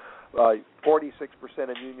workers. 46%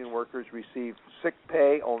 of union workers receive sick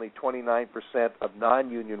pay. Only 29% of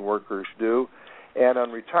non-union workers do. And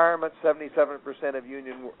on retirement, 77% of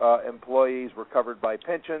union employees were covered by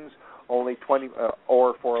pensions, or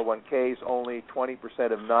 401ks. Only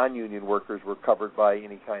 20% of non-union workers were covered by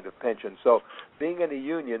any kind of pension. So being in a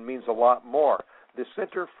union means a lot more. The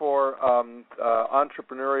Center for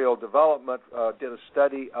Entrepreneurial Development did a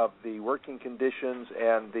study of the working conditions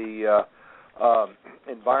and the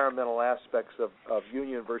environmental aspects of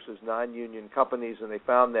union versus non-union companies, and they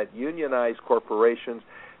found that unionized corporations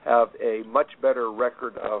have a much better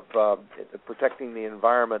record of protecting the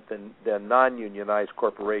environment than non-unionized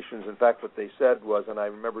corporations. In fact, what they said was, and I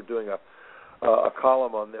remember doing a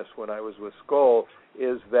column on this when I was with Skoll,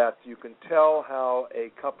 is that you can tell how a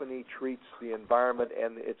company treats the environment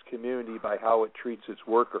and its community by how it treats its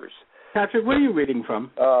workers. Patrick, what are you reading from?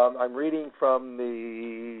 I'm reading from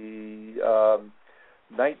the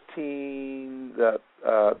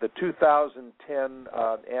 2010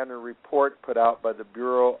 annual report put out by the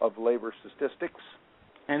Bureau of Labor Statistics.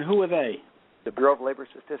 And who are they? The Bureau of Labor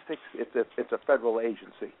Statistics. It's a federal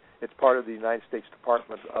agency. It's part of the United States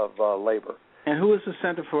Department of Labor. And who is the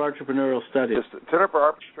Center for Entrepreneurial Studies? The Center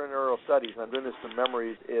for Entrepreneurial Studies, and I'm doing this from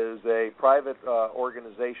memory, is a private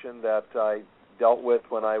organization that I dealt with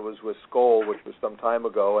when I was with Skoll, which was some time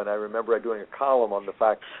ago, and I remember doing a column on the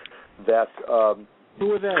fact that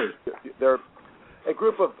who are they? They're a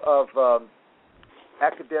group of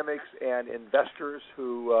academics and investors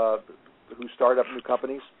who start up new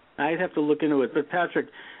companies. I'd have to look into it. But,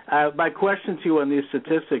 Patrick, my question to you on these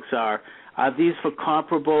statistics are these for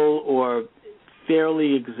comparable or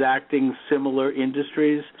fairly exacting similar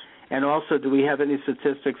industries? And also, do we have any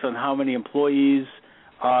statistics on how many employees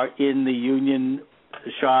are in the union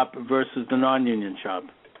shop versus the non-union shop?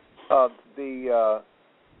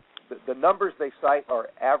 The numbers they cite are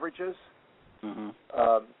averages, mm-hmm.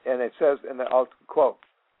 And it says, and I'll quote,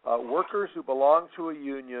 workers who belong to a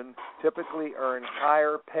union typically earn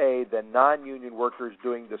higher pay than non-union workers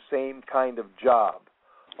doing the same kind of job,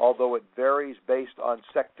 although it varies based on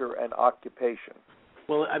sector and occupation.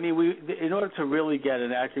 Well, I mean, in order to really get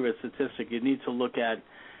an accurate statistic, you need to look at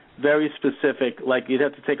very specific, like you'd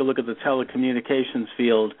have to take a look at the telecommunications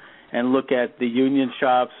field and look at the union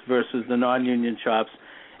shops versus the non-union shops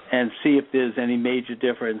and see if there's any major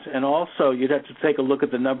difference. And also, you'd have to take a look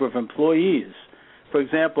at the number of employees. For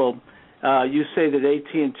example, you say that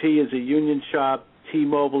AT&T is a union shop,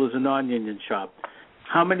 T-Mobile is a non-union shop.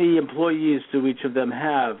 how many employees do each of them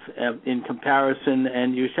have in comparison,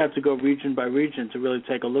 and you have to go region by region to really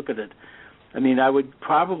take a look at it. I mean, I would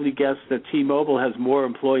probably guess that T-Mobile has more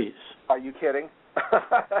employees. Are you kidding?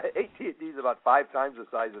 AT&T is about 5 times the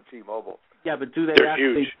size of T-Mobile. Yeah, but do they They're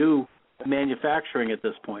actually huge. do manufacturing at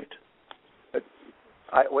this point?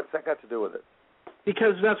 What's that got to do with it?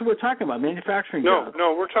 Because that's what we're talking about, manufacturing jobs.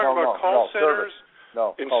 No, we're talking about call centers,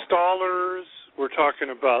 service. installers. We're talking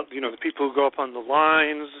about, the people who go up on the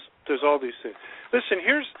lines. There's all these things. Listen,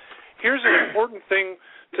 here's an important thing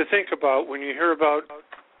to think about when you hear about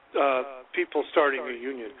people starting a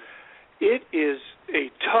union. It is a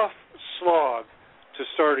tough slog to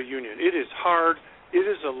start a union. It is hard. It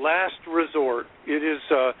is a last resort. It is,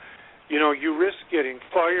 you risk getting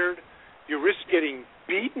fired. You risk getting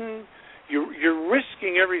beaten. You're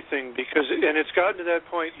risking everything because, and it's gotten to that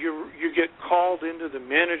point, you get called into the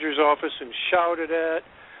manager's office and shouted at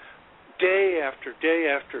day after day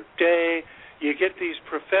after day. You get these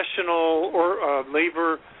professional or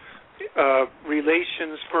labor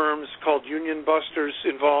relations firms called union busters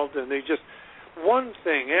involved, and they just one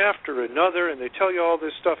thing after another, and they tell you all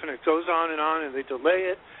this stuff, and it goes on, and they delay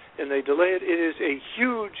it, and they delay it. It is a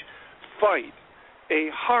huge fight. A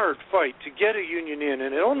hard fight to get a union in,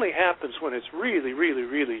 and it only happens when it's really, really,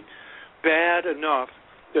 really bad enough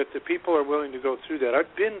that the people are willing to go through that.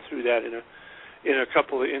 I've been through that in a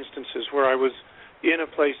couple of instances where I was in a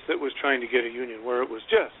place that was trying to get a union, where it was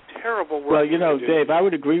just terrible work. Well, Dave, I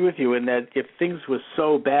would agree with you in that if things were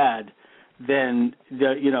so bad, then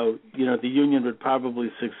the union would probably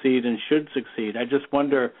succeed and should succeed. I just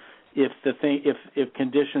wonder if if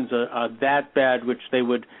conditions are that bad, which they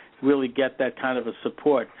would really get that kind of a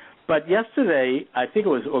support. But yesterday, I think it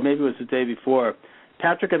was, or maybe it was the day before,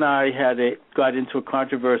 Patrick and I got into a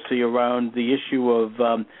controversy around the issue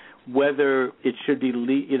of whether it should be,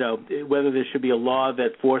 whether there should be a law that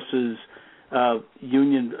forces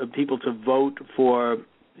union people to vote for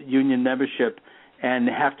union membership and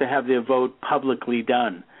have to have their vote publicly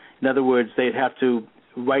done. In other words, they'd have to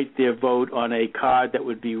write their vote on a card that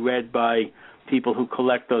would be read by people who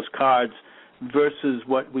collect those cards, versus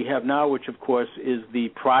what we have now, which, of course, is the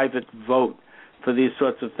private vote for these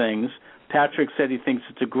sorts of things. Patrick said he thinks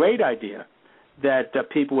it's a great idea that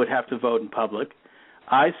people would have to vote in public.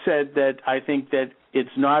 I said that I think that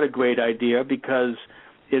it's not a great idea because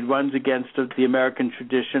it runs against the American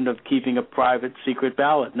tradition of keeping a private secret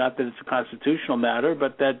ballot. Not that it's a constitutional matter,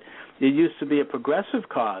 but that it used to be a progressive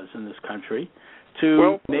cause in this country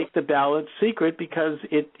to make the ballot secret because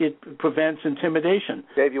it prevents intimidation.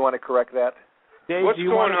 Dave, you want to correct that? Dave, do you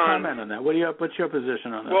want to comment on that? What's your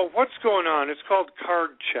position on that? Well, what's going on? It's called card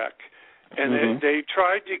check. And they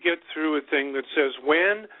tried to get through a thing that says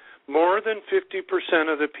when more than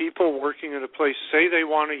 50% of the people working at a place say they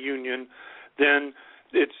want a union, then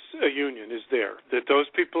it's a union is there. That those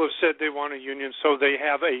people have said they want a union, so they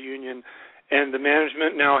have a union, and the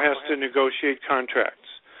management now has to negotiate contracts.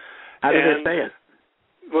 How do they say it?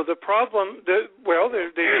 Well, the problem, they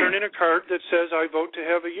turn in a card that says I vote to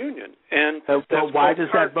have a union, and why does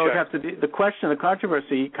that vote have to be? The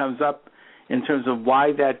controversy comes up in terms of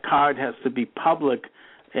why that card has to be public,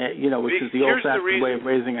 which is the old-fashioned way of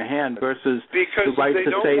raising a hand versus the right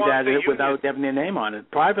to say that without having their name on it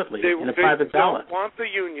privately in a private ballot. They don't want the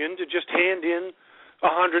union to just hand in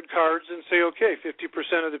 100 cards and say, okay,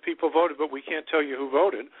 50% of the people voted, but we can't tell you who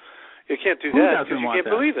voted. You can't do that because you can't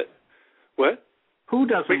believe it. What? Who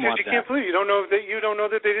doesn't want that? Because you can't believe it. You don't know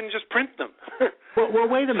that they didn't just print them. well,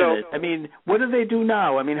 wait a minute. I mean, what do they do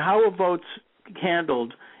now? I mean, how are votes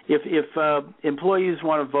handled if employees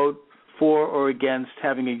want to vote for or against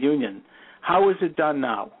having a union? How is it done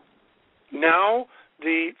now? Now,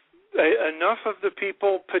 enough of the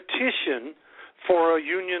people petition for a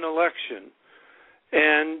union election,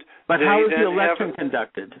 but how is the election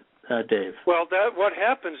conducted, Dave? Well, what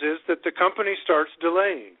happens is that the company starts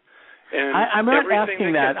delaying. And I'm not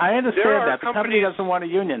asking that. I understand that. The company doesn't want a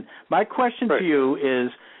union. My question to you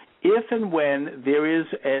is, if and when there is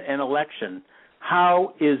an election,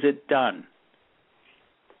 how is it done?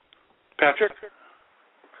 Patrick?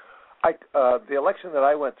 The election that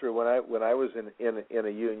I went through when I was in a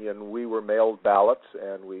union, we were mailed ballots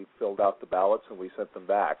and we filled out the ballots and we sent them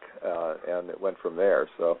back, and it went from there.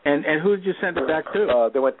 So. And who did you send it back to?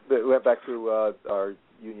 They went back to our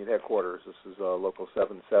union headquarters. This is local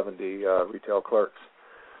 770 retail clerks.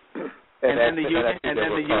 And then the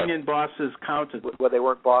union bosses counted. Well, they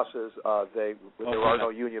weren't bosses. There are no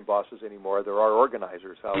union bosses anymore. There are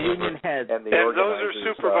organizers. However, the union heads. And those are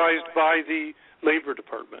supervised by the labor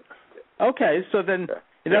department. Okay, so then,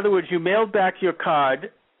 in other words, you mailed back your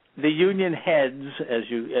card. The union heads,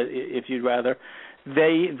 if you'd rather,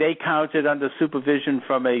 they counted under supervision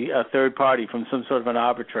from a third party, from some sort of an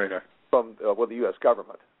arbitrator. From the U.S.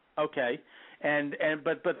 government. Okay.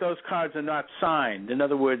 But those cards are not signed. In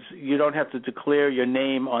other words, you don't have to declare your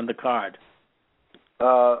name on the card.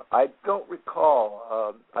 I don't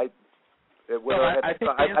recall. I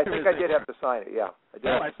think I did have to sign it. Yeah,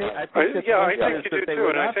 I think you do too.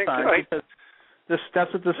 And I think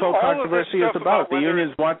that's what this whole controversy is about. The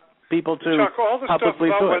unions want people to Chuck, all the stuff publicly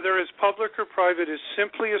about do it. whether it's public or private is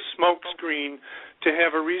simply a smokescreen to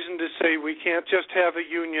have a reason to say we can't just have a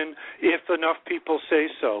union if enough people say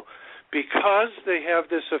so. Because they have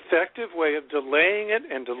this effective way of delaying it,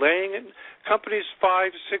 companies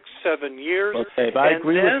 5, 6, 7 years. Okay, but I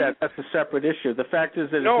agree with that. That's a separate issue. The fact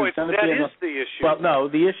is that that is the issue. Well, no,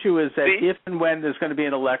 the issue is that if and when there's going to be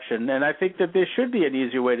an election, and I think that there should be an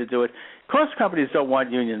easier way to do it. Of course, companies don't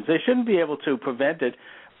want unions. They shouldn't be able to prevent it.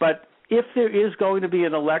 But if there is going to be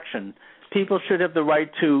an election, people should have the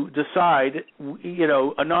right to decide,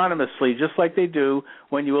 anonymously, just like they do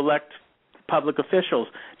when you elect public officials,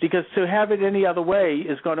 because to have it any other way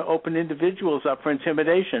is going to open individuals up for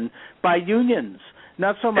intimidation by unions,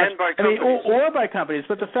 not so much, and by companies. or by companies.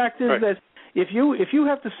 But the fact is that if you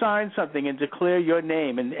have to sign something and declare your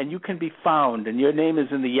name, and you can be found, and your name is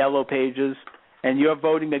in the yellow pages, and you're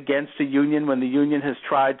voting against a union when the union has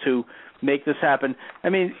tried to make this happen. I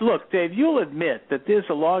mean, look, Dave, you'll admit that there's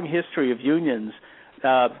a long history of unions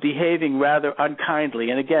behaving rather unkindly,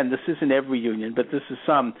 and again, this isn't every union, but this is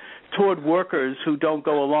some, toward workers who don't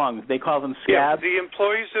go along. They call them scabs. Yeah, the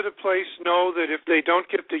employees at a place know that if they don't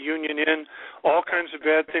get the union in, all kinds of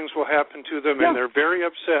bad things will happen to them, and they're very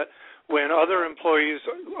upset when other employees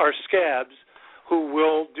are scabs who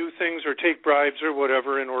will do things or take bribes or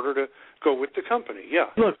whatever in order to go with the company. Yeah.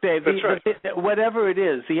 Look, Dave, that's right. Whatever it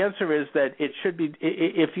is, the answer is that it should be,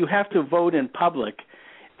 if you have to vote in public,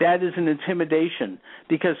 that is an intimidation,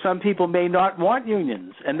 because some people may not want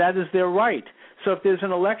unions, and that is their right. So if there's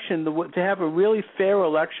an election, to have a really fair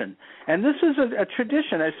election, and this is a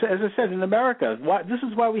tradition, as I said, in America. This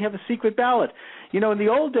is why we have a secret ballot. In the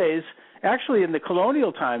old days, actually in the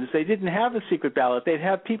colonial times, they didn't have a secret ballot. They'd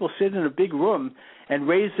have people sit in a big room and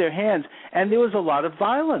raise their hands, and there was a lot of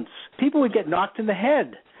violence. People would get knocked in the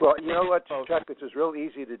head. Well, you know what, Chuck, it's just real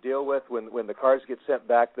easy to deal with when the cards get sent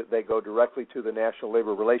back, that they go directly to the National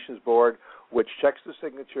Labor Relations Board, which checks the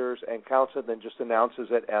signatures and counts it, then just announces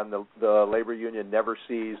it, and the labor union never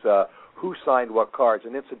sees who signed what cards.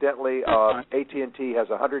 And incidentally, AT&T has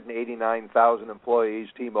 189,000 employees.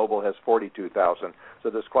 T-Mobile has 42,000. So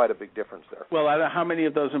there's quite a big difference there. Well, how many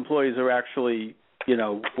of those employees are actually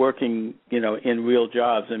working, in real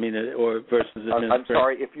jobs? I mean, or versus administrators. I'm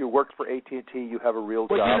sorry, if you worked for AT&T, you have a real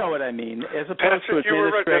job. Well, you know what I mean. As opposed to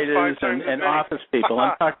administrators and office people.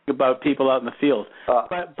 I'm talking about people out in the field.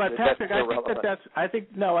 But Patrick, I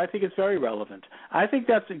think it's very relevant. I think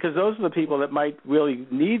that's because those are the people that might really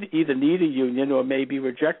either need a union or may be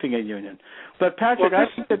rejecting a union. But Patrick, I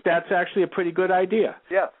think that's actually a pretty good idea.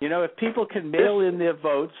 Yeah. If people can mail in their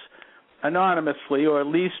votes anonymously, or at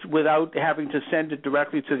least without having to send it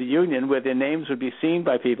directly to the union, where their names would be seen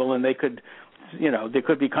by people and they could, there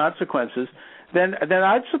could be consequences, then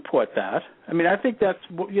I'd support that. I mean, I think that's,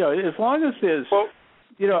 as long as there's,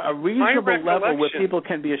 a reasonable level where people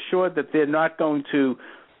can be assured that they're not going to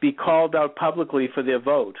be called out publicly for their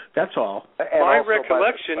vote. That's all. My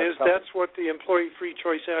recollection is that's what the Employee Free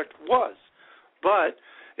Choice Act was. But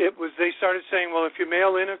they started saying, well, if you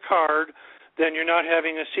mail in a card, then you're not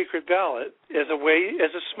having a secret ballot as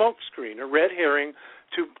a smokescreen, a red herring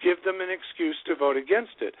to give them an excuse to vote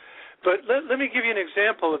against it. But let me give you an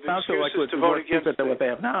example of excuses to vote against it. Than what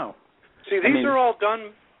they have now. See, these are all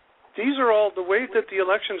done. These are all the way that the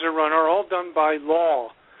elections are run are all done by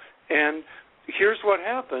law. And here's what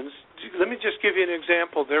happens. Let me just give you an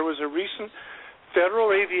example. There was a recent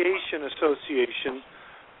Federal Aviation Association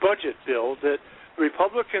budget bill that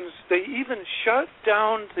Republicans, they even shut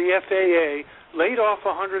down the FAA, laid off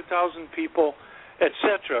 100,000 people,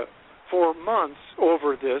 etc. for months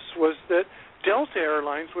over this, was that Delta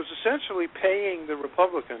Airlines was essentially paying the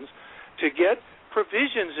Republicans to get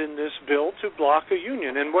provisions in this bill to block a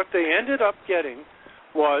union. And what they ended up getting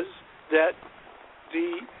was that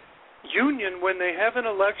the union, when they have an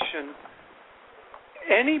election,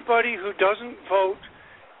 anybody who doesn't vote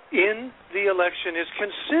in the election is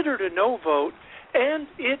considered a no vote, and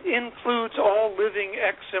it includes all living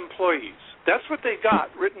ex-employees. That's what they got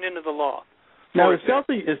written into the law. Now, is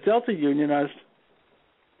Delta unionized?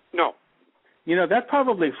 No. That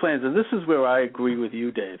probably explains, and this is where I agree with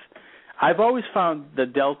you, Dave. I've always found the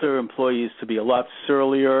Delta employees to be a lot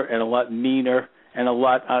surlier and a lot meaner and a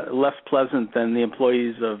lot less pleasant than the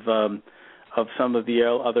employees of of some of the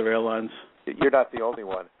other airlines? You're not the only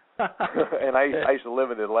one. And I used to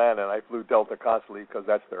live in Atlanta, and I flew Delta constantly because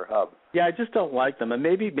that's their hub. Yeah, I just don't like them, and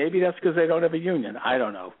maybe that's because they don't have a union. I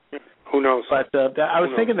don't know. Who knows? But I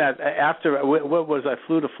was thinking that after what was I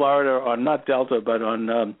flew to Florida on not Delta but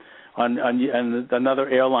on another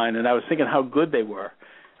airline, and I was thinking how good they were.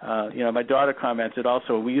 My daughter commented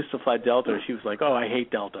also, we used to fly Delta. She was like, oh, I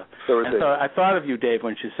hate Delta. So I thought of you, Dave,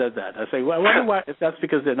 when she said that. I say, well, I wonder why, if that's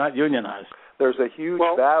because they're not unionized. There's a huge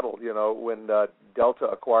battle, when Delta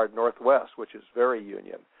acquired Northwest, which is very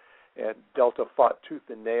union. And Delta fought tooth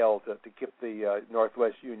and nail to keep the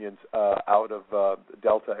Northwest unions out of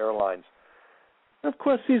Delta Airlines. Of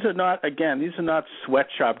course, these are not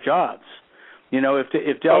sweatshop jobs.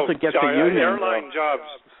 If Delta gets a union, airline jobs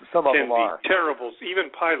some of can them are be terrible. Even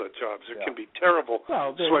pilot jobs, it can be terrible.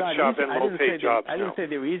 Sweatshop and low-paid jobs. I didn't say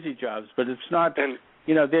they were easy jobs, but it's not.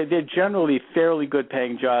 They're generally fairly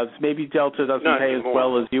good-paying jobs. Maybe Delta doesn't pay as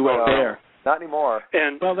well as U.S. Air. Not anymore.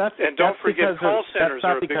 And don't forget, call centers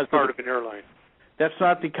are a big part of an airline. That's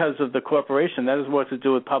not because of the corporation. That has more to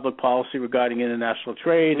do with public policy regarding international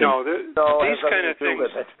trade. These kind of things.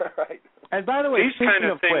 Right. And by the way, speaking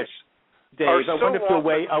of which, Dave,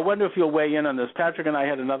 I wonder if you'll weigh in on this. Patrick and I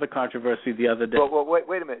had another controversy the other day. Well,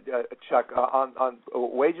 wait a minute, Chuck. On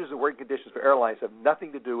wages and working conditions for airlines have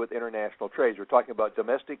nothing to do with international trades. We're talking about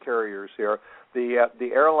domestic carriers here. The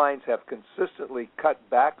airlines have consistently cut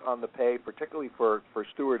back on the pay, particularly for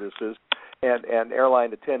stewardesses and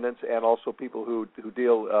airline attendants, and also people who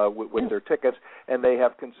deal with their tickets. And they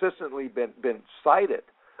have consistently been cited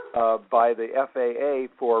by the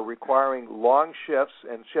FAA for requiring long shifts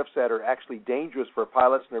and shifts that are actually dangerous for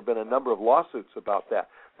pilots, and there have been a number of lawsuits about that.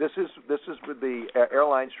 This is with the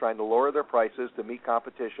airlines trying to lower their prices to meet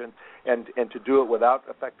competition and to do it without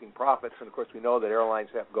affecting profits. And, of course, we know that airlines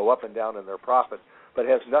have to go up and down in their profits, but it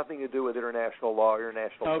has nothing to do with international law or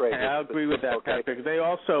international trade. Okay, I agree with that, Patrick. They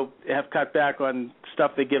also have cut back on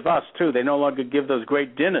stuff they give us, too. They no longer give those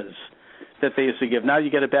great dinners that they used to give. Now you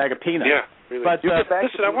get a bag of peanuts. Yeah. Really. But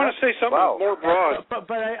listen, I want to say something more broad.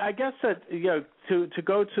 But I guess that to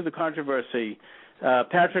go to the controversy,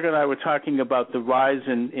 Patrick and I were talking about the rise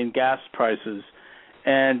in gas prices,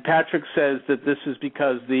 and Patrick says that this is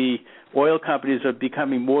because the oil companies are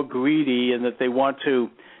becoming more greedy and that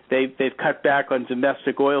they've cut back on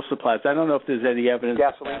domestic oil supplies. I don't know if there's any evidence.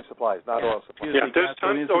 Gasoline supplies, not oil supplies. Yeah, there's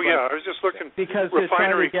tons. Oh, yeah, I was just looking. Because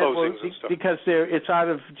refinery closings and stuff. Because it's out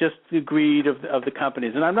of just the greed of the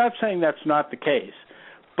companies. And I'm not saying that's not the case.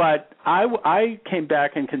 But I came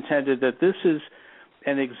back and contended that this is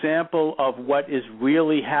an example of what is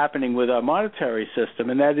really happening with our monetary system,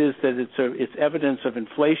 and that is that it's evidence of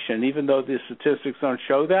inflation, even though the statistics don't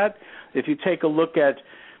show that. If you take a look at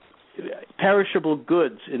perishable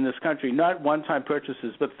goods in this country, not one-time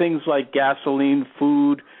purchases, but things like gasoline,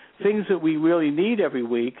 food, things that we really need every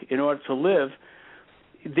week in order to live,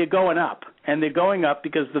 they're going up. And they're going up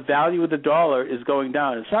because the value of the dollar is going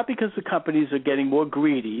down. It's not because the companies are getting more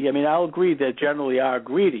greedy. I mean, I'll agree they generally are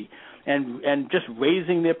greedy and just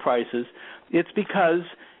raising their prices. It's because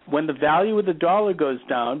when the value of the dollar goes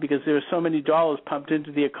down, because there are so many dollars pumped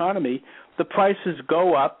into the economy, the prices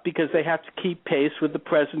go up because they have to keep pace with the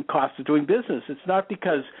present cost of doing business. It's not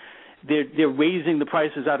because they're raising the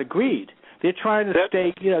prices out of greed. They're trying to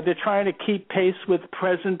they're trying to keep pace with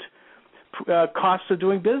present costs of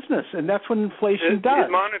doing business, and that's what inflation does.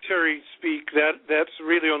 In monetary speak, that's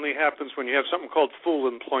really only happens when you have something called full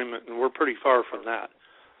employment, and we're pretty far from that.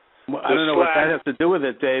 Well, I don't know what that has to do with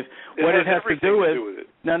it, Dave. What it has to do with it.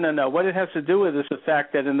 No. What it has to do with is the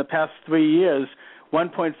fact that in the past 3 years,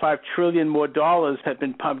 $1.5 trillion more dollars have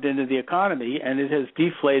been pumped into the economy, and it has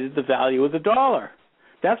deflated the value of the dollar.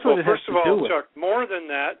 That's what it has to do with. First of all, Chuck, more than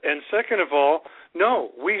that, and second of all,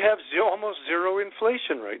 no, we have almost zero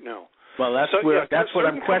inflation right now. Well, that's what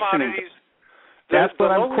I'm questioning. That's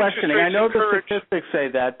what I'm questioning. I know the statistics say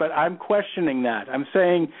that, but I'm questioning that. I'm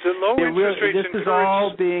saying the low interest rates this is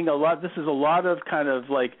all being a lot. This is a lot of kind of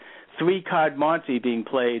like three-card Monty being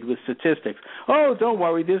played with statistics. Oh, don't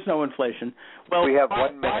worry, there's no inflation. Well, we have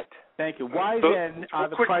 1 minute. Thank you. Why then are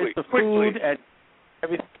the price of food and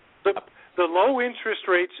everything? The low interest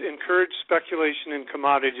rates encourage speculation in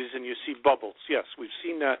commodities, and you see bubbles. Yes, we've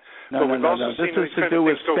seen that. No. This is to do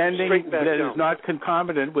with spending that is not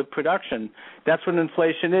concomitant with production. That's what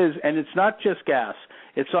inflation is, and it's not just gas.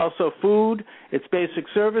 It's also food, it's basic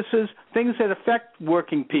services, things that affect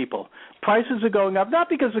working people. Prices are going up, not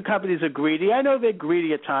because the companies are greedy. I know they're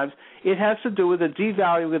greedy at times. It has to do with the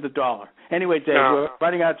devaluing of the dollar. Anyway, Dave, we're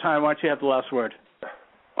running out of time. Why don't you have the last word?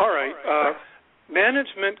 All right.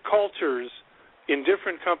 Management cultures in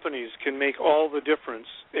different companies can make all the difference.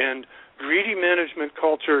 And greedy management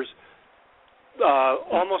cultures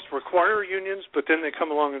almost require unions, but then they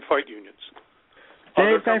come along and fight unions.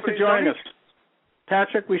 Dave, thanks for joining us.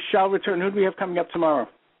 Patrick, we shall return. Who do we have coming up tomorrow?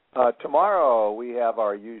 Tomorrow we have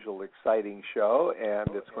our usual exciting show,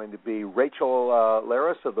 and it's going to be Rachel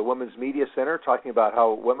Laris of the Women's Media Center talking about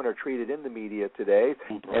how women are treated in the media today,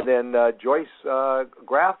 and then Joyce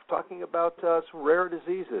Graff talking about some rare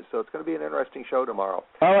diseases. So it's going to be an interesting show tomorrow.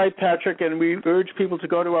 All right, Patrick, and we urge people to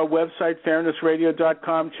go to our website,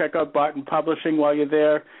 fairnessradio.com, check out Barton Publishing while you're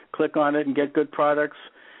there, click on it and get good products.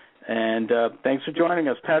 And thanks for joining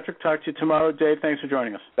us. Patrick, talk to you tomorrow. Dave, thanks for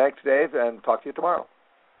joining us. Thanks, Dave, and talk to you tomorrow.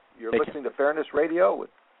 You're listening to Fairness Radio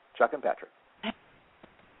with Chuck and Patrick.